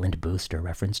monovalent booster,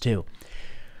 reference to.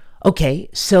 Okay,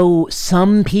 so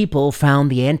some people found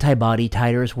the antibody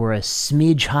titers were a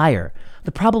smidge higher.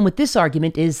 The problem with this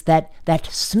argument is that that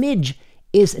smidge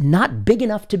is not big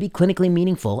enough to be clinically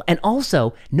meaningful, and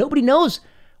also nobody knows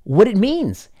what it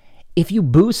means. If you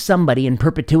boost somebody in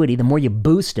perpetuity, the more you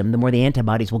boost them, the more the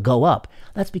antibodies will go up.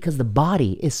 That's because the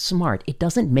body is smart. It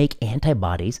doesn't make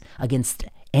antibodies against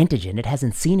antigen it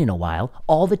hasn't seen in a while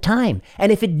all the time. And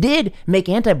if it did make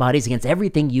antibodies against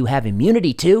everything you have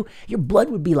immunity to, your blood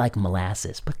would be like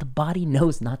molasses. But the body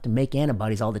knows not to make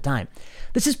antibodies all the time.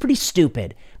 This is pretty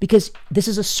stupid because this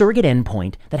is a surrogate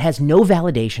endpoint that has no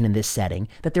validation in this setting,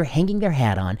 that they're hanging their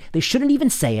hat on. They shouldn't even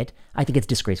say it. I think it's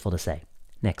disgraceful to say.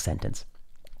 Next sentence.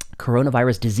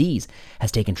 Coronavirus disease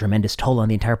has taken tremendous toll on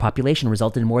the entire population,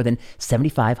 resulted in more than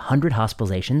 7,500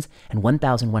 hospitalizations and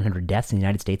 1,100 deaths in the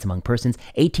United States among persons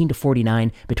 18 to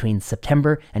 49 between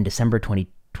September and December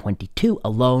 2022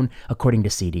 alone, according to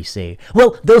CDC.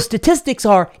 Well, those statistics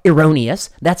are erroneous.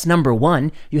 That's number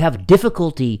one. You have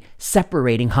difficulty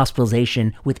separating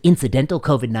hospitalization with incidental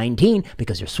COVID-19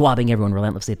 because you're swabbing everyone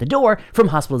relentlessly at the door from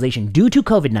hospitalization due to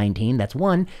COVID-19. That's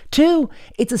one. Two,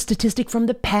 it's a statistic from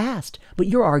the past. But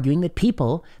you're arguing that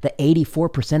people, the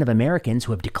 84% of Americans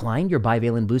who have declined your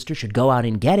bivalent booster, should go out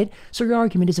and get it. So your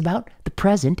argument is about the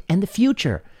present and the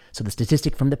future. So the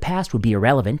statistic from the past would be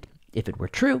irrelevant if it were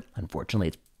true. Unfortunately,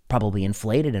 it's probably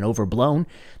inflated and overblown.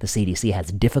 The CDC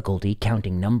has difficulty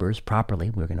counting numbers properly.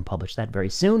 We're going to publish that very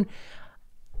soon.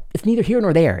 It's neither here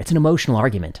nor there. It's an emotional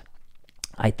argument,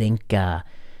 I think.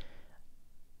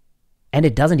 And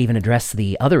it doesn't even address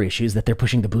the other issues that they're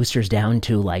pushing the boosters down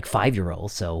to like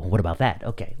 5-year-olds. So what about that?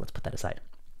 Okay, let's put that aside.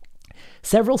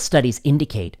 Several studies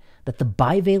indicate that the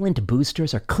bivalent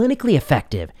boosters are clinically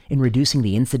effective in reducing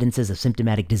the incidences of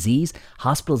symptomatic disease,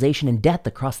 hospitalization, and death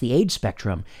across the age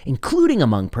spectrum, including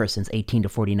among persons 18 to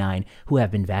 49 who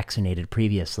have been vaccinated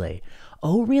previously.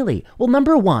 Oh, really? Well,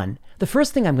 number one, the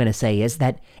first thing I'm going to say is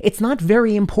that it's not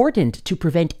very important to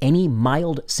prevent any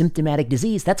mild symptomatic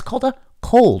disease. That's called a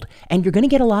cold, and you're going to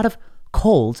get a lot of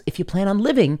colds if you plan on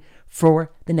living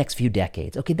for the next few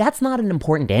decades. Okay, that's not an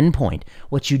important endpoint.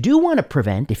 What you do want to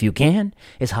prevent, if you can,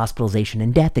 is hospitalization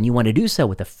and death, and you want to do so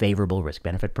with a favorable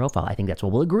risk-benefit profile. I think that's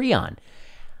what we'll agree on.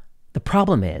 The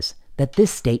problem is that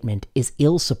this statement is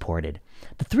ill-supported.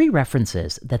 The three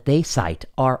references that they cite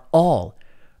are all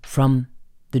from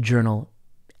the journal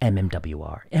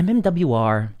MMWR.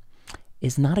 MMWR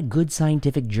is not a good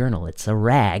scientific journal. It's a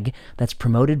rag that's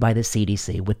promoted by the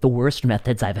CDC with the worst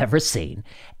methods I've ever seen.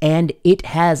 And it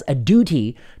has a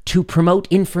duty to promote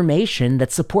information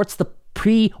that supports the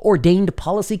preordained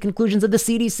policy conclusions of the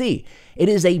CDC. It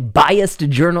is a biased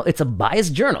journal. It's a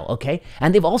biased journal, okay?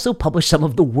 And they've also published some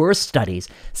of the worst studies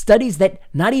that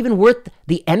not even worth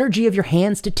the energy of your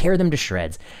hands to tear them to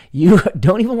shreds. You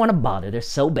don't even want to bother. They're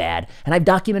so bad. And I've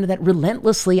documented that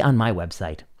relentlessly on my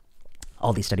website.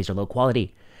 All these studies are low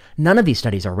quality. None of these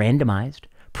studies are randomized,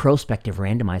 prospective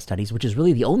randomized studies, which is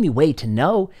really the only way to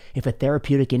know if a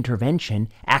therapeutic intervention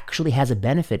actually has a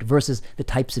benefit versus the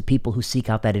types of people who seek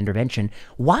out that intervention.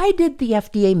 Why did the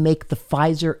FDA make the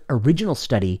Pfizer original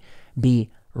study be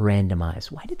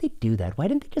randomized? Why did they do that? Why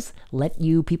didn't they just let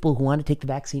you people who want to take the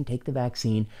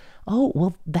vaccine? Oh,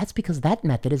 well, that's because that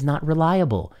method is not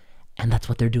reliable. And that's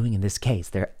what they're doing in this case.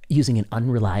 They're using an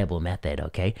unreliable method,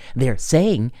 okay? They're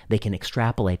saying they can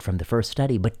extrapolate from the first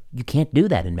study, but you can't do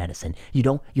that in medicine.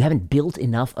 You haven't built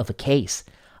enough of a case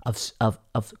of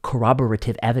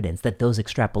corroborative evidence that those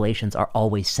extrapolations are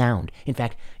always sound. In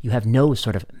fact, you have no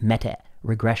sort of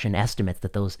meta-regression estimates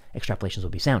that those extrapolations will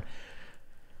be sound.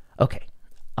 Okay,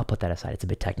 I'll put that aside. It's a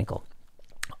bit technical.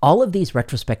 All of these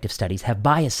retrospective studies have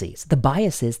biases. The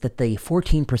bias is that the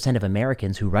 14% of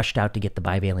Americans who rushed out to get the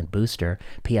bivalent booster,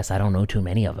 P.S. I don't know too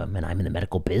many of them, and I'm in the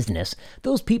medical business,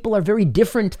 those people are very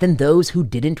different than those who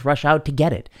didn't rush out to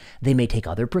get it. They may take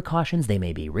other precautions, they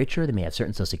may be richer, they may have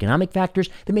certain socioeconomic factors,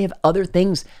 they may have other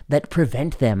things that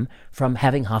prevent them from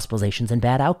having hospitalizations and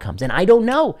bad outcomes. And I don't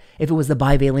know if it was the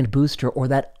bivalent booster or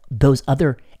that those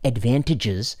other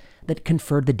advantages that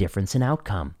conferred the difference in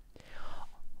outcome.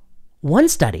 One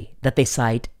study that they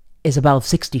cite is about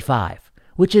 65,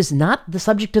 which is not the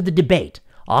subject of the debate.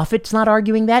 Offit's not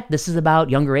arguing that. This is about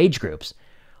younger age groups.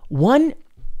 One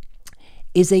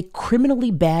is a criminally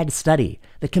bad study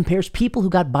that compares people who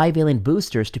got bivalent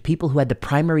boosters to people who had the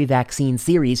primary vaccine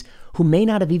series who may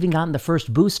not have even gotten the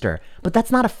first booster. But that's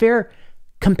not a fair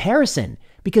comparison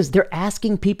because they're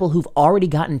asking people who've already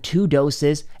gotten 2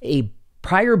 doses, a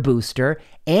prior booster,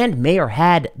 and may or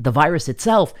had the virus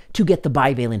itself to get the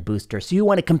bivalent booster. So you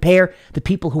want to compare the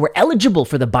people who were eligible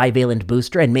for the bivalent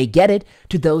booster and may get it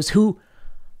to those who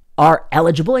are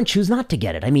eligible and choose not to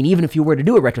get it. I mean, even if you were to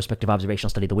do a retrospective observational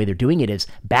study, the way they're doing it is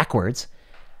backwards.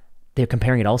 They're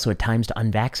comparing it also at times to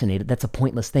unvaccinated. That's a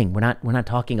pointless thing. We're not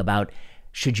talking about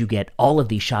should you get all of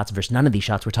these shots versus none of these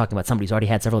shots. We're talking about somebody who's already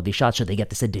had several of these shots. Should they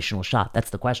get this additional shot? That's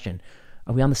the question.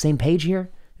 Are we on the same page here?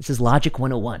 This is Logic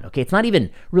 101, okay? It's not even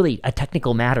really a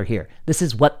technical matter here. This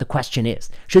is what the question is.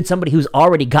 Should somebody who's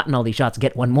already gotten all these shots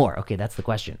get one more? Okay, that's the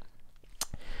question.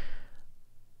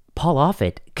 Paul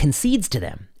Offit concedes to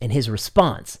them in his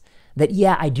response that,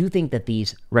 yeah, I do think that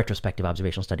these retrospective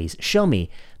observational studies show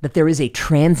me that there is a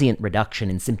transient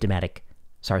reduction in symptomatic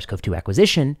SARS-CoV-2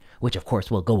 acquisition, which of course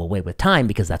will go away with time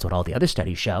because that's what all the other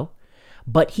studies show.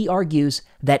 But he argues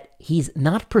that he's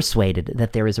not persuaded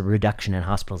that there is a reduction in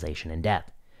hospitalization and death.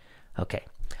 Okay,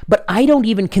 but I don't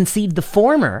even concede the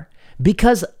former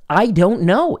because I don't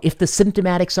know if the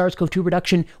symptomatic SARS-CoV-2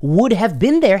 reduction would have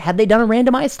been there had they done a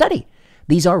randomized study.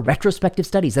 These are retrospective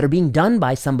studies that are being done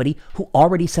by somebody who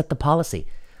already set the policy.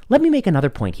 Let me make another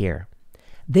point here.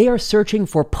 They are searching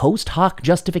for post hoc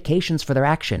justifications for their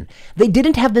action. They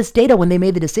didn't have this data when they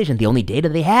made the decision. The only data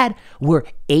they had were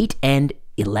 8 and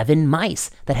 11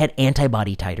 mice that had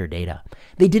antibody titer data.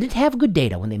 They didn't have good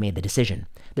data when they made the decision.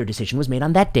 Their decision was made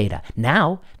on that data.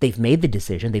 Now they've made the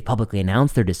decision. They publicly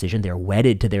announced their decision. They're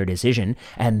wedded to their decision,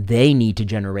 and they need to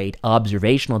generate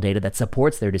observational data that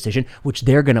supports their decision, which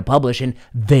they're going to publish in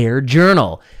their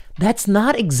journal. That's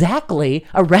not exactly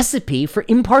a recipe for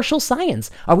impartial science.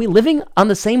 Are we living on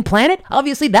the same planet?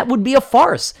 Obviously, that would be a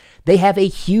farce. They have a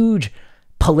huge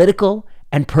political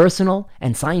and personal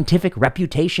and scientific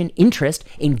reputation interest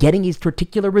in getting a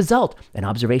particular result. And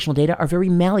observational data are very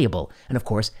malleable. And of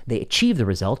course, they achieve the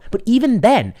result. But even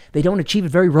then, they don't achieve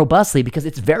it very robustly because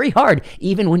it's very hard,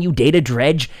 even when you data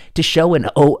dredge to show an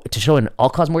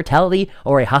all-cause mortality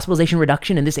or a hospitalization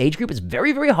reduction in this age group. It's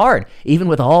very, very hard, even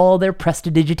with all their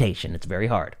prestidigitation. It's very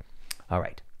hard. All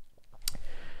right.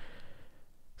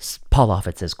 Paul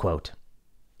Offit says, quote,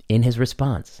 in his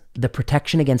response, the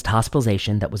protection against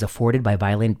hospitalization that was afforded by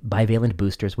bivalent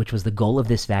boosters, which was the goal of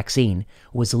this vaccine,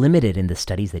 was limited in the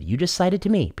studies that you just cited to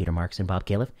me, Peter Marks and Bob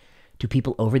Califf, to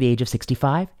people over the age of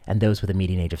 65 and those with a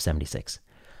median age of 76.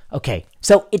 Okay,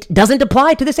 so it doesn't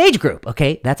apply to this age group,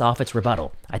 okay? That's Offit's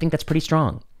rebuttal. I think that's pretty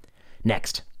strong.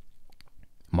 Next,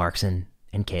 Markson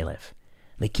and Califf.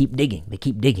 They keep digging.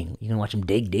 You can watch them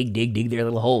dig their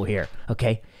little hole here,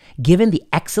 okay? Given the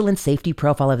excellent safety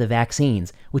profile of the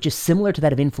vaccines, which is similar to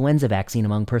that of influenza vaccine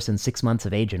among persons 6 months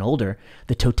of age and older,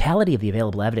 the totality of the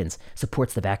available evidence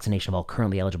supports the vaccination of all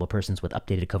currently eligible persons with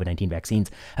updated COVID-19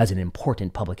 vaccines as an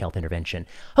important public health intervention.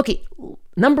 Okay,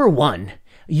 number one,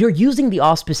 you're using the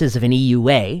auspices of an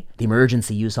EUA, the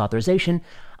emergency use authorization.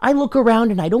 I look around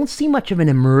and I don't see much of an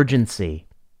emergency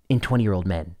in 20-year-old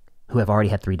men who have already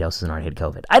had 3 doses and already had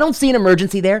COVID. I don't see an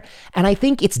emergency there, and I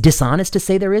think it's dishonest to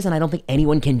say there is, and I don't think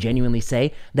anyone can genuinely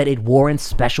say that it warrants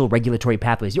special regulatory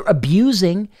pathways. You're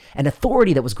abusing an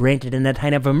authority that was granted in that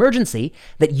kind of emergency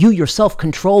that you yourself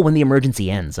control when the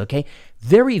emergency ends, okay?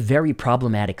 Very, very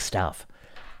problematic stuff.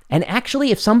 And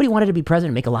actually, if somebody wanted to be president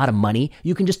and make a lot of money,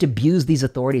 you can just abuse these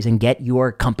authorities and get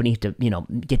your company to,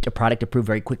 get a product approved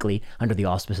very quickly under the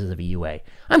auspices of EUA.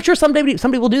 I'm sure somebody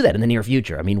will do that in the near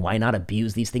future. I mean, why not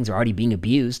abuse? These things are already being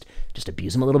abused. Just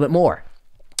abuse them a little bit more.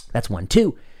 That's one.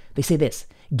 Two, they say this,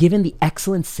 given the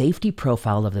excellent safety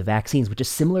profile of the vaccines, which is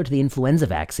similar to the influenza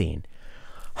vaccine.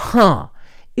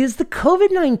 Is the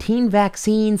COVID-19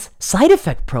 vaccine's side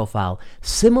effect profile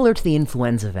similar to the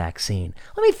influenza vaccine?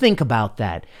 Let me think about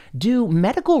that. Do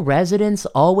medical residents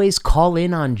always call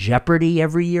in on Jeopardy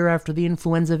every year after the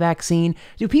influenza vaccine?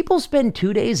 Do people spend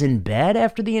 2 days in bed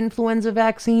after the influenza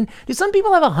vaccine? Do some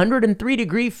people have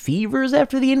 103-degree fevers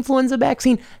after the influenza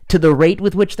vaccine to the rate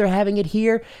with which they're having it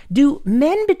here? Do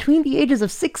men between the ages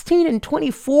of 16 and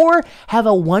 24 have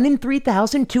a 1 in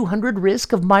 3,200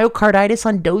 risk of myocarditis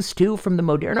on dose 2 from the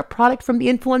Moderna product from the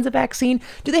influenza vaccine?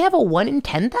 Do they have a 1 in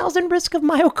 10,000 risk of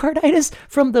myocarditis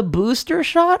from the booster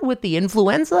shot with the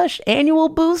influenza annual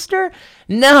booster?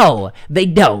 No, they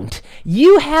don't.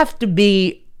 You have to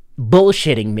be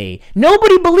bullshitting me.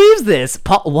 Nobody believes this.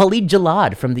 Walid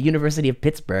Jalad from the University of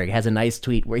Pittsburgh has a nice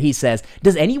tweet where he says,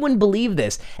 does anyone believe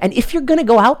this? And if you're going to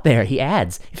go out there, he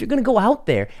adds, if you're going to go out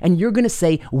there and you're going to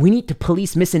say, we need to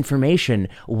police misinformation,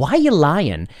 why are you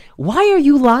lying? Why are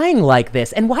you lying like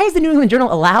this? And why is the New England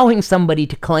Journal allowing somebody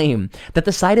to claim that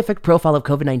the side effect profile of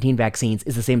COVID-19 vaccines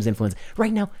is the same as influenza?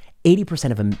 Right now,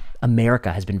 80% of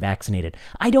America has been vaccinated.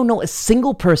 I don't know a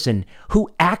single person who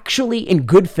actually, in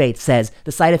good faith, says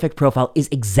the side effect profile is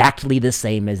exactly the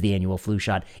same as the annual flu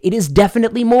shot. It is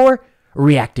definitely more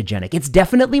reactogenic. It's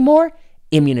definitely more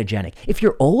immunogenic. If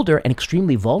you're older and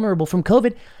extremely vulnerable from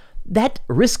COVID, that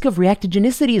risk of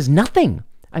reactogenicity is nothing.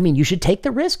 I mean, you should take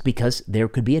the risk because there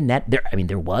could be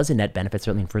there was a net benefit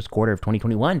certainly in the first quarter of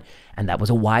 2021, and that was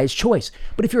a wise choice.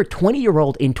 But if you're a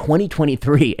 20-year-old in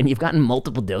 2023 and you've gotten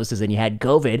multiple doses and you had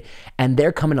COVID, and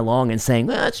they're coming along and saying,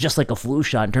 well, it's just like a flu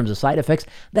shot in terms of side effects,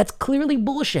 that's clearly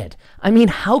bullshit. I mean,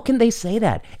 how can they say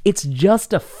that? It's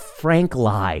just a frank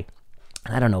lie.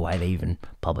 And I don't know why they even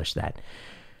published that.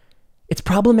 It's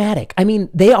problematic. I mean,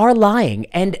 they are lying,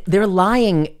 and they're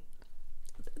lying.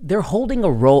 They're holding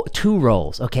two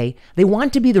roles, okay? They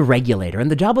want to be the regulator, and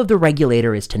the job of the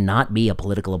regulator is to not be a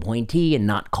political appointee and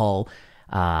not call,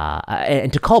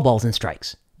 and to call balls and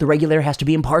strikes. The regulator has to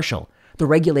be impartial. The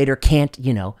regulator can't,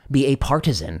 be a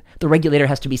partisan. The regulator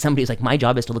has to be somebody who's like, my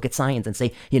job is to look at science and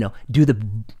say, do the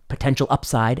potential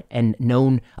upside and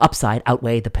known upside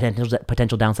outweigh the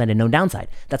potential downside and known downside.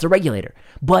 That's a regulator.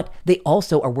 But they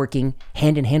also are working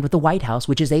hand in hand with the White House,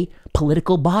 which is a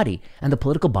political body. And the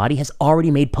political body has already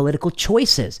made political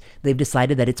choices. They've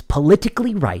decided that it's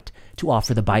politically right to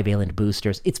offer the bivalent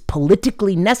boosters. It's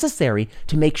politically necessary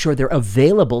to make sure they're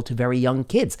available to very young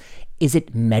kids. Is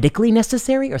it medically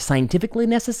necessary or scientifically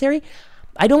necessary?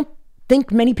 I don't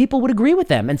think many people would agree with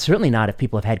them, and certainly not if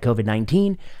people have had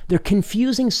COVID-19. They're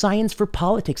confusing science for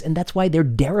politics, and that's why they're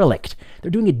derelict. They're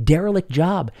doing a derelict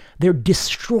job. They're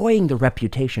destroying the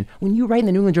reputation. When you write in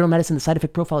the New England Journal of Medicine, the side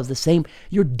effect profile is the same,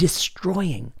 you're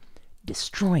destroying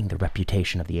the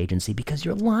reputation of the agency because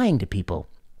you're lying to people,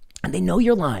 and they know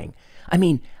you're lying. I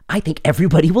mean, I think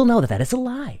everybody will know that that is a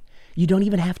lie. You don't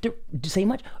even have to say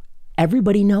much.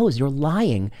 Everybody knows you're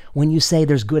lying when you say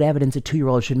there's good evidence a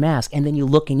 2-year-old should mask, and then you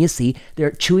look and you see they're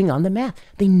chewing on the mask.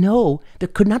 They know there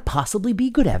could not possibly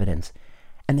be good evidence.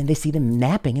 And then they see them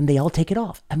napping and they all take it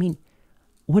off. I mean,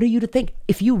 what are you to think?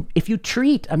 If you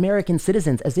treat American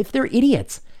citizens as if they're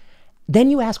idiots, then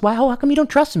you ask, why, how come you don't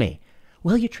trust me?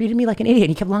 Well, you treated me like an idiot and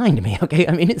you kept lying to me, okay?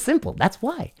 I mean, it's simple. That's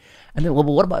why. And then, well,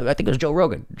 what about, I think it was Joe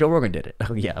Rogan. Joe Rogan did it.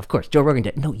 Oh, yeah, of course. Joe Rogan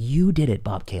did it. No, you did it,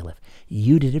 Bob Califf.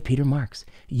 You did it, Peter Marks.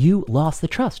 You lost the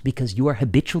trust because you are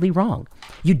habitually wrong.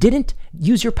 You didn't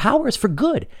use your powers for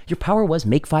good. Your power was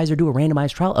make Pfizer do a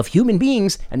randomized trial of human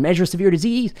beings and measure severe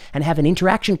disease and have an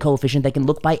interaction coefficient that can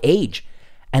look by age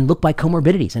and look by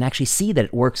comorbidities and actually see that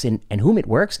it works in whom it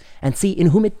works and see in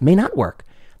whom it may not work.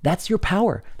 That's your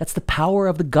power. That's the power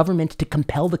of the government to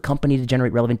compel the company to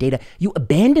generate relevant data. You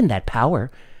abandon that power.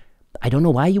 I don't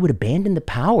know why you would abandon the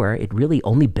power. It really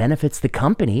only benefits the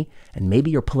company and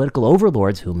maybe your political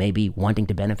overlords who may be wanting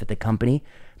to benefit the company.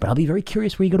 But I'll be very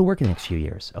curious where you go to work in the next few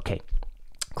years. Okay,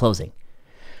 closing.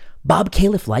 Bob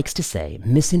Califf likes to say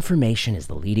misinformation is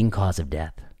the leading cause of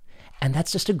death. And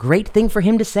that's just a great thing for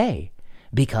him to say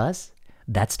because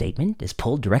that statement is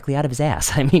pulled directly out of his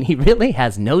ass. I mean, he really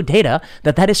has no data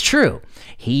that is true.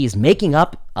 He's making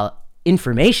up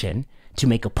information to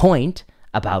make a point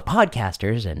about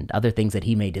podcasters and other things that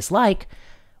he may dislike,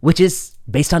 which is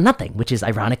based on nothing, which is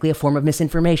ironically a form of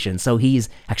misinformation. So he's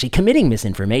actually committing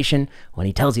misinformation when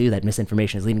he tells you that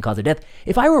misinformation is the leading cause of death.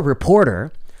 If I were a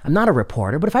reporter, I'm not a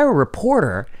reporter, but if I were a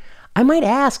reporter, I might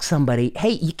ask somebody,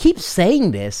 hey, you keep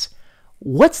saying this.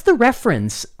 What's the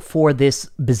reference for this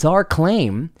bizarre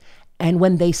claim? And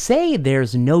when they say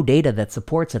there's no data that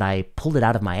supports it, I pulled it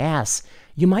out of my ass,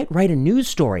 you might write a news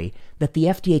story that the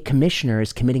FDA commissioner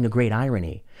is committing a great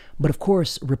irony. But of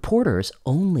course, reporters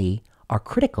only are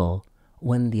critical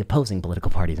when the opposing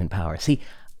political party is in power. See,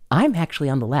 I'm actually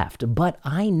on the left, but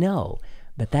I know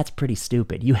that that's pretty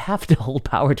stupid. You have to hold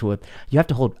power to it. You have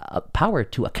to hold power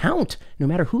to account, no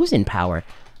matter who's in power.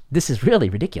 This is really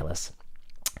ridiculous.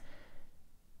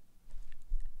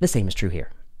 The same is true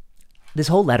here. This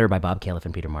whole letter by Bob Califf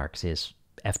and Peter Marks is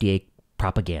FDA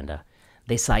propaganda.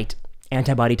 They cite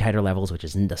antibody titer levels, which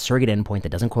is the surrogate endpoint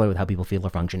that doesn't correlate with how people feel or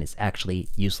function. It's actually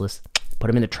useless. Put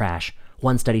them in the trash.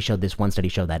 One study showed this, one study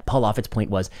showed that. Paul Offit's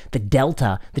point was the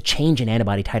delta, the change in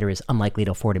antibody titer is unlikely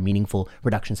to afford a meaningful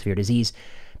reduction in severe disease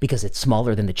because it's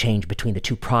smaller than the change between the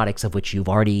two products of which you've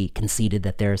already conceded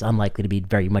that there's unlikely to be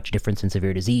very much difference in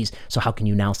severe disease. So how can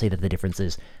you now say that the difference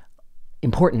is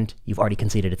important? You've already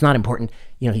conceded it's not important.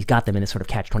 You know, he's got them in this sort of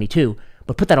catch-22.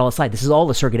 But put that all aside. This is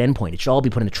all a surrogate endpoint. It should all be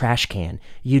put in the trash can.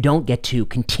 You don't get to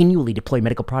continually deploy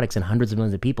medical products in hundreds of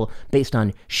millions of people based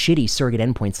on shitty surrogate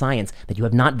endpoint science that you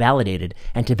have not validated.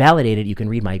 And to validate it, you can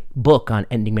read my book on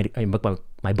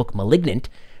my book Malignant,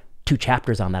 2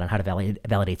 chapters on that on how to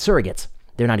validate surrogates.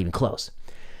 They're not even close.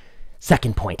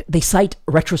 Second point, they cite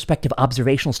a retrospective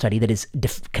observational study that is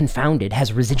confounded,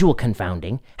 has residual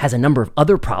confounding, has a number of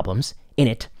other problems in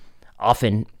it,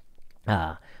 often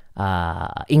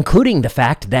including the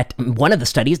fact that one of the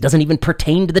studies doesn't even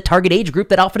pertain to the target age group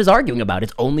that Offit is arguing about.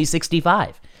 It's only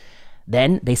 65.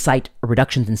 Then they cite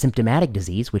reductions in symptomatic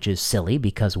disease, which is silly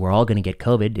because we're all going to get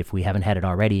COVID if we haven't had it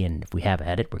already. And if we have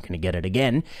had it, we're going to get it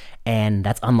again. And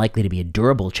that's unlikely to be a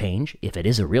durable change. If it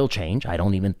is a real change, I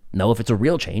don't even know if it's a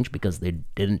real change because they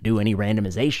didn't do any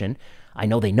randomization. I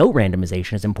know they know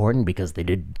randomization is important because they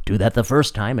did do that the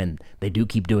first time and they do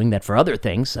keep doing that for other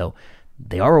things. So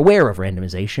they are aware of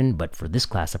randomization, but for this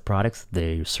class of products,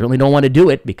 they certainly don't want to do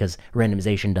it because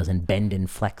randomization doesn't bend and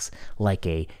flex like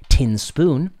a tin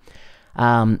spoon.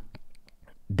 Then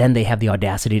they have the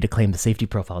audacity to claim the safety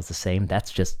profile is the same.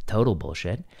 That's just total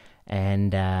bullshit.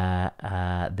 And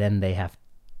then they have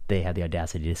the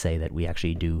audacity to say that we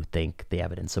actually do think the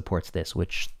evidence supports this,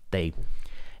 which they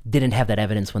didn't have that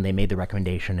evidence when they made the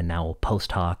recommendation, and now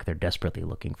post hoc, they're desperately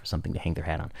looking for something to hang their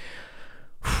hat on.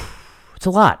 It's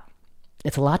a lot.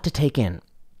 It's a lot to take in.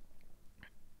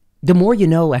 The more you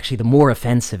know, actually, the more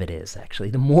offensive it is,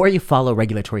 actually. The more you follow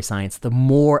regulatory science, the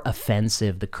more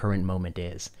offensive the current moment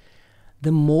is.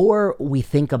 The more we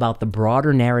think about the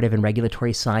broader narrative in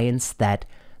regulatory science that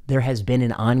there has been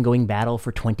an ongoing battle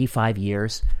for 25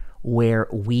 years where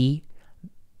we,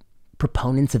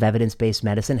 proponents of evidence-based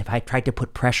medicine, have tried to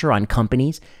put pressure on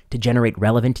companies to generate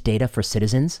relevant data for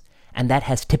citizens, and that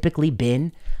has typically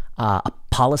been a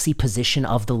policy position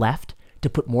of the left, to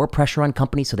put more pressure on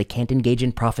companies so they can't engage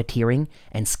in profiteering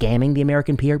and scamming the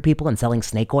American people and selling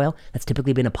snake oil. That's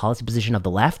typically been a policy position of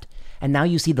the left. And now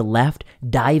you see the left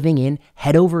diving in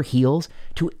head over heels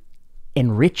to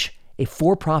enrich a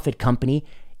for-profit company,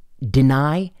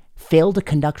 fail to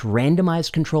conduct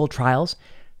randomized controlled trials,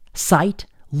 cite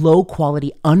low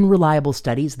quality, unreliable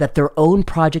studies that their own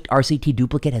Project RCT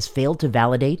duplicate has failed to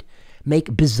validate,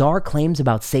 make bizarre claims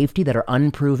about safety that are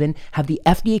unproven, have the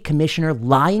FDA commissioner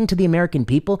lying to the American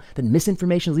people that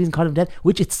misinformation is leading to cause of death,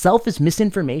 which itself is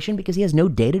misinformation because he has no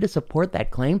data to support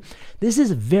that claim. This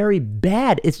is very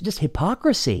bad. It's just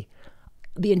hypocrisy.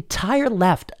 The entire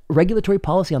left regulatory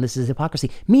policy on this is hypocrisy.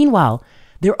 Meanwhile,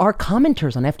 there are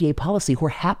commenters on FDA policy who are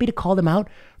happy to call them out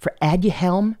for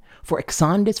Aduhelm, for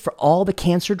Exondys, for all the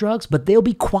cancer drugs, but they'll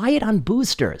be quiet on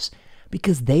boosters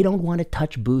because they don't want to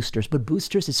touch boosters. But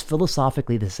boosters is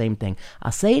philosophically the same thing.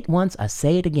 I'll say it once, I'll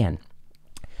say it again.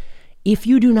 If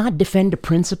you do not defend a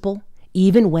principle,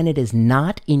 even when it is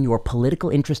not in your political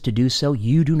interest to do so,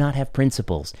 you do not have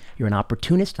principles. You're an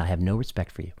opportunist. I have no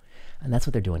respect for you. And that's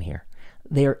what they're doing here.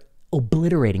 They're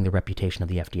obliterating the reputation of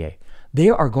the FDA.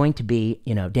 There are going to be,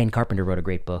 Dan Carpenter wrote a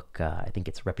great book. I think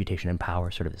it's Reputation and Power,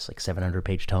 sort of this like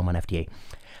 700-page tome on FDA.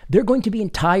 There are going to be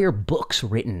entire books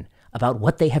written about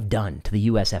what they have done to the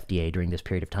US FDA during this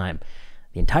period of time.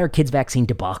 The entire kids vaccine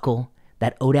debacle,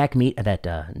 that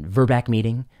VRBAC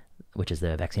meeting, which is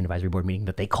the Vaccine Advisory Board meeting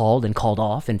that they called and called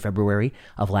off in February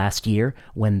of last year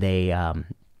when they,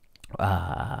 or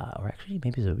actually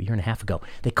maybe it was a year and a half ago,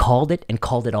 they called it and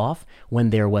called it off when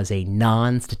there was a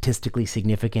non-statistically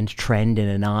significant trend in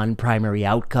a non-primary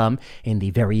outcome in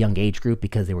the very young age group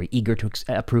because they were eager to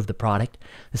approve the product.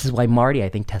 This is why Marty, I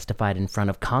think, testified in front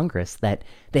of Congress that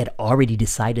they had already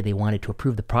decided they wanted to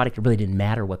approve the product. It really didn't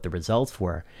matter what the results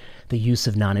were. The use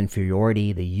of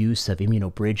non-inferiority, the use of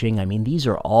immunobridging, I mean, these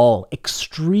are all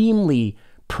extremely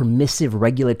permissive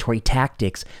regulatory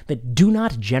tactics that do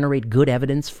not generate good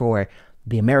evidence for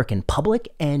the American public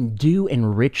and do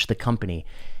enrich the company.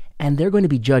 And they're going to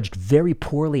be judged very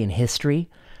poorly in history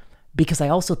because I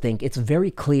also think it's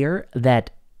very clear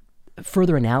that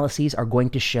further analyses are going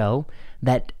to show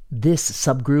that this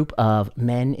subgroup of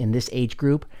men in this age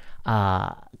group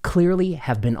clearly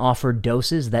have been offered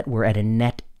doses that were at a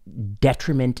net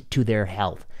detriment to their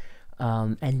health.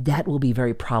 And that will be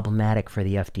very problematic for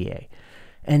the FDA.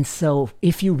 And so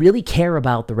if you really care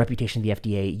about the reputation of the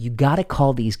FDA, you got to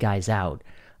call these guys out.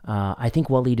 I think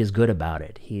Waleed is good about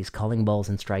it. He's calling balls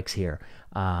and strikes here.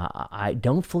 I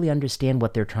don't fully understand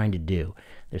what they're trying to do.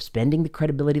 They're spending the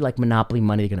credibility like monopoly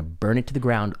money. They're going to burn it to the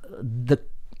ground. The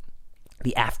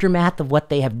aftermath of what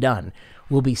they have done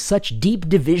will be such deep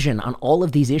division on all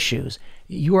of these issues.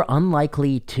 You are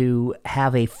unlikely to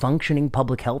have a functioning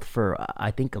public health for,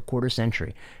 I think, a quarter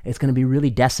century. It's going to be really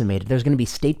decimated. There's going to be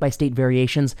state-by-state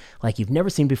variations like you've never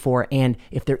seen before. And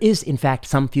if there is, in fact,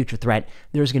 some future threat,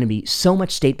 there's going to be so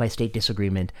much state-by-state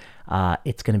disagreement.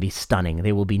 It's going to be stunning.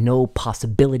 There will be no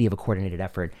possibility of a coordinated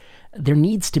effort. There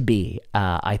needs to be,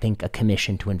 I think, a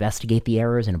commission to investigate the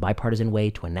errors in a bipartisan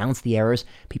way, to announce the errors.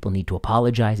 People need to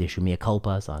apologize, issue mea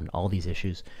culpas on all these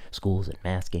issues, schools and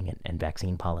masking and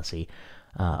vaccine policy.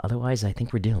 Otherwise, I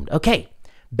think we're doomed. Okay,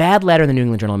 bad letter in the New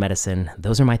England Journal of Medicine.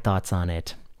 Those are my thoughts on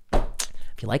it.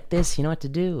 If you like this, you know what to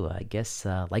do. I guess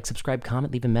like, subscribe,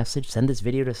 comment, leave a message, send this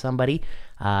video to somebody.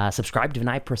 Subscribe to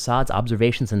Vinay Prasad's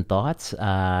Observations and Thoughts.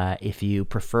 If you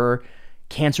prefer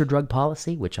cancer drug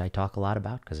policy, which I talk a lot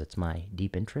about because it's my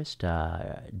deep interest,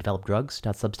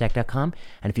 developdrugs.substack.com.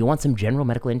 And if you want some general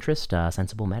medical interest,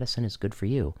 Sensible Medicine is good for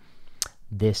you.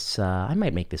 This, I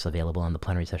might make this available on the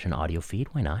plenary session audio feed.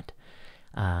 Why not?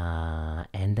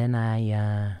 And then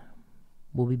I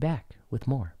will be back with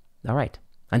more. All right.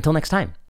 Until next time.